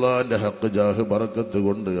റസൂലുള്ളാന്റെ ഹഖ് ജാഹ് ബറക്കത്ത്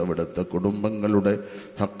കൊണ്ട് അവിടുത്തെ കുടുംബങ്ങളുടെ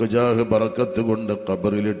ഹഖ് ജാഹ് ബറക്കത്ത് കൊണ്ട്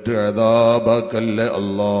ഖബറിലിട്ട് അദാബാക്കല്ലേ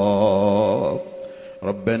അല്ലാ.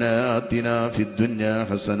 റബ്ബനാ ആതിനാ ഫിദ്ദുനിയാ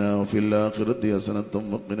ഹസന വഫിൽ ആഖിറതി ഹസനത്തും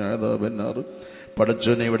വഖിനാ അദാബന്നാർ.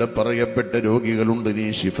 പടച്ചോനെ, ഇവിടെ പറയപ്പെട്ട രോഗികളുണ്ട്,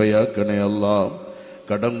 നീ ശിഫയാക്കണേ അല്ലാ.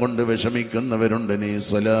 കടം കൊണ്ട് വിഷമിക്കുന്നവരുണ്ട്, നീ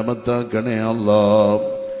സലാമത്താക്കണേ അല്ലാ.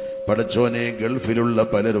 പടച്ചോനെ, ഗൾഫിലുള്ള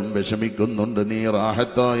പലരും വിഷമിക്കുന്നുണ്ട്, നീ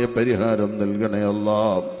റാഹത്തായ പരിഹാരം നൽകണേ അല്ലാ.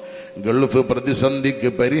 ഗൾഫ് പ്രതിസന്ധിക്ക്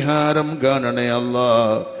പരിഹാരം കാണണേ അല്ലാ.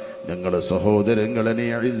 ഞങ്ങളുടെ സഹോദരങ്ങളെ നീ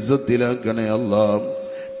ഇസ്സത്തിലാക്കണേ അല്ലാ.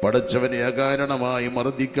 പടച്ചവനെ, അകാരണമായി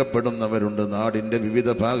മർദ്ദിക്കപ്പെടുന്നവരുണ്ട്, നാടിൻ്റെ വിവിധ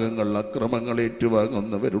ഭാഗങ്ങൾ അക്രമങ്ങൾ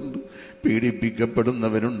ഏറ്റുവാങ്ങുന്നവരുണ്ട്,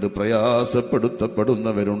 പീഡിപ്പിക്കപ്പെടുന്നവരുണ്ട്,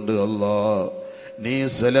 പ്രയാസപ്പെടുത്തപ്പെടുന്നവരുണ്ട്. അല്ലാ, നീ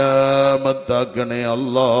സലാമത്താക്കണേ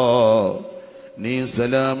അല്ലാ. നീ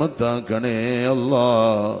സലാമത്താക്കണേ അല്ലാ.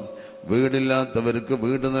 വീടില്ലാത്തവർക്ക്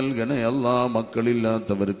വീട് നൽകണേ അല്ലാ.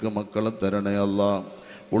 മക്കളില്ലാത്തവർക്ക് മക്കളെ തരണേ അല്ലാ.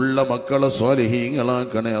 ഉള്ള മക്കളെ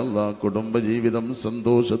സ്വാലിഹീങ്ങളാക്കണേ അല്ലാ. കുടുംബജീവിതം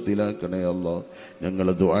സന്തോഷത്തിലാക്കണേ അല്ലാ.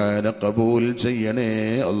 ഞങ്ങളെ ദുആനെ ഖബൂൽ ചെയ്യണേ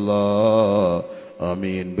അല്ലാ.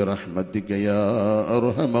 ആമീൻ ബിറഹ്മതിക യാ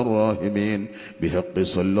അർഹമർ റഹീമീൻ. ബിഹഖ്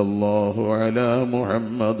സല്ലല്ലാഹു അലാ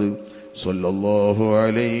മുഹമ്മദ് സല്ലല്ലാഹു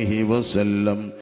അലൈഹി വസല്ലം.